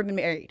 years, never been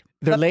married.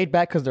 They're laid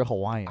back because they're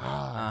Hawaiian.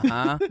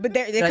 But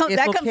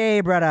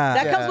okay, brother.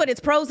 That comes with its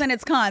pros and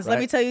its cons. Right. Let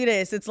me tell you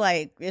this: it's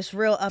like it's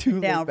real up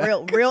and down,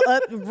 real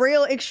up,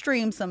 real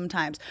extreme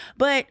sometimes.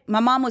 But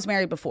my mom was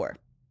married before.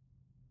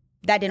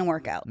 That didn't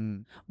work out.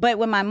 But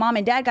when my mom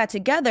and dad got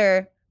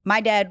together,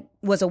 my dad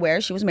was aware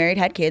she was married,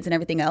 had kids and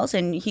everything else.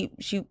 And he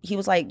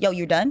was like, yo,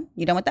 you're done?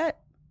 You done with that?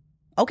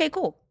 Okay,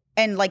 cool.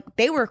 And like,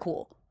 they were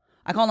cool.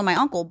 I called him my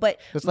uncle, but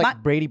it's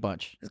like Brady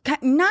Bunch.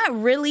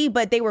 Not really,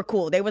 but they were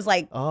cool. They was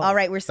like, all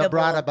right, we're still the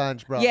Brada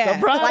Bunch, bro. Yeah,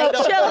 like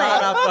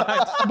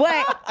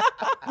chilling.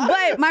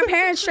 But my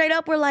parents straight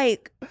up were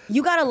like,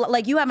 you gotta,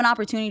 like, you have an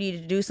opportunity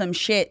to do some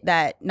shit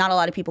that not a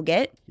lot of people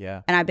get.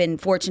 Yeah. And I've been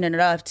fortunate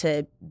enough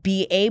to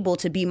be able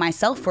to be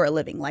myself for a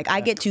living. Like,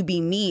 I get to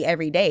be me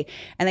every day.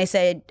 And they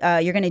said,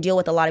 you're gonna deal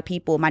with a lot of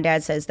people. My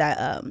dad says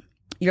that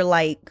you're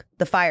like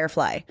the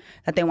firefly,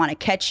 that they want to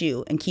catch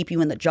you and keep you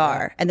in the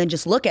jar and then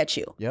just look at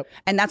you. Yep.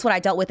 And that's what I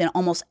dealt with in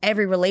almost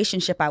every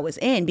relationship I was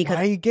in. Because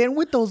why are you getting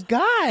with those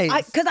guys?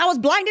 Because I was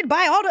blinded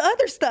by all the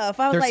other stuff.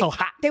 I was They're like, so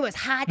hot. They was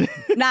hot.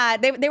 Nah,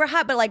 they were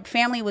hot, but like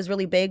family was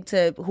really big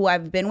to who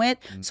I've been with.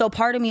 So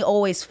part of me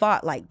always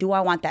fought like, do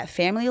I want that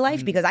family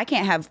life? Because I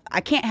can't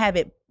have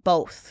it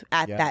both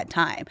at that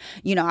time.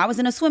 You know, I was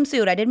in a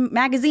swimsuit. I did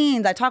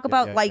magazines. I talk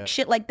about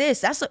shit like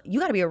this. You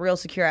got to be a real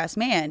secure ass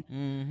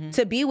man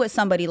to be with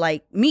somebody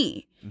like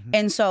me.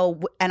 And so,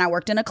 and I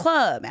worked in a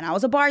club and I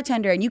was a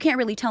bartender, and you can't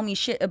really tell me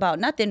shit about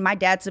nothing. My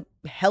dad's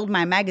held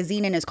my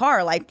magazine in his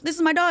car. Like, this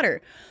is my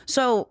daughter.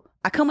 So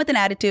I come with an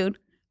attitude.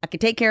 I can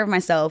take care of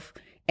myself.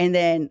 And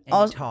then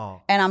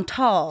I'm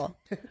tall.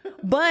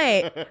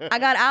 But I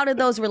got out of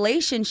those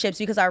relationships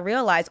because I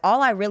realized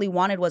all I really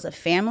wanted was a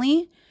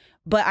family.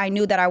 But I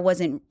knew that I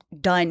wasn't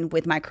done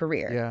with my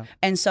career. Yeah.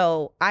 And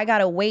so I got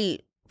to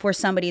wait for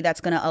somebody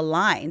that's going to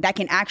align, that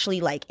can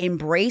actually like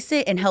embrace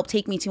it and help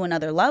take me to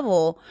another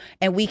level.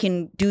 And we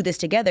can do this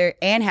together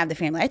and have the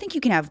family. I think you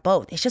can have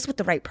both. It's just with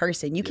the right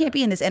person. You can't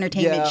be in this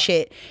entertainment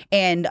shit.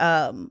 And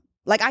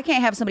like, I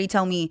can't have somebody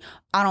tell me,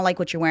 I don't like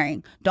what you're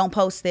wearing. Don't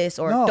post this,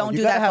 or don't do that photo shoot.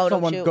 You gotta have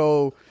someone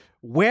go,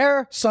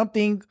 wear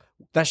something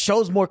that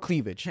shows more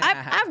cleavage.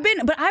 I've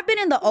been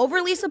in the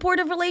overly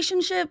supportive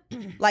relationship,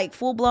 like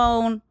full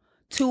blown,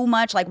 too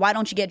much. Like, why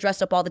don't you get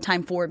dressed up all the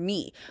time for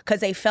me? Because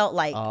they felt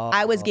like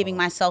I was giving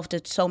myself to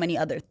so many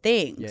other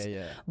things.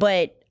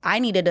 But I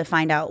needed to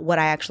find out what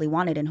I actually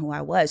wanted and who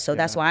I was. So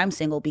that's why I'm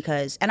single,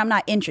 and I'm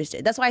not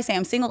interested. That's why I say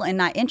I'm single and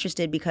not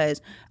interested,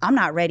 because I'm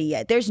not ready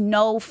yet. There's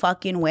no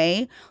fucking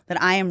way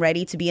that I am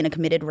ready to be in a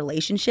committed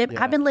relationship.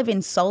 I've been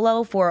living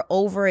solo for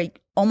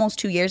almost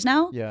 2 years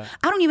now.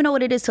 I don't even know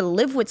what it is to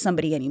live with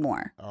somebody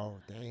anymore. Oh,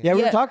 damn. Yeah,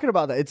 we were talking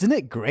about that. Isn't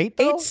it great,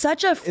 though? It's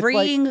such a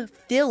freeing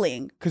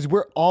feeling. Because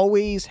we're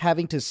always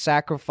having to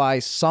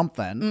sacrifice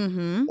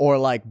something or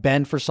like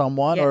bend for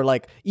someone or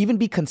like even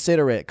be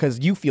considerate because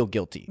you feel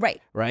guilty.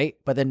 Right?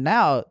 But then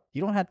now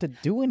you don't have to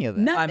do any of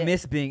that. Nothing. I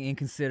miss being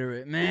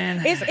inconsiderate,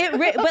 man.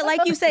 But like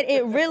you said,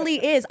 it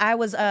really is. I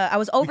was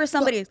over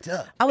somebody's.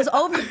 I was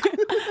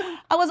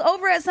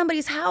over at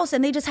somebody's house,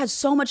 and they just had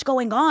so much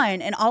going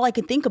on, and all I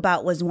could think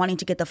about was wanting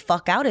to get the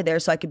fuck out of there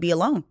so I could be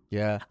alone.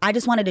 Yeah. I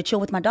just wanted to chill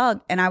with my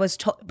dog, and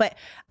but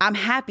I'm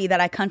happy that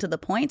I come to the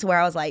point where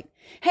I was like,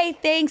 hey,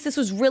 thanks, this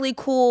was really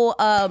cool.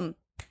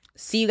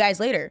 See you guys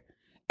later.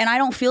 And I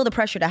don't feel the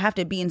pressure to have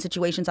to be in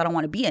situations I don't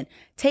want to be in.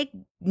 Take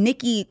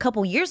Nikki a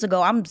couple years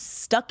ago. I'm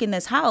stuck in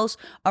this house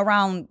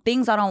around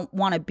things I don't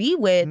want to be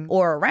with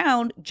or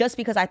around, just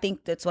because I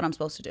think that's what I'm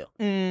supposed to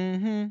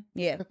do.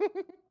 Yeah.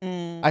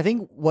 I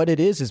think what it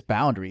is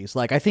boundaries.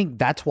 Like, I think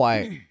that's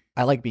why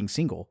I like being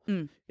single,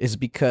 is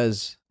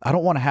because I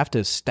don't want to have to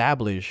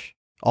establish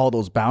all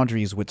those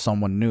boundaries with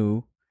someone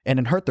new and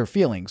then hurt their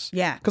feelings.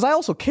 Yeah. Because I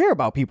also care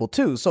about people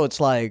too. So it's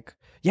like,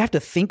 you have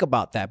to think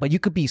about that, but you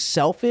could be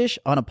selfish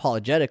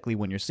unapologetically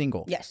when you're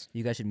single. Yes.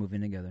 You guys should move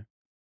in together.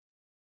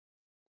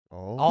 You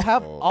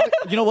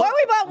know what?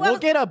 We'll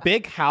get a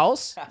big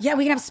house. Yeah,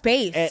 we can have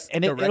space.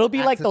 And it'll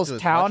be like those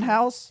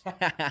townhouse.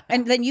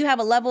 And then you have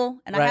a level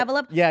and I have a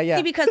level. Yeah.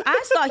 See, because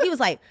I saw, he was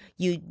like,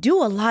 you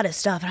do a lot of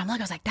stuff. And I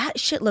was like, that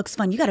shit looks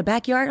fun. You got a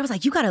backyard? I was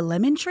like, you got a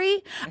lemon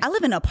tree? I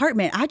live in an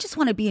apartment. I just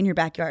want to be in your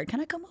backyard.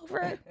 Can I come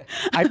over?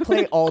 I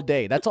play all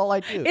day. That's all I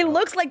do. It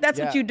looks like that's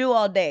what you do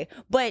all day.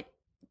 But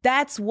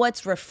that's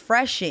what's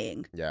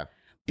refreshing. Yeah.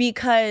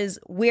 because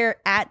we're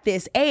at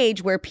this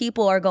age where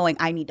people are going,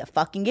 I need to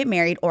fucking get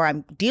married, or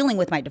I'm dealing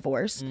with my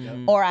divorce,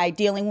 or I'm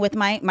dealing with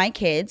my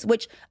kids,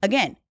 which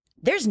again,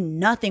 there's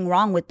nothing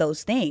wrong with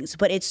those things,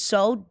 but it's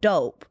so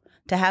dope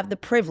to have the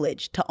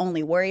privilege to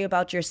only worry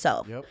about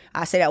yourself.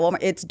 I say that one more.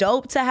 It's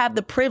dope to have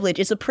the privilege.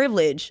 It's a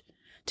privilege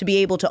to be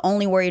able to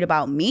only worry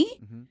about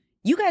me.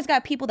 You guys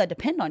got people that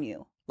depend on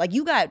you. Like,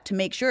 you got to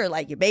make sure,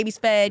 like, your baby's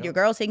fed, your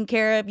girl's taken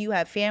care of, you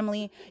have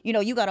family, you know,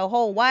 you got a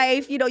whole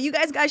wife, you know, you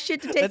guys got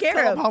shit to take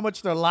care of. How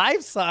much their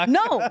lives suck.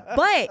 No,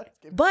 but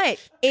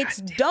it's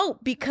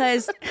dope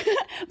because,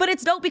 but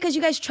it's dope because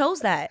you guys chose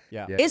that.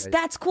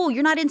 That's cool.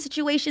 You're not in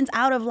situations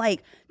out of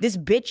like, this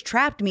bitch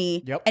trapped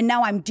me and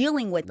now I'm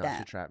dealing with that.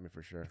 She trapped me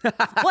for sure.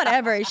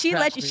 Whatever. She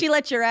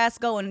let your ass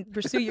go and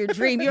pursue your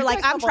dream. You're like,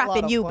 I'm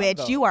trapping you, bitch.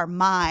 Though. You are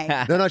mine.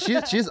 No,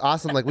 she's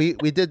awesome. Like we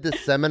did this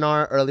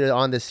seminar earlier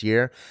on this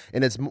year,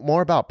 and it's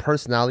more about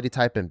personality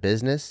type and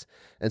business.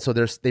 And so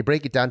they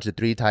break it down to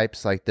 3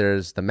 types. Like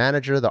there's the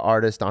manager, the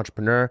artist, the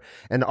entrepreneur.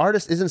 And the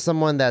artist isn't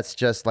someone that's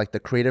just like the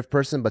creative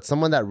person, but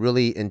someone that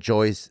really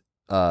enjoys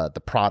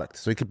the product.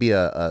 So it could be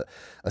a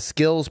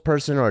skills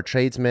person or a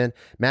tradesman.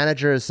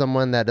 Manager is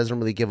someone that doesn't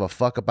really give a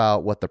fuck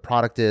about what the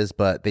product is,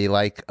 but they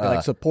like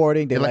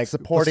supporting. They like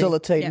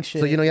facilitating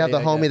shit. So you have the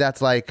homie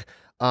that's like,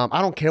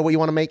 I don't care what you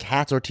want to make,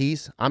 hats or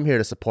tees. I'm here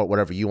to support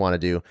whatever you want to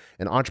do.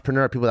 An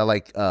entrepreneur, people that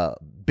like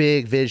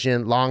big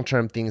vision,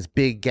 long-term things,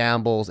 big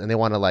gambles, and they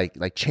want to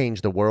like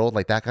change the world,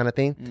 like that kind of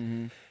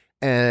thing.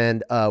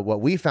 And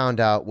what we found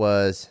out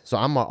was, so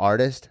I'm an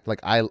artist. Like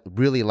I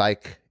really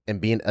like and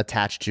being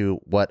attached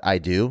to what I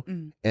do,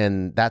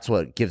 and that's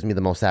what gives me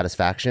the most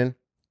satisfaction.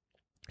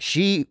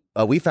 We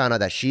found out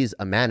that she's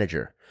a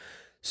manager.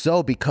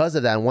 So because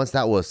of that, and once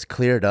that was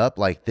cleared up,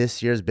 like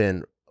this year's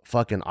been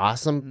fucking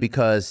awesome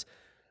because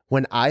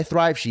when I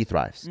thrive, she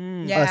thrives.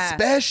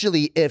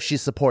 Especially if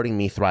she's supporting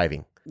me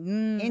thriving.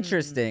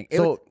 Interesting.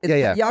 So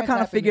y'all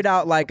kind of figured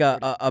out like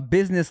a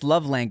business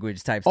love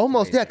language type.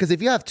 Almost, situation. because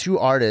if you have 2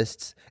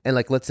 artists and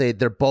like let's say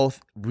they're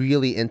both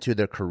really into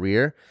their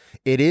career,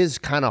 it is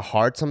kind of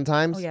hard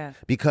sometimes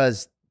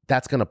because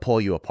that's gonna pull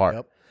you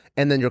apart.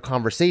 And then your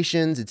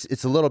conversations,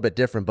 it's a little bit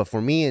different. But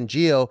for me and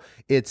Gio,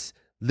 it's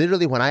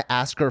literally when I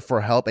ask her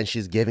for help and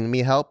she's giving me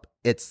help,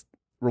 it's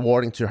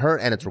rewarding to her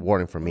and it's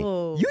rewarding for me.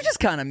 You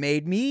just kind of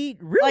made me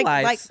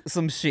realize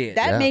some shit.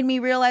 That made me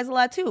realize a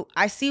lot too.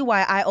 I see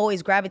why I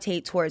always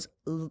gravitate towards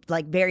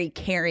like very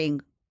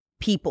caring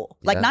people.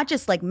 Like not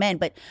just like men,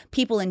 but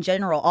people in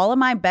general. All of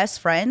my best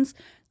friends,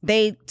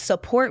 they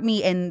support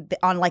me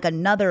on like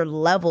another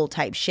level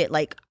type shit.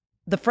 Like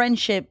the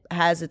friendship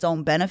has its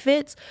own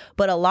benefits,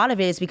 but a lot of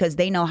it is because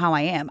they know how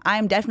I am.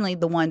 I'm definitely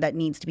the one that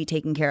needs to be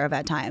taken care of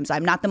at times.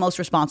 I'm not the most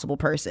responsible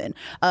person.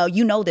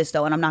 You know this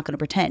though, and I'm not going to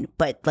pretend,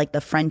 but like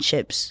the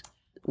friendships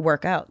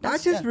work out. I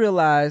just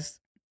realized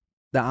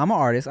that I'm an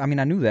artist. I mean,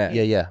 I knew that.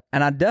 Yeah.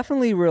 And I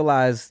definitely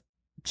realized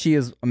she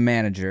is a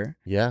manager.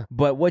 Yeah.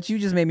 But what you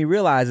just made me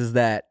realize is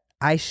that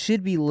I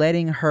should be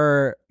letting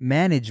her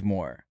manage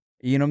more.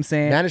 You know what I'm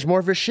saying? Manage more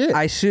of your shit.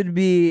 I should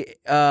be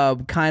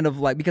kind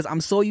of like, because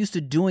I'm so used to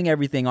doing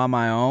everything on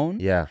my own.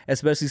 Yeah.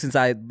 Especially since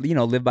I,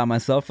 lived by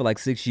myself for like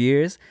 6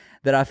 years,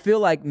 that I feel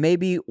like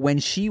maybe when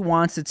she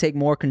wants to take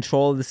more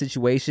control of the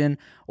situation,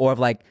 or of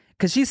like,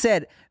 because she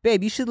said,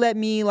 babe, you should let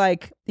me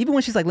like, even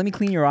when she's like, let me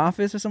clean your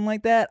office or something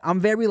like that, I'm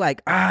very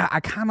like, I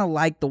kind of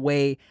like the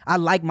way, I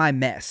like my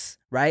mess,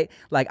 right?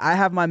 Like I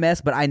have my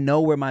mess, but I know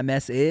where my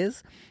mess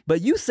is.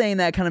 But you saying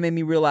that kind of made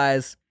me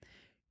realize,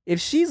 if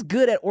she's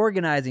good at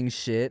organizing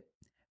shit,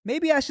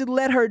 maybe I should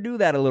let her do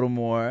that a little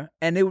more,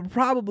 and it would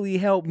probably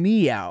help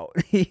me out.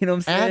 You know what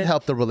I'm saying? And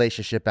help the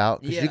relationship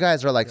out, because you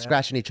guys are like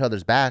scratching each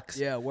other's backs.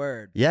 Yeah,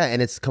 word. Yeah,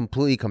 and it's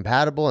completely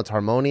compatible. It's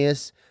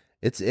harmonious.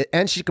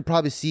 And she could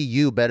probably see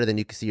you better than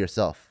you can see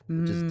yourself,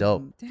 which is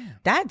dope. Damn.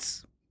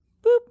 That's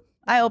boop.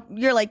 I hope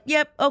you're like,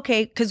 yep,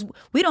 okay, because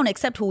we don't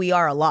accept who we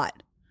are a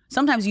lot.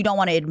 Sometimes you don't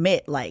want to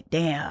admit, like,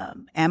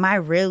 damn, am I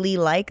really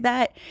like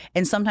that?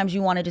 And sometimes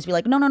you want to just be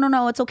like,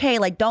 no, it's okay.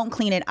 Like, don't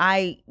clean it.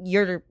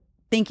 You're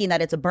thinking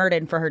that it's a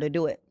burden for her to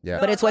do it. Yeah.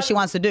 But it's what she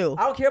wants to do.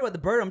 I don't care about the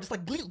bird. I'm just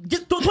like,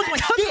 just don't touch my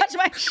Don't shit. touch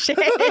my shit.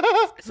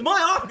 It's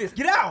my office.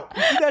 Get out.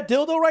 See that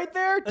dildo right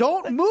there?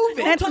 Don't move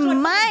it. That's Touch my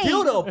mine.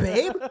 dildo,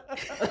 babe.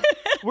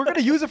 We're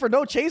gonna use it for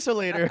no chaser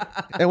later.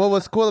 And what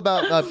was cool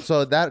about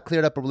so that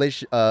cleared up a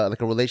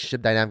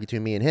relationship dynamic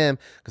between me and him,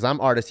 because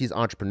I'm artist, he's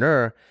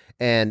entrepreneur.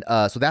 And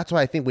so that's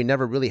why I think we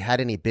never really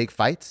had any big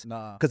fights.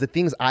 Nah. Because the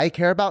things I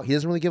care about, he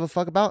doesn't really give a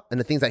fuck about. And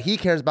the things that he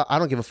cares about, I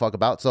don't give a fuck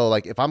about. So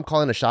like if I'm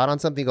calling a shot on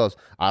something, he goes,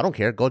 I don't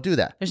care. Go do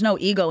that. There's no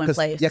ego in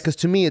place. Yeah, because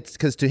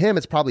to him,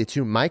 it's probably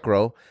too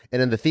micro.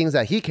 And then the things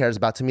that he cares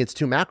about, to me, it's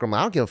too macro.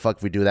 I don't give a fuck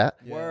if we do that.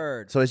 Yeah.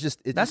 Word. So it's just,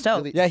 That's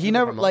dope. really, Yeah, he really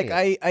never like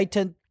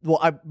harmonious.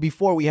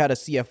 before we had a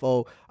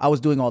CFO, I was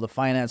doing all the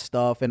finance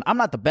stuff, and I'm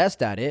not the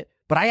best at it,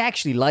 but I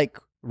actually like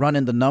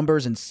running the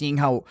numbers and seeing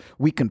how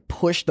we can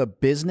push the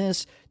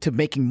business to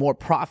making more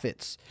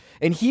profits.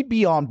 And he'd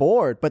be on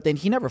board, but then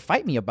he never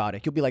fight me about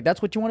it. He'll be like,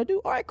 that's what you want to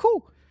do? All right,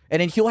 cool. And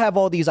then he'll have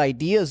all these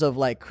ideas of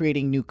like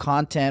creating new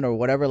content or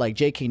whatever. Like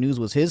JK News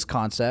was his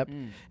concept.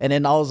 And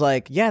then I was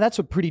like, yeah, that's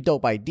a pretty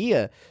dope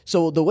idea.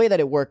 So the way that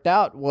it worked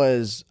out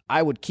was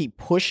I would keep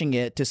pushing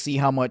it to see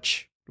how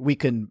much we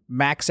can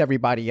max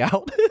everybody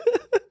out.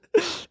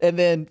 And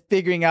then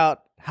figuring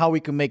out how we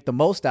can make the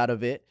most out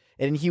of it.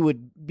 And he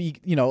would be,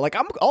 you know, like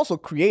I'm also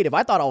creative.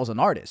 I thought I was an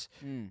artist.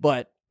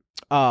 But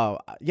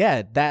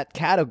yeah, that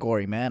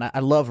category, man. I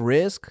love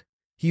risk.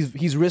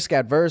 He's risk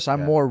adverse.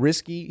 I'm more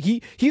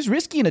risky. He's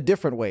risky in a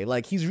different way.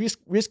 Like he's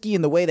risky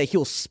in the way that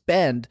he'll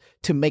spend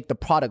to make the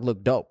product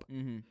look dope.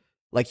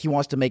 Like he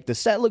wants to make the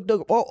set look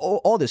dope.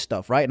 All this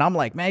stuff, right? And I'm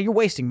like, man, you're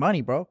wasting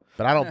money, bro.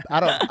 But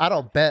I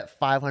don't bet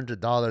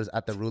 $500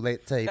 at the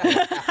roulette table.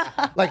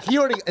 Like he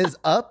already is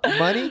up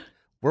money.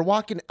 We're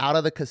walking out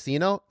of the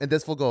casino, and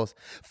this fool goes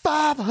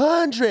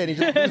 500. He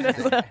just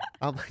loses it.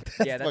 I'm like,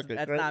 that's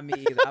not me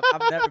either.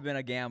 I've never been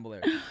a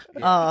gambler.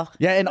 Yeah,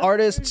 and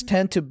artists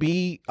tend to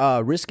be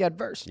risk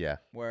adverse. Yeah,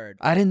 word.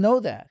 I didn't know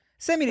that.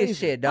 Send me this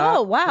shit, dog.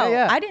 Oh wow,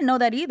 Yeah. I didn't know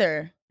that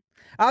either.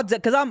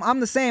 Because I'm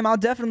the same. I'll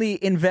definitely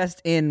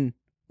invest in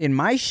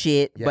my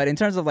shit, but in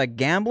terms of like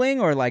gambling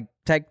or like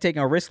taking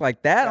a risk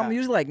like that, I'm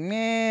usually like,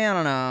 man, I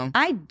don't know.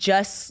 I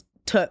just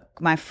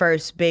took my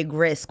first big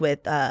risk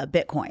with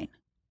Bitcoin.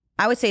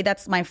 I would say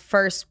that's my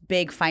first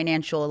big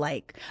financial,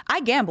 like,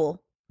 I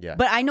gamble,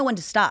 but I know when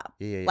to stop.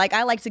 Yeah. Like,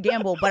 I like to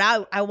gamble, but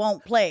I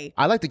won't play.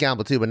 I like to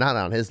gamble too, but not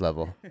on his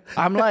level.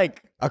 I'm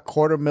like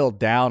 $250,000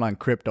 down on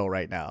crypto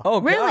right now. Oh,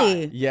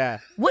 Really? God. Yeah.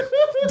 What?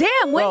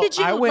 Damn, when Bro, did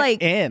you, I went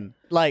like, in?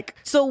 Like,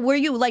 so were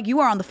you, like, you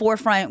were on the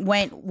forefront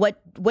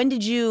when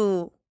did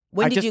you,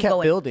 I did just you kept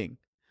go building.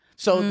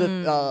 So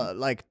the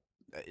like,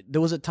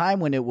 there was a time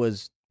when it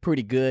was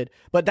pretty good,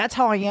 but that's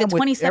how I am the with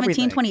 2017,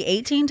 everything.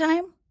 2018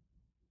 time?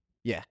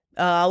 Yeah.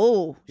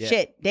 Yeah.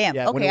 Shit. Damn.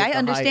 Yeah, when it okay, was I the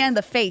understand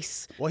the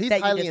face. Well, he's that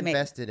you highly just made.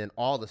 invested in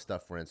all the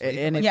stuff we're in. So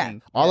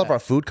Anything. all of our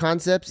food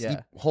concepts, he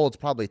Yeah. holds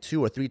probably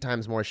 2 or 3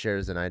 times more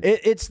shares than I do.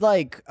 It's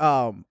like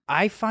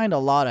I find a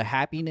lot of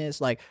happiness.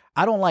 Like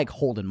I don't like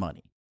holding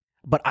money,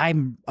 but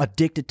I'm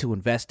addicted to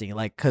investing.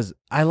 Like because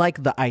I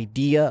like the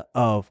idea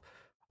of,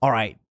 all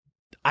right,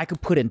 I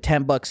could put in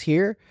 $10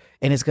 here,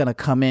 and it's gonna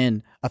come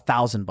in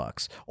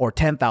 $1,000 or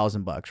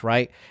 $10,000,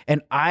 right?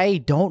 And I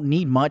don't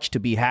need much to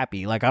be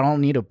happy. Like I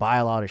don't need to buy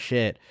a lot of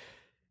shit.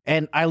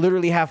 And I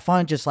literally have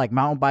fun just like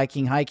mountain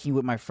biking, hiking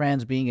with my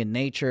friends, being in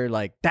nature.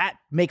 Like that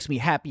makes me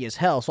happy as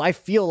hell. So I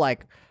feel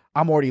like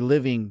I'm already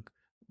living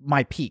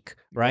my peak,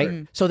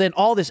 right? So then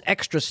all this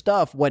extra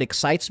stuff, what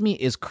excites me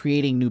is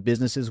creating new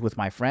businesses with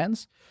my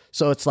friends.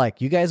 So it's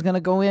like, you guys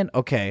gonna go in?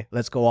 Okay,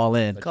 let's go all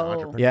in.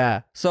 Cool.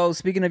 Yeah. So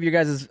speaking of your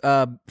guys'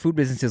 food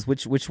businesses,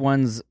 which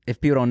ones,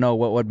 if people don't know,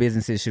 what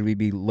businesses should we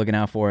be looking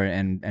out for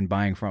and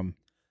buying from?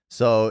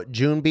 So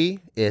Junebee,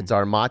 it's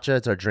our matcha,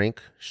 it's our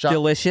drink shop.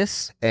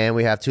 Delicious. And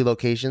we have 2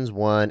 locations,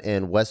 one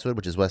in Westwood,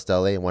 which is West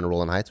LA, and one in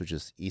Rolling Heights, which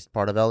is east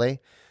part of LA.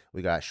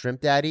 We got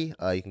Shrimp Daddy.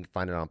 You can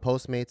find it on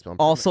Postmates.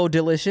 Also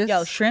delicious.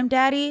 Yo, Shrimp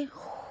Daddy.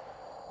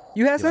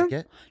 You had You some? like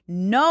it?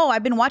 No,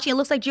 I've been watching. It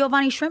looks like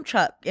Giovanni Shrimp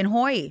Truck in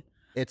Hawaii.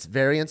 It's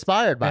very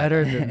inspired by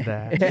Better it. than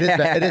that. It is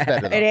better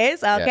though. It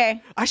is?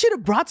 Okay. I should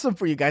have brought some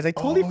for you guys. I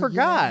totally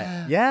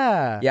forgot.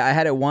 Yeah. Yeah, I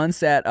had it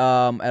once at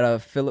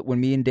when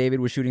me and David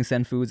were shooting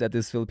Send Foods at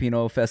this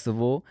Filipino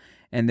festival,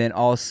 and then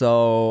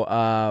also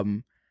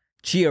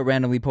Chia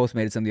randomly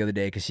postmated some the other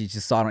day because she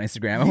just saw it on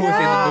Instagram. and was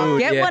in the mood.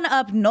 Get Yeah. one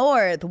up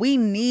north. We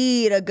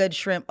need a good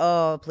shrimp.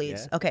 Oh,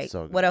 please. Yeah. Okay.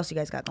 So good. What else you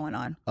guys got going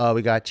on?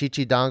 We got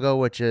Chichi Dango,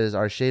 which is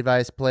our shaved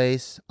ice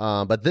place.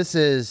 But this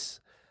is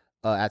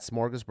at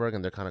Smorgasburg,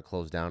 and they're kind of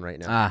closed down right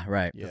now Ah,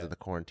 right. because of the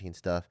quarantine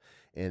stuff.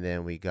 And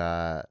then we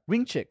got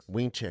Wing Chicks.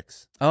 Wing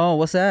Chicks, Oh,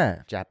 what's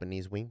that?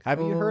 Japanese wings. Have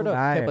you heard of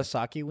fire.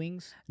 Tebasaki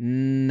wings?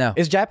 No.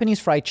 It's Japanese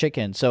fried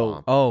chicken.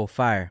 So Oh,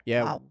 fire.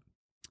 yeah, Wow.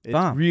 it's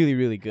Bomb. really,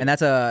 really good. And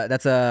that's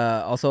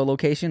also a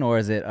location, or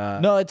is it?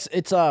 No, it's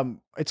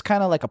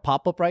kind of like a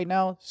pop up right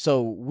now.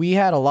 So we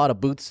had a lot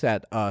of booths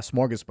at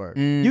Smorgasburg.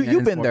 Mm, You've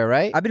and been Smorg- there,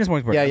 right? I've been to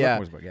Smorgasburg. Yeah, I love yeah.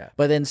 Smorgasburg, yeah.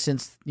 But then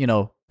since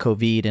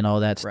COVID and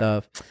all that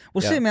stuff,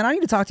 Well, Yeah. shit, man, I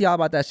need to talk to y'all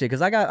about that shit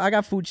because I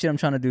got food shit I'm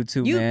trying to do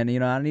too, You- man. You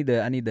know, I need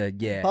to,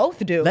 yeah.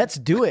 Both do. let's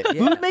do it.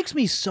 Food makes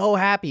me so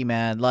happy,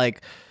 man.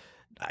 Like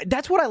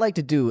that's what I like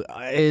to do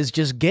is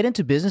just get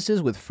into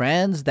businesses with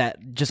friends that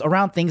just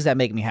around things that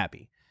make me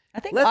happy. I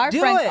think Let's our do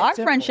friend, it. our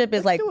Simple. friendship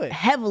is Let's like do it.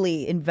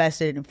 heavily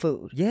invested in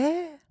food.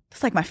 Yeah.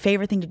 It's like my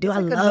favorite thing to do. I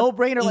Like a love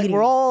no-brainer. Like eating.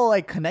 we're all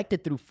like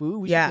connected through food.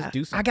 We Yeah. should just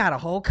do something. I got a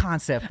whole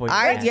concept for you.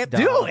 All right, guys, yep,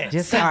 dog. do it.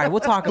 Just all right. We'll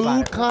talk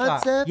about Food it. We'll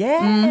talk. concept?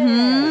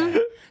 Yeah.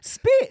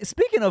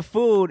 Speaking of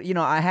food, you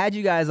know, I had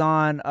you guys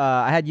on.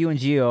 I had you and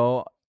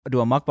Gio do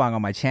a mukbang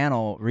on my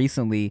channel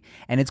recently,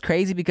 and it's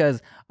crazy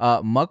because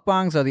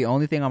mukbangs are the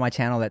only thing on my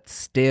channel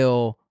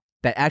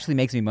that actually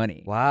makes me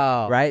money.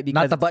 Wow. Right? Not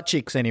Because the butt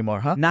cheeks anymore,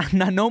 huh?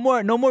 no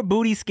more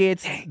booty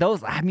skits.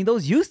 Those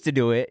used to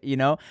do it, you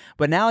know.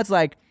 But now it's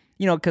like,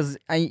 you know, because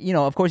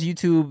of course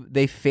YouTube,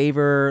 they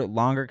favor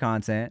longer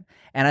content,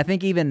 and I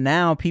think even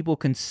now people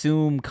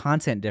consume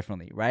content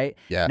differently, right?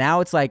 Yeah. Now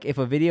it's like if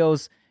a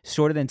video's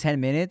shorter than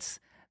 10 minutes,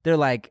 they're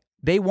like,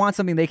 they want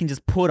something they can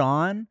just put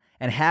on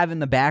and have in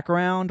the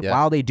background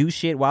while they do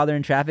shit while they're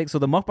in traffic. So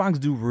the mukbangs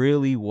do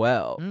really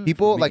well.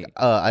 People like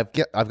I've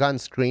gotten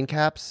screen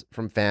caps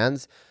from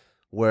fans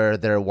where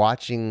they're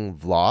watching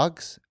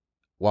vlogs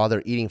while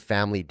they're eating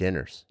family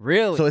dinners.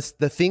 Really? So it's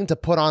the thing to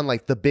put on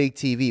like the big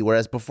TV,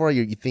 whereas before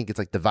you think it's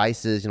like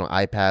devices,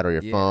 iPad or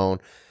your phone.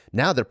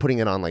 Now they're putting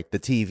it on like the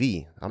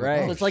TV.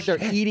 Right. So it's like they're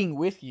eating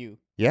with you.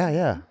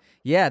 Yeah.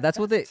 Yeah, that's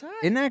what they.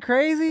 Isn't that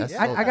crazy? That's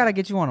I gotta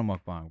get you on a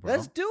mukbang, bro.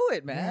 Let's do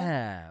it, man.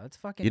 Yeah, let's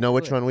fucking. You know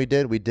which one we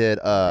did? We did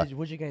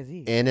What'd you guys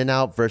eat?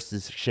 In-N-Out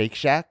versus Shake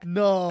Shack.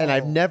 No. And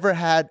I've never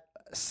had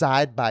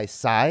side by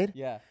side.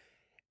 Yeah.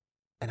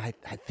 And I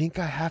think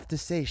I have to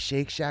say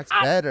Shake Shack's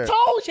better.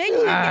 Told Shake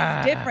you.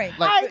 Shack is different.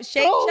 Like,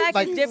 Shake Shack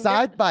like is different.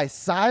 side by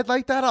side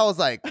like that, I was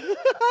like,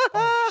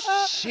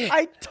 oh, shit.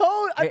 I've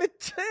been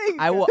saying.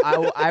 I will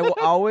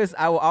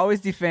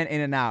always defend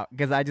In-N-Out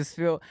because I just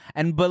feel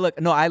but look,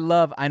 no, I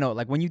know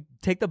like when you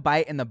take the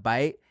bite and the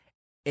bite,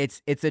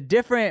 it's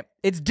different.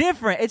 It's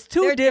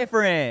too They're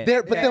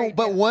different.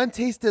 But one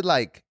tasted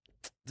like,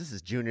 this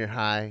is junior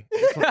high.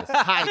 This one is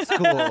high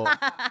school.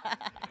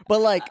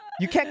 But like,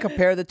 you can't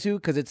compare the two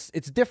because it's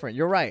different.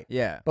 You're right.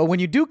 Yeah. But when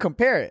you do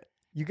compare it,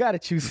 you gotta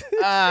choose.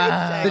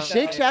 The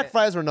Shake Shack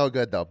fries were no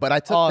good though. But I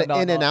took the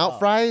In-N-Out no.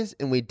 fries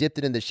and we dipped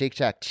it in the Shake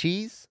Shack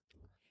cheese.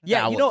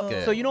 Yeah, That you know. was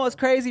good. So you know what's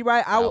crazy,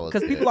 right?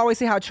 Because people always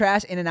say how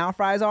trash In-N-Out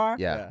fries are.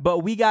 Yeah. But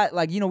we got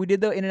like we did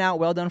the In-N-Out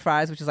well done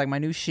fries, which is like my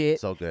new shit.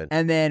 So good.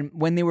 And then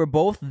when they were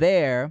both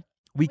there,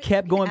 we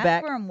kept going Ask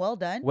back. for 'em well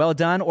done. Well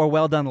done or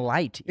well done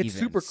light. It's even.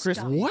 super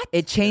crisp. What?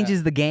 It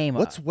changes the game.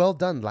 What's well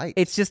done light?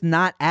 It's just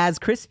not as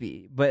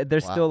crispy, but they're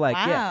still like,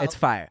 yeah, Wow. it's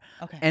fire.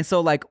 Okay. And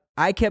so like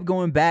I kept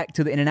going back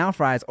to the In-N-Out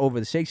fries over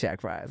the Shake Shack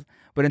fries.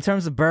 But in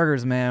terms of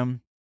burgers,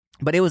 man,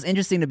 but it was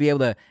interesting to be able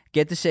to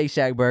get the Shake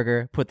Shack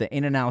burger, put the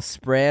In-N-Out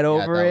spread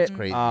over that was it.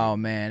 crazy. Oh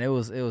man, it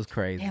was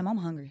crazy. Damn, I'm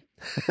hungry.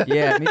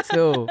 Yeah, me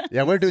too.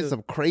 Yeah, we're doing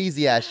some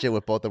crazy ass shit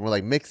with both of them. We're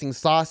like mixing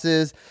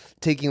sauces,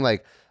 taking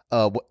like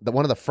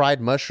one of the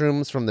fried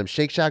mushrooms from the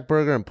Shake Shack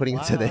burger and putting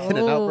it to the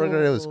In-N-Out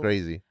burger. It was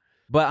crazy.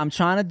 But I'm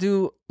trying to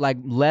do like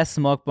less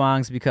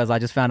mukbangs because I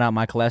just found out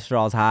my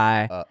cholesterol's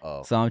high.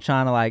 So I'm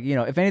trying to like,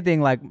 if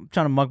anything, like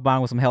trying to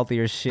mukbang with some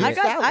healthier shit.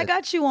 I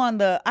got you on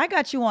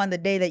the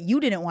day that you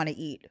didn't want to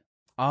eat.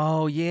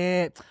 Oh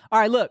yeah. All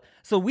right, look.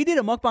 So we did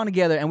a mukbang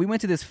together and we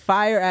went to this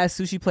fire ass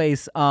sushi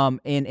place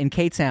in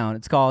K-Town.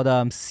 It's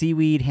called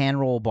Seaweed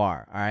Hand Roll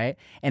Bar, all right?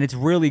 And it's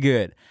really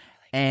good.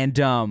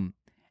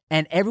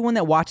 And everyone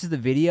that watches the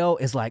video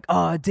is like,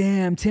 "Oh,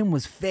 damn, Tim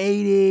was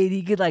faded.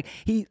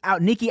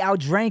 Nikki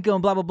outdrank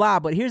him, blah blah blah."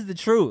 But here's the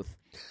truth: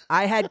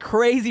 I had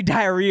crazy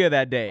diarrhea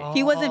that day.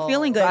 He wasn't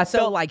feeling good. I so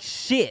felt like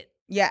shit.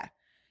 yeah,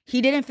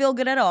 he didn't feel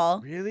good at all.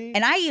 Really?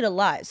 And I eat a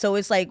lot, so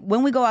it's like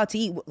when we go out to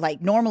eat,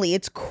 like normally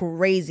it's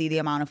crazy the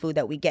amount of food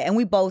that we get, and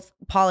we both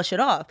polish it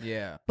off.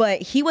 Yeah.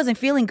 But he wasn't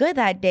feeling good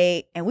that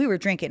day, and we were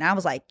drinking. I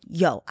was like,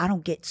 "Yo, I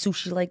don't get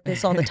sushi like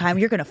this all the time.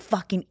 You're gonna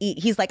fucking eat."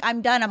 He's like,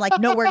 "I'm done." I'm like,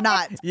 "No, we're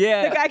not."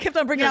 Yeah. The guy kept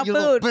on bringing out you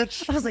little food.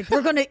 bitch. I was like,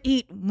 "We're gonna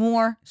eat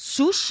more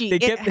sushi. They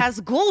It kept-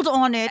 has gold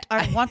on it.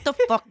 I want the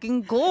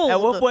fucking gold."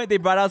 At one point, they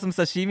brought out some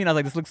sashimi, and I was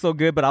like, "This looks so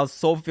good," but I was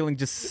so feeling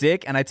just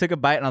sick, and I took a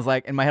bite, and I was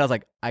like, in my head, I was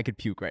like, "I could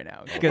puke right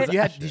now." Because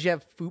Did you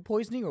have food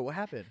poisoning or what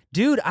happened?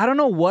 dude, I don't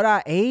know what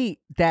I ate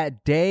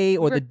that day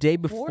or We the day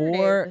before.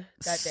 recorded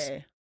that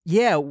day.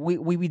 Yeah,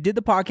 we did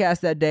the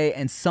podcast that day,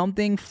 and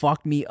something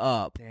fucked me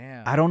up.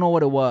 Damn. I don't know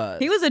what it was.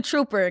 He was a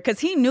trooper because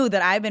he knew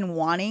that I had been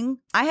wanting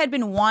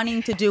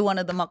to do one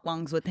of the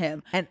mukbangs with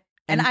him.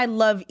 And I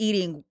love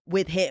eating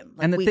with him.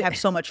 Like, And the we thi- have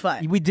so much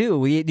fun. We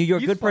do. You're a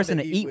He's good fun person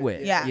to to eat eat with,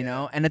 with.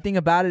 yeah. And the thing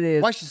about it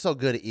is, Why is she so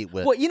good to eat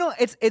with? well,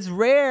 it's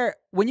rare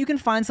when you can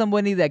find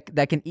somebody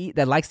that can eat,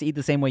 that likes to eat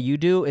the same way you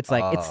do. It's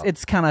like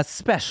it's kind of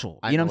special.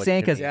 I You know know what I'm saying?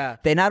 what you Because mean. Yeah.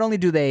 they not only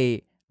do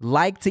they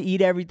like to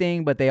eat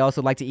everything, but they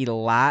also like to eat a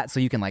lot. So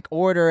you can like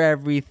order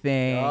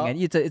everything, Yeah.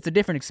 and it's a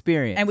different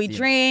experience. And we you know?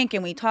 drink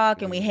and we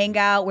talk and we hang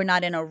out. We're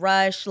not in a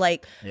rush.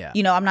 Like, Yeah.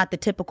 I'm not the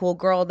typical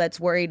girl that's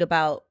worried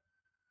about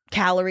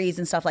calories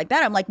and stuff like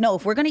that. I'm like, no,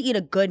 if we're going to eat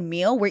a good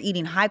meal, we're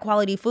eating high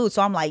quality food.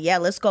 So I'm like, yeah,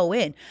 let's go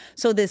in.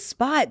 So this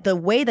spot, the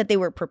way that they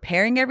were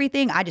preparing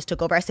everything, I just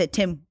took over. I said,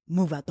 Tim,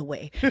 move out the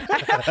way. I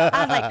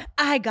was like,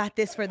 I got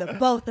this for the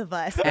both of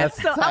us. And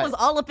so I was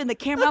all up in the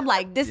camera. I'm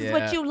like, this is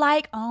what Yeah. you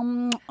like.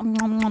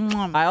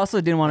 I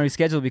also didn't want to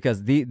reschedule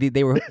because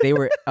they were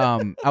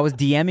I was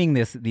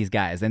DMing these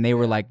guys, and they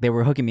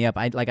were hooking me up.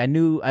 I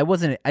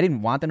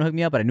didn't want them to hook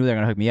me up, but I knew they were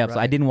gonna hook me up, so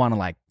I didn't want to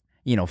like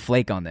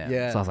flake on them.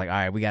 Yeah. So I was like, all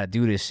right, we got to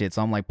do this shit.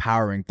 So I'm like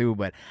powering through,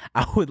 but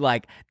I would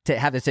like to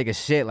have to take a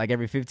shit like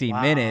every 15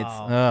 minutes.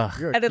 Ugh.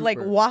 You're a And then like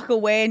trooper. walk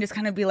away and just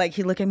kind of be like,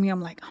 he look at me.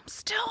 I'm like, I'm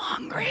still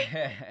hungry.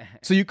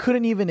 So you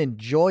couldn't even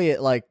enjoy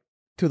it like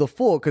to the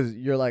full because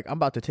you're like, I'm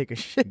about to take a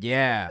shit.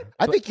 Yeah.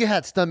 I think you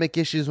had stomach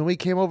issues when we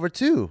came over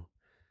too.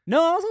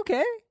 No, I was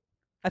okay.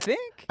 I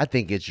think. I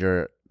think it's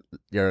your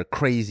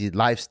crazy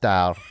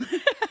lifestyle.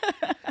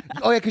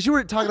 Oh yeah, because you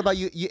were talking about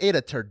you ate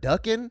a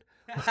turducken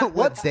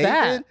What's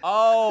that?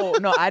 Oh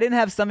no, I didn't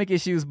have stomach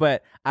issues,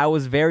 but I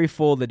was very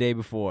full the day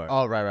before.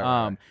 Oh,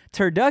 right.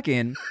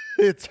 Turducken.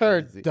 It's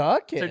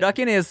turducken.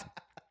 Turducken is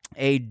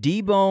a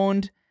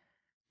deboned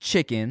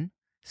chicken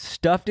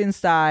stuffed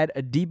inside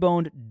a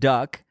deboned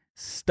duck,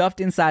 stuffed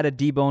inside a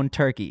deboned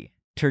turkey.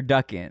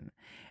 Turducken.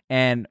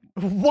 And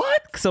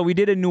what? So we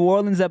did a New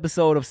Orleans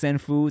episode of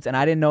Send Foods, and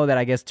I didn't know that.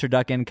 I guess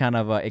turducken kind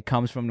of it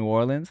comes from New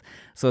Orleans,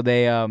 so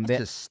they That's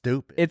just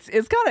stupid. It's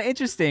kind of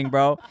interesting,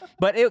 bro.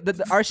 But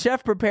our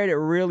chef prepared it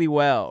really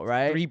well,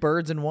 right? 3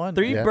 birds in one.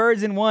 Three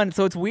birds in one.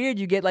 So it's weird.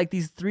 You get like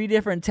these 3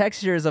 different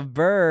textures of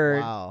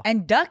bird. Wow.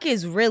 And duck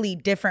is really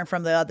different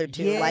from the other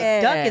two.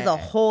 Like duck is a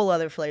whole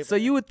other flavor. So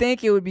you would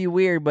think it would be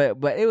weird, but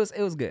it was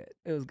good.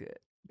 It was good.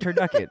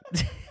 Turducken.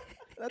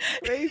 That's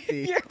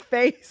crazy. Your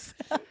face.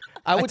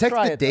 I would try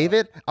texted it,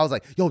 David. I was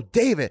like, "Yo,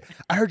 David,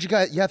 I heard you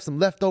have some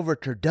leftover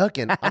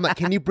turducken." I'm like,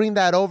 "Can you bring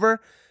that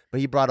over?" But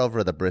he brought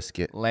over the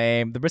brisket.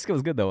 Lame. The brisket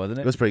was good though, wasn't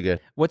it? It was pretty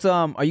good. What's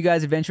are you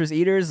guys adventurous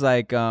eaters?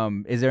 Like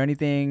is there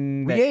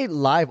anything We ate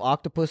live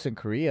octopus in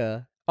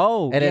Korea.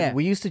 Oh, And yeah. then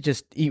we used to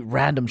just eat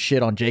random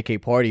shit on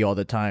JK Party all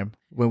the time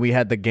when we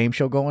had the game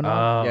show going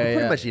on. Oh. Yeah,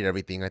 Pretty much eat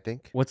everything, I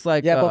think. What's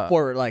like Yeah, but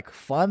for like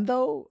fun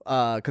though,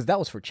 because that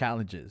was for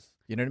challenges.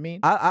 You know what I mean?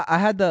 I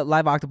had the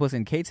live octopus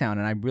in K-Town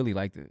and I really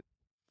liked it.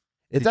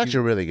 It's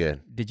actually really good.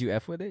 Did you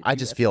F with it? I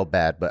just feel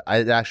bad, but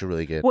it's actually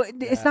really good. Well,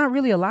 it's not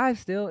really alive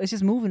still. It's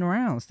just moving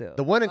around still.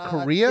 The one in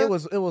Korea, It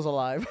was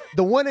alive.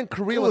 the one in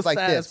Korea It was was like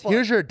sad as this. fuck.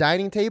 Here's your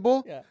dining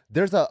table. Yeah.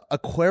 There's a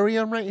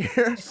aquarium right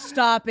here.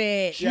 Stop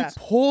it. She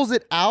pulls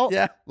it out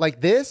Yeah.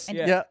 like this,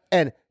 Yeah.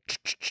 and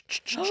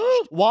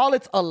While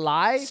it's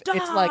alive, it's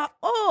like Stop.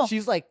 Oh.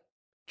 she's like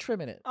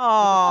trimming it.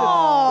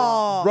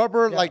 Oh.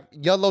 rubber like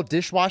yellow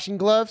dishwashing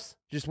gloves.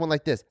 Just went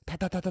like this. Ta,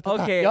 ta, ta, ta, ta,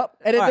 ta. Okay. Yep.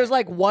 And then All there's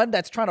like one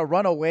that's trying to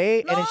run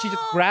away, and then she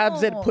just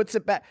grabs it, No. puts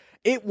it back.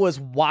 It was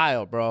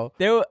wild, bro.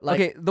 They were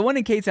Like- okay. The one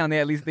in K-Town,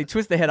 they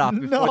twist the head off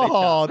before they No,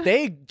 chop.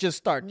 they just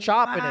start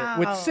chopping it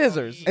with Wow.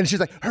 scissors. And she's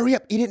like, "Hurry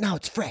up, eat it now.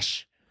 It's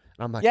fresh."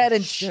 And I'm like, Yeah,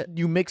 then shit.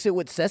 you mix it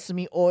with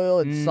sesame oil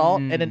and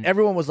salt, and then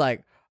everyone was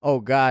like,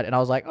 "Oh God!" And I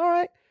was like, "All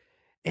right."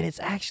 And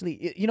it's actually,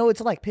 it's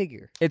like pig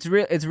ear. It's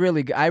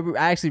really good. I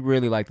actually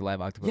really like the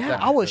live octopus. Yeah,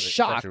 actually I was really- it's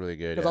shocked actually really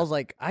good, because yeah. I was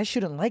like, I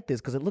shouldn't like this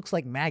because it looks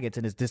like maggots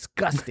and it's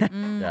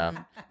disgusting.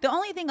 Yeah. The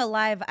only thing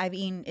alive I've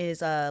eaten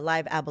is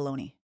live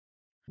abalone.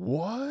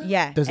 What?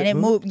 Yeah. Does and it it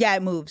move? Yeah,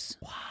 it moves.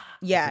 Wow.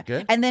 Yeah. Is it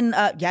good? And then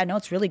no,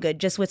 it's really good.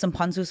 Just with some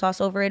ponzu sauce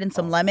over it and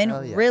some lemon.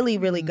 hell yeah. Really,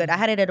 really good. I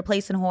had it at a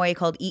place in Hawaii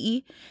called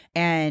E,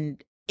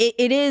 and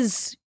it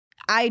is.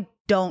 I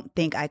don't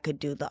think I could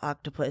do the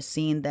octopus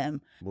seeing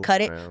them Move cut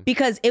it around.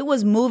 because it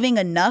was moving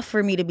enough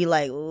for me to be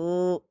like,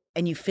 ooh,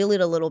 and you feel it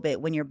a little bit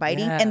when you're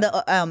biting, and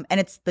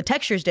the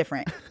texture's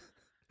different.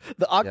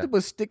 The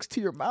octopus sticks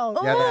to your mouth.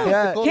 Yeah, the Oh.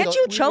 tentacles Can't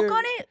you Weird. choke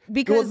on it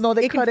because no,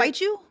 they it can cut it-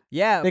 fight you?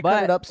 Yeah, They but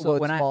cut it up so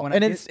it's when small, when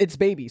and did- it's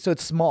baby, so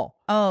it's small.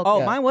 Oh, oh,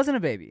 okay. mine wasn't a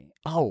baby.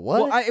 Oh,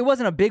 what? Well, it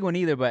wasn't a big one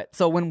either. But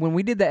so when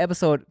we did the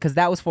episode, because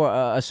that was for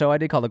a show I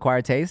did called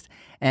Acquired Taste,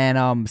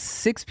 and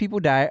 6 people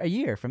die a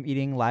year from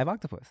eating live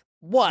octopus.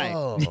 Why?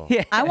 Oh.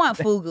 Yeah, I want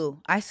fugu.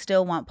 I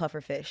still want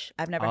puffer fish.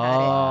 I've never had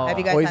Oh. it. Have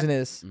you guys?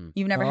 Poisonous.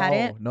 You've never had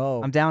it?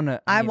 No. I'm down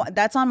to. I want.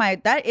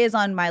 That is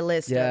on my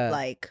list. Yeah. Of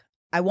like,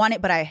 I want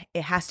it, but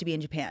it has to be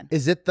in Japan.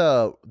 Is it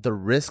the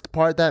risk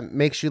part that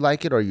makes you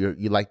like it, or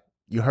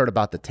you heard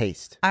about the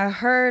taste? I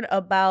heard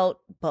about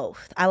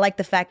both. I like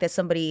the fact that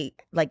somebody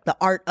like the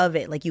art of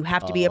it. Like you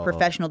have to be a Oh.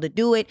 professional to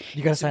do it.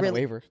 You gotta It's sign a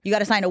waiver. You got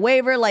to sign a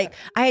waiver. Like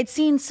I had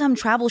seen some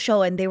travel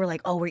show and they were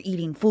like, "Oh, we're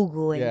eating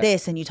fugu and Yeah.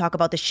 this," and you talk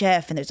about the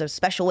chef and there's a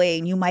special way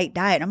and you might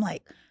die. And I'm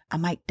like, I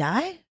might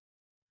die.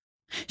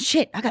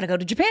 Shit, I gotta go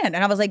to Japan. And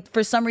I was like,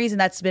 for some reason,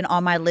 that's been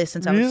on my list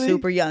since I was Really?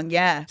 super young.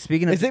 Yeah.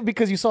 Speaking of, Is it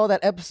because you saw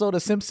that episode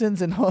of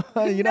Simpsons and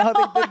you know how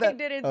No, they did that? I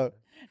didn't. Oh.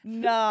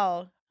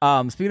 No.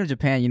 speaking of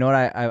Japan, you know what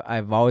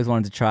I've always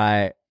wanted to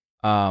try.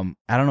 I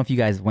don't know if you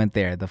guys went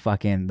there. The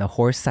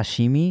horse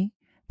sashimi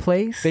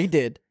place. They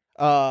did.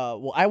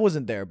 Well, I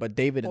wasn't there, but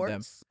David and them.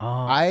 Horse? Oh,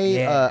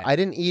 I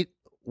didn't eat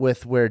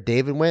with where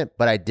David went,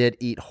 but I did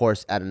eat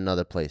horse at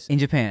another place. in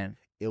Japan.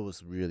 It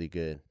was really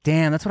good.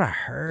 Damn, that's what I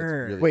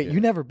heard. really Wait, good. you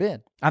never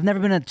been? I've never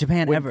been to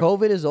Japan When ever.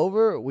 COVID is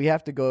over, we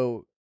have to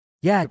go.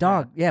 Yeah, Japan.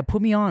 dog. Yeah,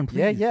 put me on, please.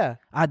 Yeah, yeah.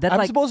 That's I'm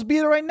like supposed to be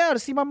there right now to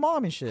see my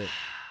mom and shit.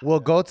 We'll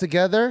go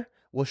together.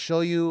 We'll show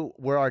you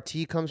where our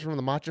tea comes from,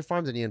 the matcha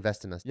farms, and you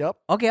invest in us. Yep.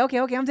 okay. I'm I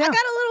got down. a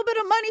little bit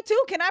of money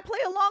too. Can I play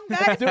along,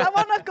 guys? I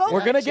want to go.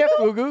 We're gonna with get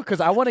you. fugu because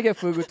I want to get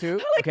fugu too.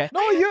 Okay.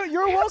 No,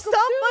 you're welcome. Some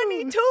too.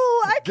 money too.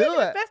 I Do can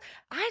it. invest.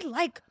 I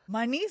like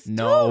monies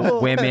No too.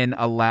 women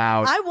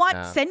allowed. I want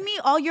Yeah. send me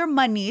all your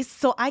monies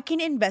so I can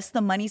invest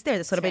the monies there.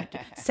 That's what I've been.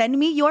 Send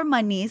me your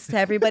monies to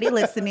everybody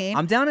listening.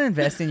 I'm down to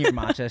invest in your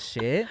matcha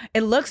shit.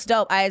 It looks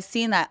dope. I had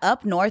seen that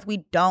up north we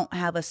don't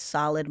have a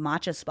solid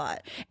matcha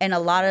spot, and a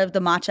lot of the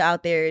matcha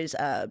out there is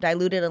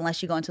diluted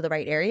unless you go into the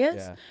right areas.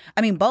 Yeah.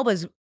 I mean,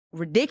 boba's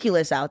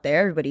ridiculous out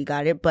there. Everybody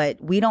got it,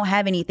 but we don't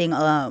have anything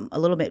a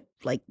little bit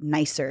like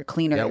nicer,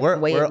 cleaner. Yeah, we're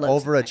way it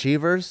looks.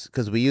 overachievers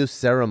because we use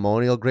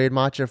ceremonial grade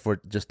matcha for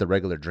just the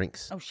regular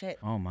drinks. Oh shit.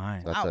 Oh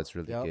my. That's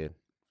Wow. really Yep. good.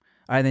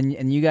 All right, then,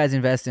 and you guys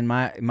invest in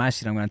my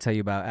shit. I'm gonna tell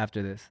you about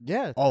after this.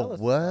 Yeah. Oh, tell us.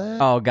 what?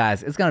 Oh,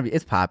 guys,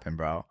 it's popping,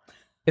 bro.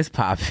 It's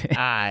popping. Hell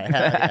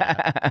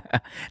yeah.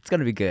 It's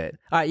gonna be good.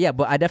 All right, yeah,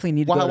 but I definitely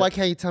need to. Why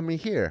can't you tell me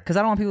here? Because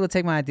I don't want people to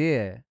take my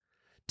idea.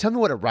 Tell me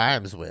what it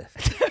rhymes with.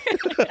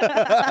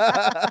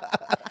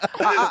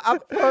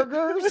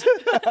 Burgers.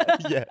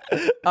 Yeah.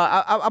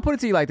 I'll put it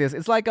to you like this.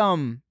 It's like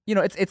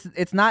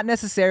it's not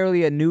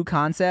necessarily a new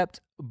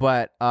concept,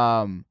 but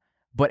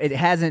it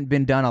hasn't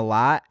been done a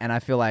lot, and I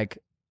feel like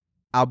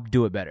I'll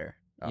do it better.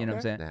 You know what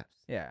I'm saying? Snaps.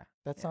 Yeah.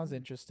 That sounds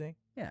interesting.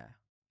 Yeah.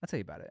 I'll tell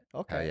you about it.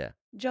 Okay. Hell yeah.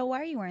 Joe,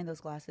 why are you wearing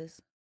those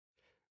glasses?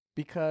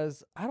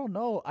 Because I don't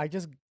know. I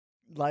just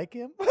like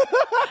him.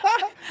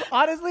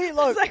 Honestly,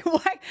 look. It's like,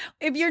 why?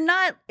 If you're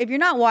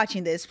not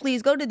watching this,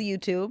 please go to the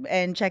YouTube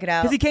and check it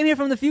out. Because he came here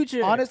from the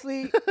future.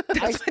 Honestly,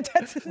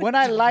 when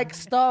I like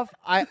stuff,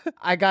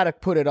 I gotta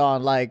put it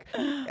on. Like,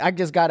 I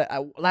just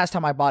gotta. Last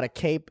time I bought a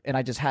cape, and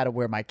I just had to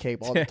wear my cape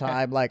all the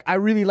time. Like, I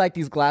really like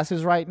these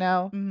glasses right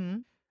now. Mm-hmm.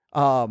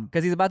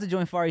 Because he's about to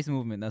join Far East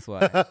Movement. That's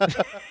why.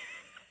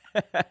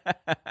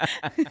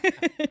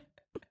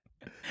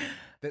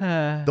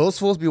 Those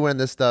fools be wearing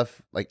this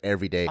stuff like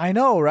every day. I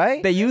know,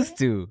 right? They used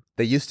to.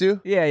 They used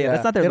to? Yeah.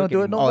 That's not their They don't look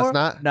do it no anymore. Oh,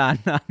 more? it's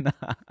not?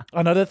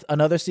 Nah.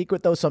 Another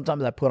secret though.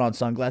 Sometimes I put on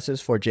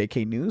sunglasses for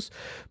JK News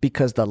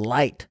because the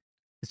light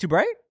It's too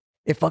bright?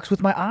 it fucks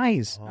with my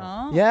eyes.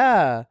 Oh.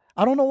 Yeah,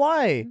 I don't know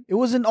why. It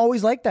wasn't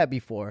always like that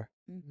before.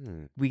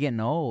 Hmm. We getting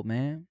old,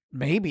 man.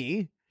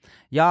 Maybe,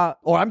 Y'all,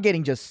 or I'm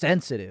getting just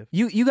sensitive.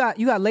 you got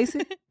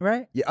LASIK,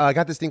 right? Yeah, I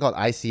got this thing called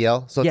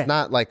ICL. So Yeah. it's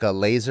not like a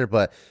laser,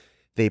 but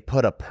they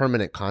put a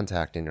permanent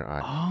contact in your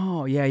eye.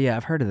 Oh, yeah.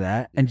 I've heard of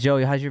that. And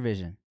Joey, how's your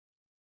vision?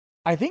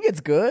 I think it's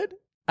good.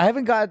 I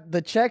haven't got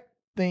the check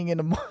thing in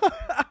a month.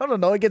 I don't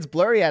know. It gets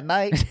blurry at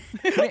night.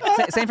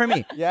 Same for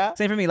me. Yeah.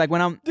 Same for me. Like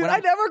when I'm Dude, when I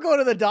I'm, never go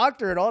to the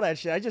doctor and all that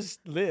shit. I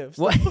just live.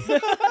 What?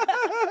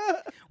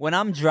 when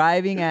I'm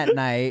driving at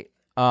night,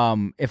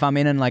 if I'm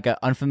in like an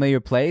unfamiliar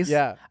place,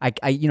 Yeah. I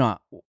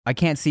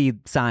can't see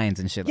signs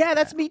and shit. Yeah, like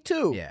that's that. me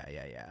too. Yeah.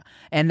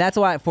 And that's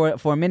why for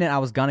a minute I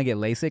was gonna get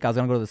LASIK. I was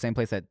gonna go to the same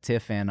place that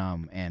Tiff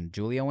and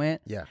Julia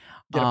went. Yeah.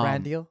 Get a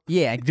brand deal.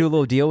 Yeah, do a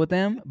little deal with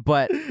them.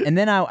 But and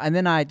then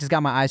I just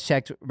got my eyes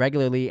checked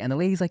regularly, and the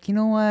lady's like, you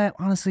know what?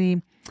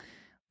 Honestly,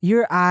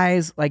 your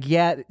eyes, like,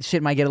 yeah,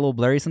 shit might get a little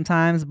blurry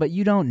sometimes, but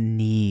you don't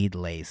need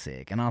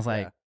LASIK. And I was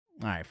like,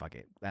 all right, fuck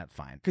it, that's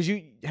fine. Cause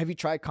have you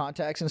tried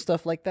contacts and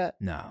stuff like that?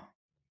 No.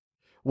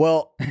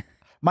 Well,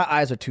 my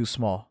eyes are too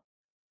small.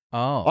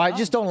 Oh, I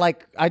just don't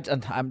like. I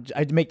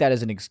make that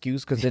as an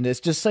excuse because then it's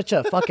just such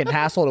a fucking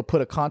hassle to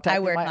put a contact. I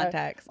in wear my eye.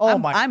 contacts. Oh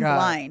I'm my God.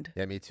 blind.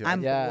 Yeah, me too.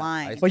 I'm Yeah.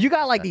 blind. But you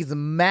got like these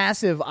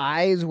massive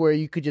eyes where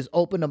you could just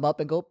open them up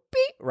and go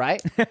beep,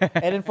 right? And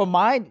then for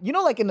mine,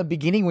 like in the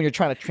beginning when you're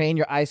trying to train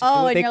your eyes to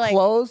Oh, do it, and they you're like-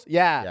 close.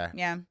 Yeah. Yeah.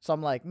 Yeah. So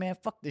I'm like, man,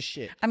 fuck this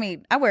shit. I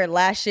mean, I wear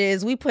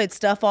lashes. We put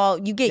stuff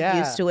you get Yeah.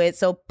 used to it.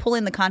 So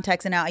pulling the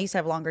contacts in and out. I used to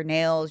have longer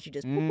nails. You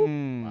just, boop, boop.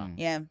 Mm.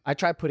 Yeah. I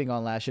tried putting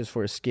on lashes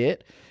for a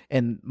skit,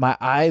 and my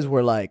eyes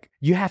were like,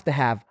 you have to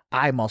have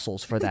eye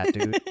muscles for that,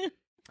 dude.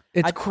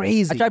 It's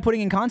crazy. I tried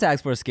putting in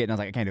contacts for a skit, and I was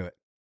like, I can't do it.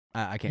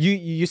 I can't.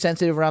 You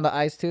sensitive around the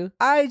eyes too?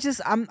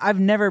 I've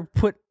never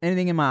put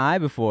anything in my eye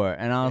before,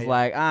 and I was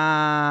like,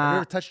 Have you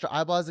ever touched your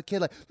eyeball as a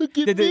kid? Like, look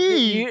at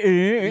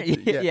me.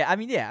 yeah. I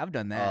mean, yeah, I've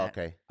done that. Oh,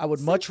 okay. I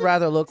would much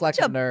rather look like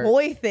Such a a nerd.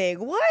 boy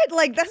thing. What?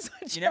 Like, that's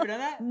what You never done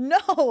that? No.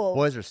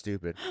 Boys are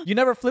stupid. You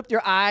never flipped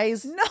your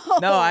eyes? No.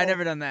 No, I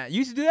never done that. You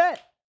used to do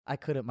that? I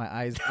couldn't. My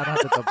eyes. I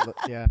don't have to double.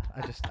 Yeah.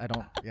 I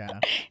don't. Yeah.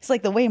 It's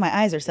like the way my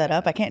eyes are set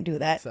up. I can't do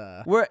that. It's,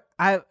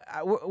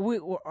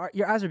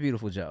 Your eyes are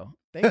beautiful, Joe.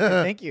 thank you.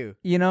 Thank you.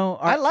 You know,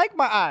 I like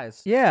my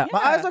eyes. yeah. My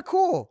eyes are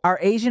cool. Our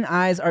Asian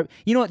eyes are.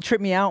 You know what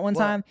tripped me out one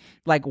What? time?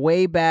 Like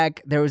way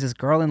back, there was this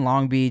girl in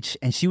Long Beach,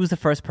 and she was the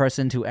first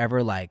person to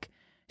ever like.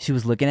 She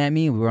was looking at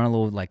me. We were on a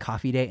little like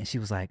coffee date, and she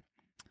was like,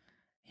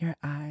 "Your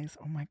eyes,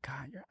 oh my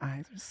god, your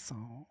eyes are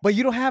so." But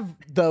you don't have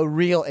the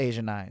real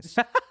Asian eyes.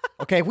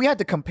 Okay, if we had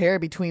to compare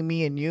between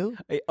me and you,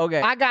 Okay.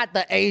 I got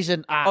the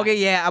Asian eyes. Okay.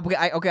 Yeah.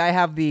 I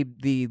have the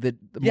You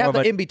more have of the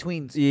a, in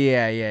betweens.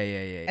 yeah.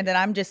 And then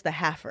I'm just the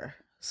halfer.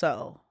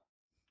 So,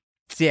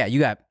 So yeah, you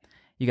got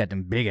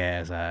them big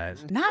ass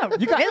eyes.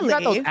 not You got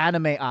really. those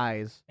anime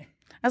eyes. I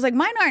was like,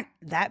 mine aren't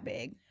that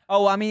big.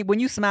 Oh, I mean, when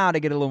you smile,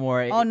 they get a little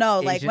more. Oh no!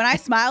 Like Asian. when I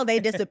smile,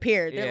 they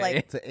disappear. They're Yeah, like,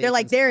 It's an they're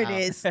like, Asian there it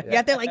smile. is.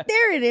 Yeah, they're like,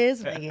 there it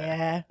is. Like,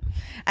 yeah,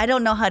 I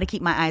don't know how to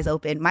keep my eyes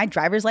open. My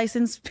driver's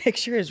license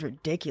picture is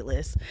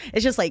ridiculous.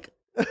 It's just like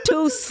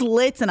 2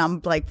 slits, and I'm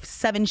like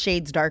 7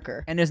 shades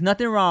darker. And there's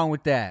nothing wrong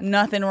with that.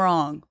 Nothing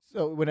wrong.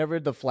 So whenever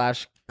the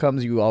flash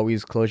comes, you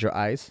always close your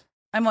eyes.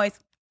 I'm always.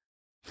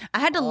 I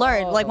had to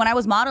learn, like when I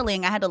was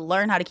modeling, I had to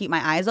learn how to keep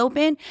my eyes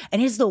open,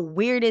 and it's the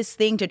weirdest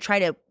thing to try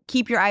to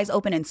keep your eyes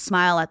open and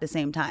smile at the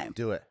same time.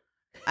 Do it.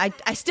 I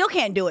still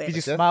can't do Did it.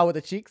 you smile with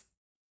the cheeks?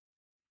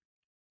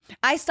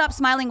 I stopped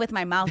smiling with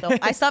my mouth.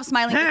 I stopped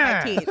smiling with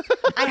my teeth.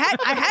 I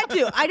had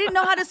to. I didn't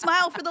know how to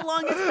smile for the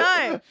longest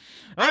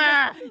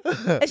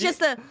time. It's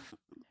just a.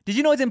 Did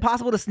you know it's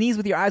impossible to sneeze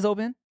with your eyes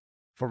open?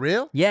 For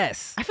real?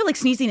 Yes. I feel like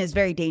sneezing is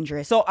very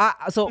dangerous. So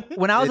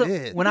when I was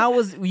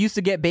It we used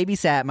to get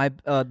babysat, my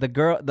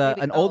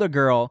an older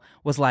girl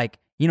was like,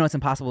 you know, it's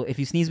impossible. If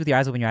you sneeze with your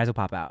eyes open, your eyes will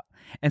pop out.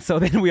 And so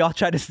then we all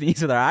tried to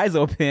sneeze with our eyes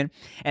open,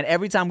 and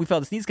every time we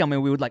felt the sneeze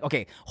coming, we would like,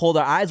 okay, hold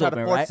our eyes Try open,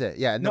 to force right? it.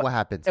 Yeah, and then what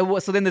happens?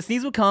 So then the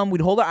sneeze would come,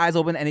 we'd hold our eyes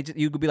open, and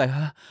you could be like,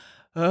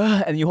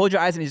 and you hold your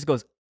eyes, and it just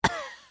goes.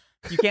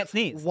 You can't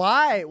sneeze.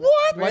 Why?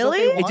 What? Really?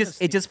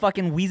 It just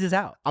fucking wheezes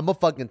out. I'm gonna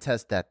fucking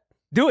test that.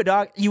 Do it,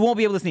 dog. You won't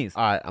be able to sneeze.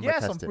 All right, I'm Yeah,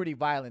 gonna some test it. pretty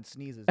violent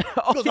sneezes.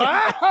 Oh, Goes,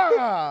 yeah.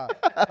 "Ah!"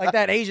 Like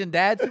that Asian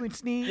dad doing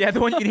sneeze. Yeah, the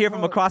one you can hear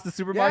from across the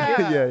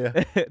supermarket.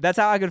 Yeah. That's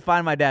how I could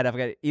find my dad. I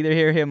forgot either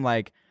hear him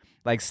like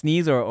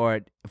sneeze or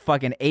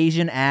fucking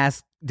Asian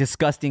ass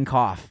disgusting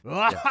cough.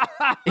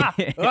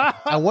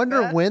 I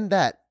wonder when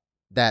that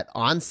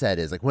onset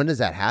is. Like, when does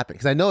that happen?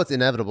 Because I know it's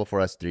inevitable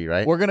for us three,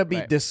 right? We're gonna be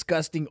Right.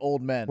 disgusting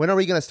old men. When are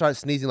we gonna start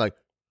sneezing like?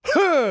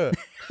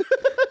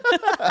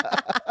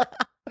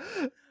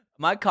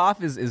 My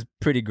cough is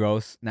pretty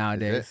gross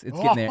nowadays. It's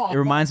getting there. It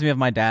reminds me of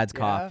my dad's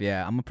cough.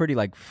 Yeah, I'm a pretty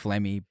like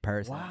phlegmy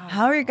person. Wow.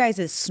 How are your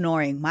guys'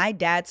 snoring? My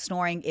dad's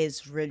snoring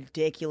is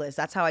ridiculous.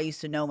 That's how I used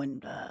to know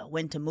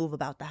when to move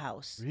about the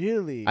house.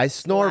 Really? I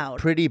snore Loud.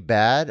 pretty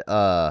bad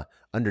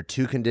under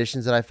two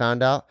conditions that I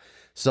found out.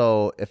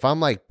 So if I'm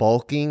like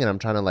bulking and I'm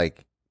trying to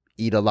like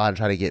eat a lot and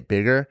try to get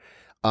bigger,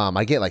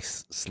 I get like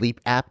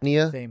sleep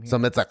apnea. Same here. So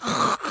it's like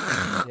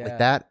like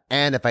that.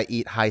 And if I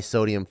eat high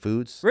sodium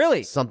foods,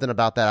 Really? something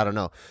about that, I don't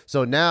know.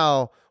 So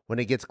now when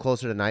it gets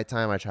closer to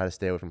nighttime, I try to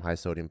stay away from high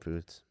sodium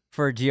foods.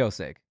 For Gio's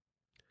sake.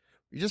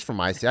 Just for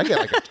my sake, I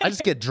get I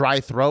just get dry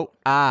throat.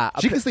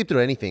 She can sleep through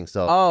anything.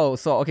 So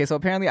So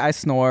apparently I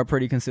snore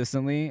pretty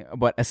consistently,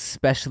 but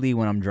especially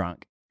when I'm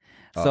drunk.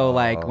 So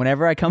like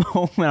whenever I come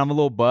home and I'm a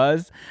little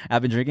buzzed,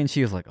 I've been drinking,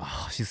 she was like,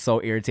 oh, she's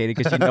so irritated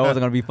because she knows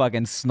I'm gonna be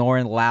fucking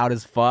snoring loud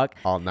as fuck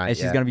all night, and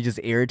she's gonna be just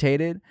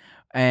irritated.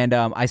 And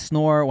I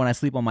snore when I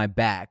sleep on my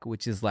back,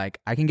 which is like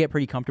I can get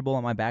pretty comfortable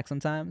on my back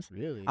sometimes.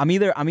 Really? I'm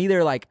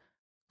either like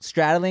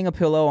straddling a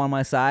pillow on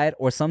my side,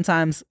 or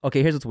sometimes,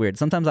 okay, here's what's weird.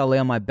 Sometimes I'll lay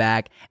on my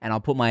back and I'll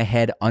put my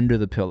head under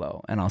the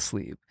pillow and I'll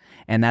sleep,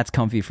 and that's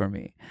comfy for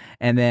me.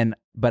 And then,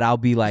 but I'll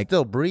be like,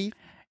 still breathe.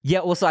 yeah,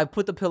 well, so I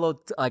put the pillow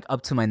like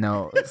up to my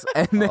nose,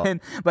 and then,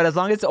 but as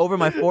long as it's over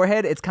my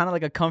forehead, it's kind of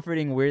like a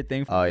comforting weird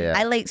thing for me. Yeah.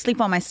 I sleep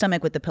on my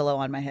stomach with the pillow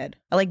on my head.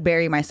 I like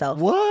bury myself.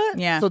 What?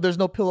 Yeah. So there's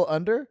no pillow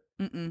under?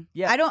 Mm-mm.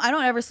 Yeah. I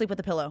don't ever sleep with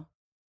a pillow.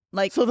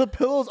 Like So the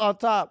pillow's on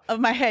top. of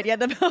my head. Yeah,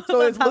 the pillow.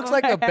 So it looks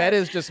like the bed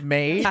is just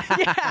made.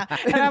 Yeah.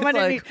 And I'm It's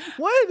underneath. like,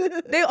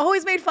 what? They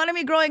always made fun of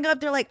me growing up.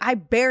 They're like, I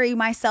bury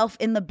myself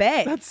in the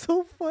bed. That's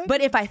so funny.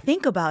 But if I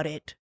think about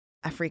it,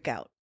 I freak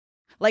out.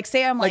 Like,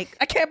 say I'm like,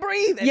 I can't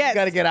breathe. And Yes. You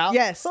got to get out.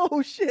 Yes.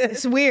 Oh, shit.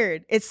 it's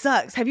weird. It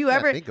sucks. Have you Yeah,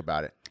 ever think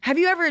about it.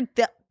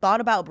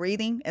 thought about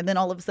breathing and then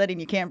all of a sudden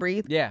you can't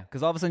breathe? Yeah,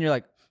 because all of a sudden you're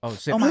like, oh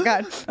shit. Oh my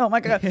God. Oh my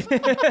God.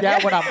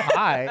 Yeah, when I'm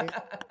high.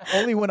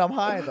 Only when I'm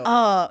high,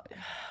 though.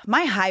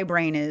 My high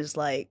brain is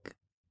like,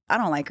 I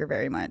don't like her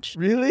very much.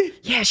 Really?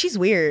 Yeah, she's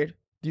weird.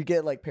 Do you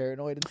get like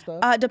paranoid and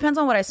stuff? Depends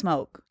on what I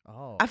smoke.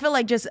 Oh. I feel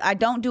like I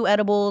don't do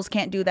edibles,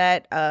 can't do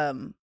that.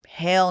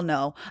 Hell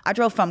no. I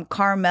drove from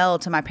Carmel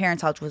to my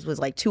parents' house, which was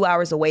like 2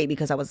 hours away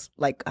because I was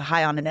like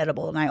high on an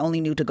edible and I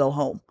only knew to go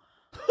home.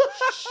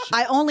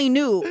 I only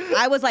knew.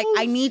 I was like,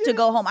 I need to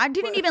go home. I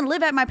didn't even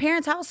live at my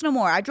parents' house no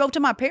more. I drove to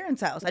my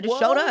parents' house. I just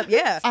showed up.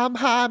 Yeah. I'm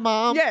high,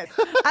 Mom. Yes.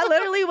 I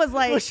literally was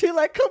like, Was she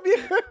like, come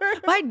here?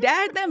 my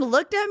dad then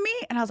looked at me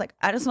and I was like,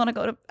 I just want to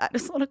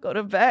go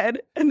to bed.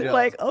 And they're Yeah.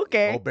 like,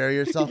 okay. Go bury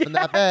yourself in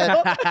that bed.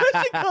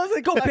 She goes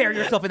like, Go bury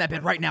yourself in that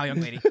bed right now,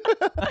 young lady.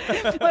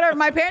 But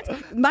my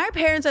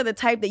parents are the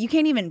type that you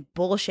can't even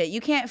bullshit.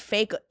 You can't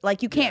fake,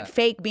 like you can't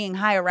fake being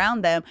high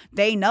around them.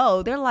 They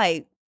know. They're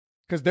like,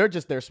 because they're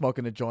just there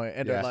smoking a joint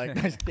and Yeah. they're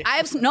like,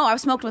 I've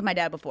smoked with my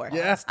dad before.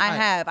 Yes. I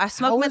have. I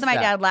smoked How with was my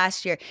that? dad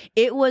last year.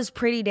 It was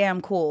pretty damn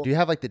cool. Do you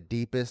have like the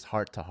deepest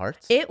heart to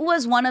hearts? It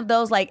was one of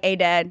those like, hey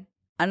dad,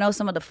 I know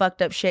some of the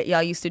fucked up shit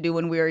y'all used to do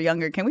when we were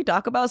younger. Can we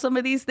talk about some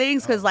of these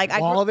things? Because like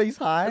all these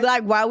high?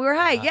 like while we were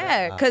high,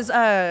 yeah. Because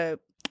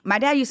my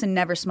dad used to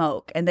never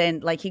smoke, and then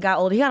like he got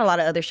old, he got a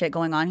lot of other shit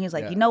going on. He was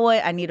like, you know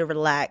what, I need to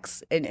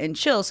relax and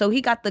chill. So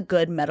he got the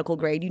good medical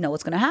grade. You know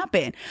what's gonna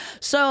happen.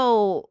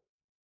 So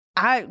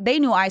they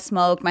knew I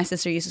smoked. My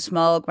sister used to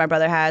smoke. My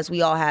brother has.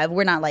 We all have.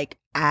 We're not like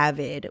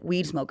avid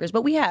weed smokers,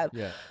 but we have.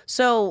 Yeah.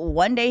 So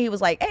one day he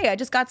was like, hey, I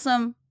just got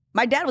some.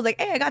 My dad was like,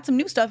 hey, I got some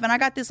new stuff. And I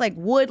got this like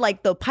wood,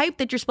 like the pipe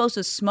that you're supposed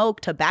to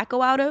smoke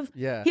tobacco out of.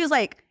 Yeah. He was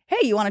like,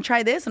 hey, you want to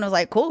try this? And I was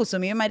like, cool. So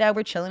me and my dad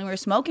were chilling. We were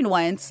smoking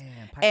once.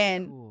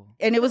 And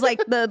it was like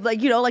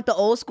the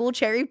old school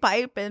cherry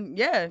pipe. And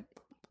yeah.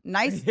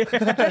 Nice,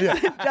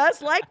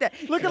 just like that.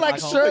 Looking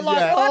like Holmes. Sherlock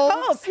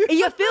Holmes. And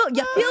you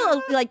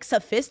feel like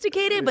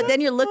sophisticated, but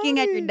then you're looking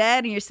at your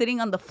dad and you're sitting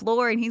on the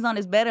floor and he's on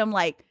his bed. I'm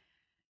like,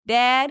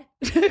 Dad,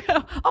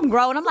 I'm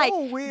grown. I'm like,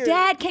 weird.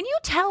 Dad, can you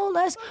tell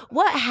us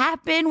what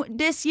happened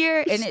this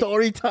year? And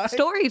Story time.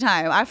 Story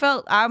time. I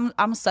felt I'm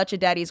such a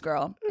daddy's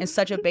girl and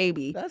such a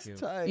baby. That's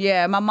tight.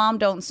 Yeah, my mom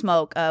don't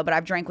smoke, but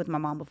I've drank with my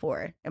mom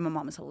before, and my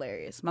mom is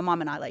hilarious. My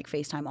mom and I like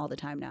FaceTime all the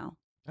time now.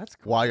 That's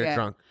cool. While you're Yeah.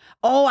 drunk.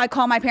 Oh, I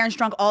call my parents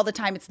drunk all the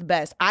time. It's the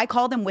best. I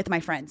call them with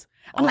my friends.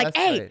 I'm Oh, like, that's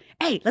hey, great.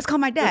 hey, let's call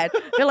my dad.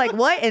 They're like,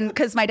 what? And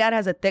because my dad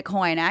has a thick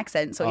Hawaiian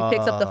accent, so he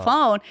picks up the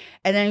phone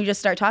and then you just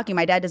start talking.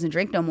 My dad doesn't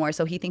drink no more,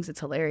 so he thinks it's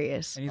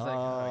hilarious. And he's like,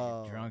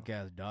 oh, your drunk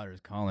ass daughter's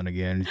calling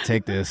again.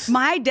 Take this.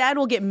 My dad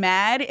will get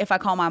mad if I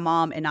call my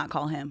mom and not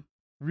call him.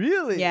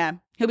 Really? Yeah.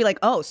 He'll be like,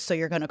 oh, so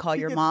you're going to call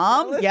your gets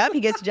mom? jealous? Yep, he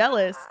gets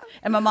jealous.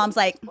 And my mom's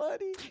like,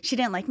 Buddy. she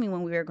didn't like me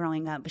when we were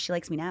growing up, but she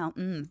likes me now.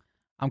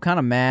 I'm kind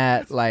of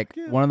mad. Like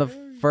one of the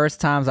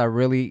first times I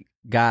really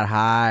got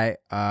high,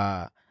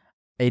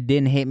 it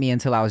didn't hit me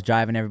until I was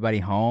driving everybody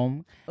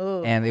home.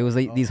 Ooh. And it was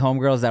like, these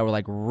homegirls that were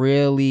like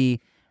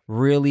really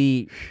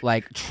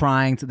like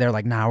trying to, they're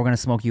like, nah, we're gonna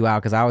smoke you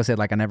out, because I always said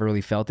like I never really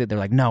felt it. They're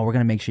like, no, we're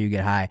gonna make sure you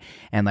get high.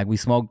 And like we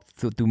smoked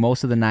through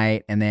most of the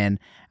night, and then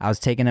I was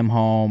taking them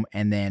home,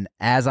 and then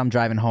as I'm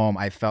driving home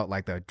I felt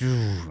like the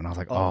and I was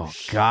like, oh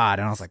god,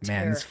 and I was like,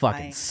 man, this fucking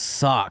terrifying.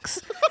 sucks,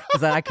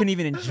 because I couldn't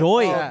even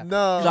enjoy it.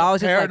 No. So I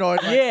was just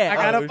Paranoid. like, yeah,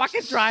 I gotta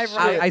fucking drive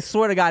right. I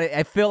swear to God,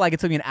 I feel like it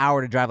took me an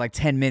hour to drive like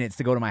 10 minutes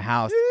to go to my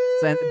house.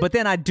 But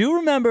then I do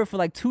remember for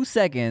like 2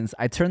 seconds,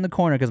 I turned the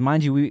corner, because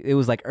mind you, it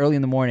was like early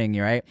in the morning,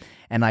 right?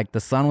 And like the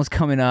sun was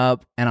coming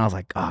up, and I was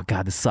like, oh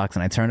God, this sucks.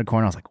 And I turned the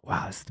corner, I was like,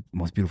 wow, this is the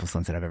most beautiful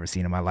sunset I've ever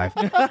seen in my life.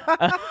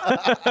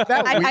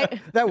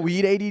 That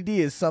weed ADD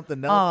is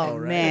something else. Oh, though,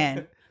 right?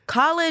 man.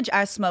 College,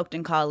 I smoked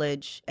in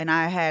college, and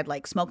I had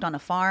like smoked on a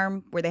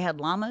farm where they had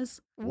llamas.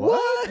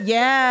 What?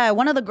 Yeah,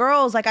 one of the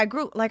girls, like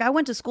I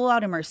went to school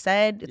out in Merced.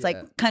 It's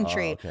like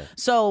country. Oh, okay.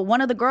 So one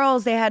of the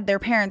girls, they had their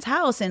parents'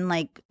 house, and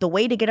like the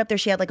way to get up there,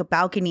 she had like a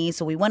balcony.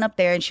 So we went up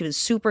there, and she was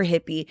super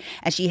hippie,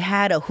 and she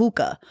had a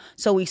hookah.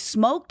 So we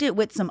smoked it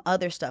with some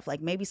other stuff, like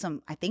maybe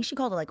some, I think she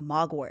called it like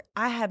mogwort.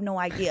 I have no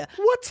idea.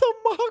 What's a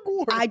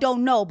mogwort? I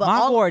don't know, but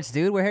Hogwarts,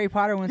 dude, where Harry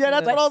Potter went. Yeah, to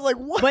that's the- what I was like.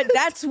 What? But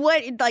that's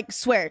what it like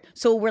swear.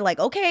 So we're like,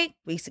 okay,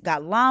 we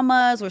got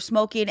llamas, we're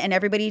smoking, and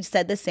everybody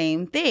said the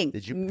same thing.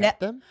 Did you pet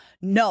them?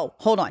 No,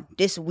 hold on.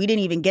 We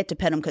didn't even get to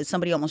pet them because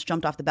somebody almost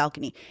jumped off the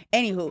balcony.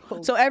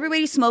 Anywho, so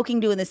everybody's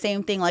smoking, doing the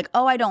same thing, like,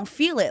 oh, I don't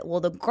feel it.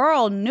 Well, the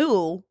girl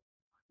knew.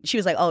 She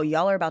was like, oh,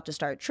 y'all are about to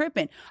start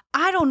tripping.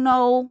 I don't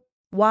know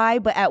why,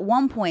 but at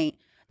one point,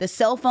 the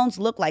cell phones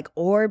looked like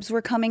orbs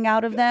were coming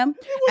out of them.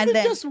 It wasn't and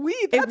then just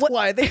weed. That's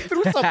why they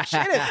threw some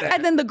shit in there.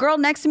 and then the girl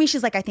next to me,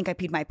 she's like, I think I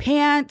peed my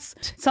pants.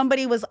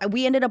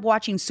 We ended up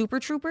watching Super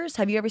Troopers.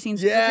 Have you ever seen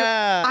Super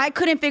Yeah. Troopers? I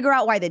couldn't figure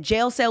out why the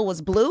jail cell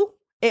was blue.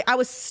 I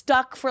was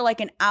stuck for like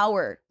an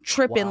hour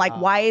tripping, like,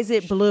 why is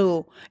it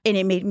blue? And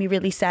it made me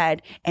really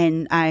sad.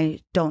 And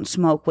I don't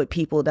smoke with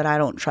people that I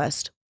don't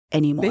trust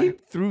anymore. They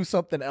threw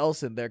something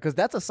else in there because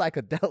that's a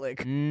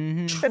psychedelic.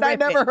 Mhm. And I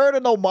never heard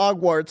of no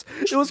mogwarts.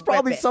 It was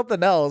probably Tripping.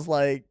 something else.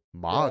 Like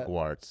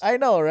Mogwarts. I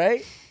know,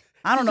 right?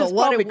 I don't She know just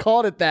what probably it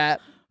called it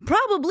that.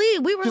 Probably.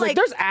 We were She's like,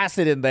 there's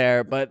acid in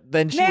there, but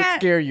then she would Man,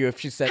 scare you if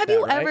she said have that.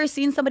 you right? ever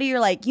seen somebody you're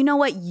like, you know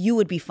what? You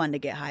would be fun to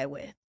get high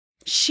with.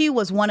 She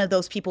was one of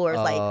those people where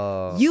it's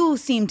Oh. like, you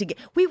seem to get.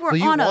 We were So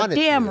you on a wanted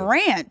damn to.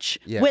 ranch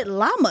Yeah. with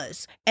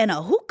llamas and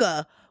a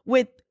hookah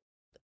with.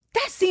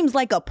 That seems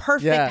like a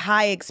perfect Yeah.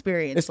 high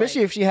experience.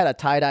 Especially if she had a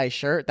tie-dye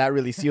shirt, that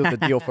really sealed the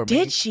deal for me.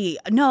 Did she?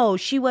 No,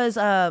 she was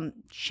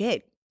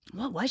shit.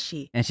 What was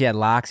she? And she had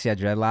locks, she had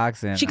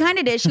dreadlocks, and She kind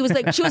of did. She was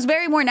like, she was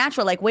very more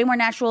natural, like way more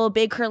natural,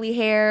 big curly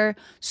hair,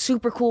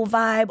 super cool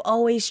vibe,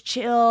 always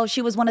chill.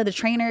 She was one of the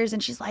trainers,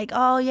 and she's like,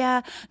 oh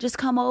yeah, just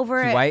come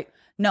over. She white.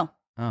 No,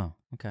 Oh,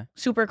 okay.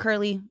 super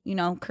curly,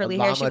 curly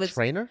A hair. llama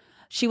trainer?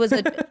 She was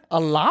a A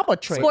llama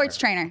trainer. sports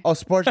trainer. Oh,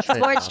 sports trainer.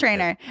 Sports Okay.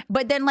 trainer.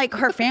 But then like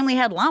her family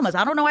had llamas.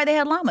 I don't know why they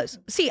had llamas.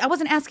 See, I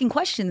wasn't asking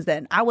questions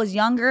then. I was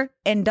younger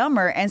and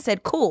dumber and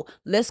said, cool,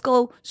 let's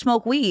go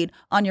smoke weed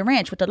on your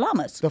ranch with the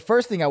llamas. The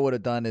first thing I would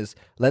have done is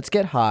let's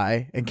get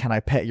high and can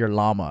I pet your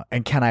llama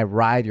and can I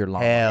ride your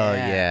llama? Hell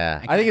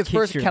yeah. I think it's kiss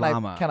first your can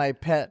llama. I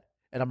pet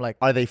and I'm like,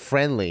 Are they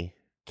friendly?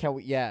 can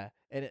we? Yeah.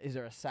 And is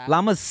there a sack?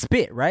 Llamas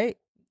spit, right?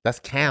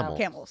 That's camels.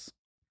 Camels.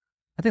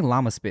 I think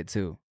llamas spit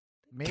too.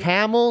 Maybe?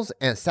 Camels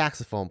and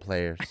saxophone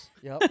players.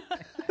 Yep.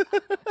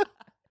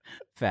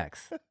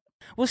 Facts.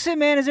 Well, shit,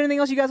 man. Is there anything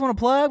else you guys want to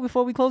plug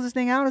before we close this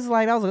thing out? It's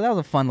like that was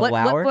a fun little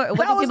hour. What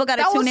do people got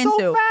to tune so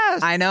into?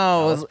 Fast. I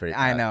know. That was pretty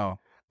I fast.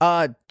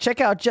 know.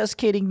 Check out Just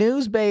Kidding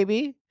News,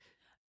 baby.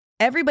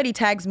 Everybody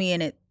tags me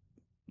in it.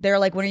 They're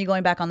like, when are you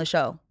going back on the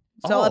show?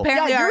 So Oh.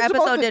 apparently Yeah, our you're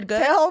supposed episode to did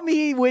good. Tell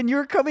me when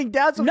you're coming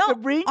down so we No,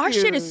 can bring our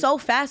you. shit is so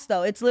fast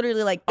though. It's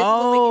literally like, this is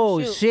Oh when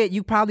we can shoot. shit!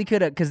 You probably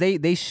could have, because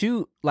they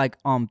shoot like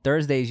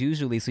Thursdays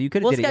usually, so you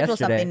could have We'll did it schedule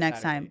yesterday. something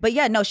next time. But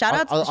yeah, no, shout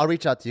out to I'll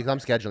reach out to you 'cause I'm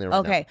scheduling right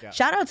Okay. now.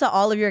 Shout out to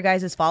all of your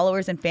guys'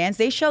 followers and fans.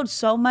 They showed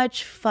so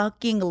much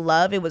fucking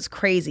love. It was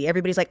crazy.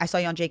 Everybody's like, I saw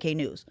you on JK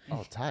News.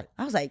 Oh, tight.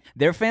 I was like,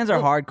 Their fans are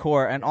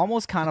hardcore and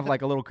almost kind of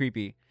like a little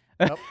creepy.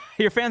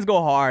 Your fans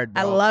go hard,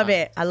 bro. I love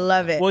it. I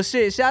love it. Well,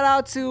 shit. Shout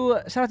out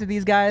to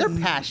these guys. They're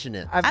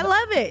passionate. I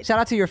love it. Shout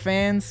out to your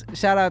fans.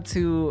 Shout out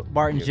to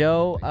Bart and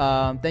Joe.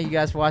 Thank you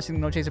guys for watching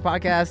the No Chaser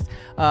podcast.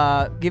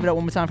 Give it up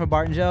one more time for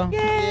Bart and Joe.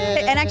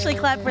 Yay. And actually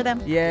clap for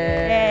them.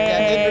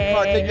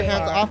 Yeah. Take your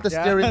hands off the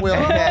steering wheel.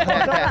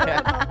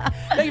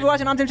 Thank you for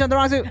watching. I'm Tim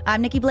Chantarangsu.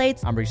 I'm Nikki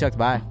Blades. I'm Bree Shucks.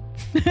 Bye.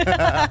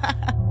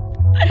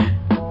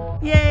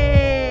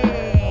 Yay.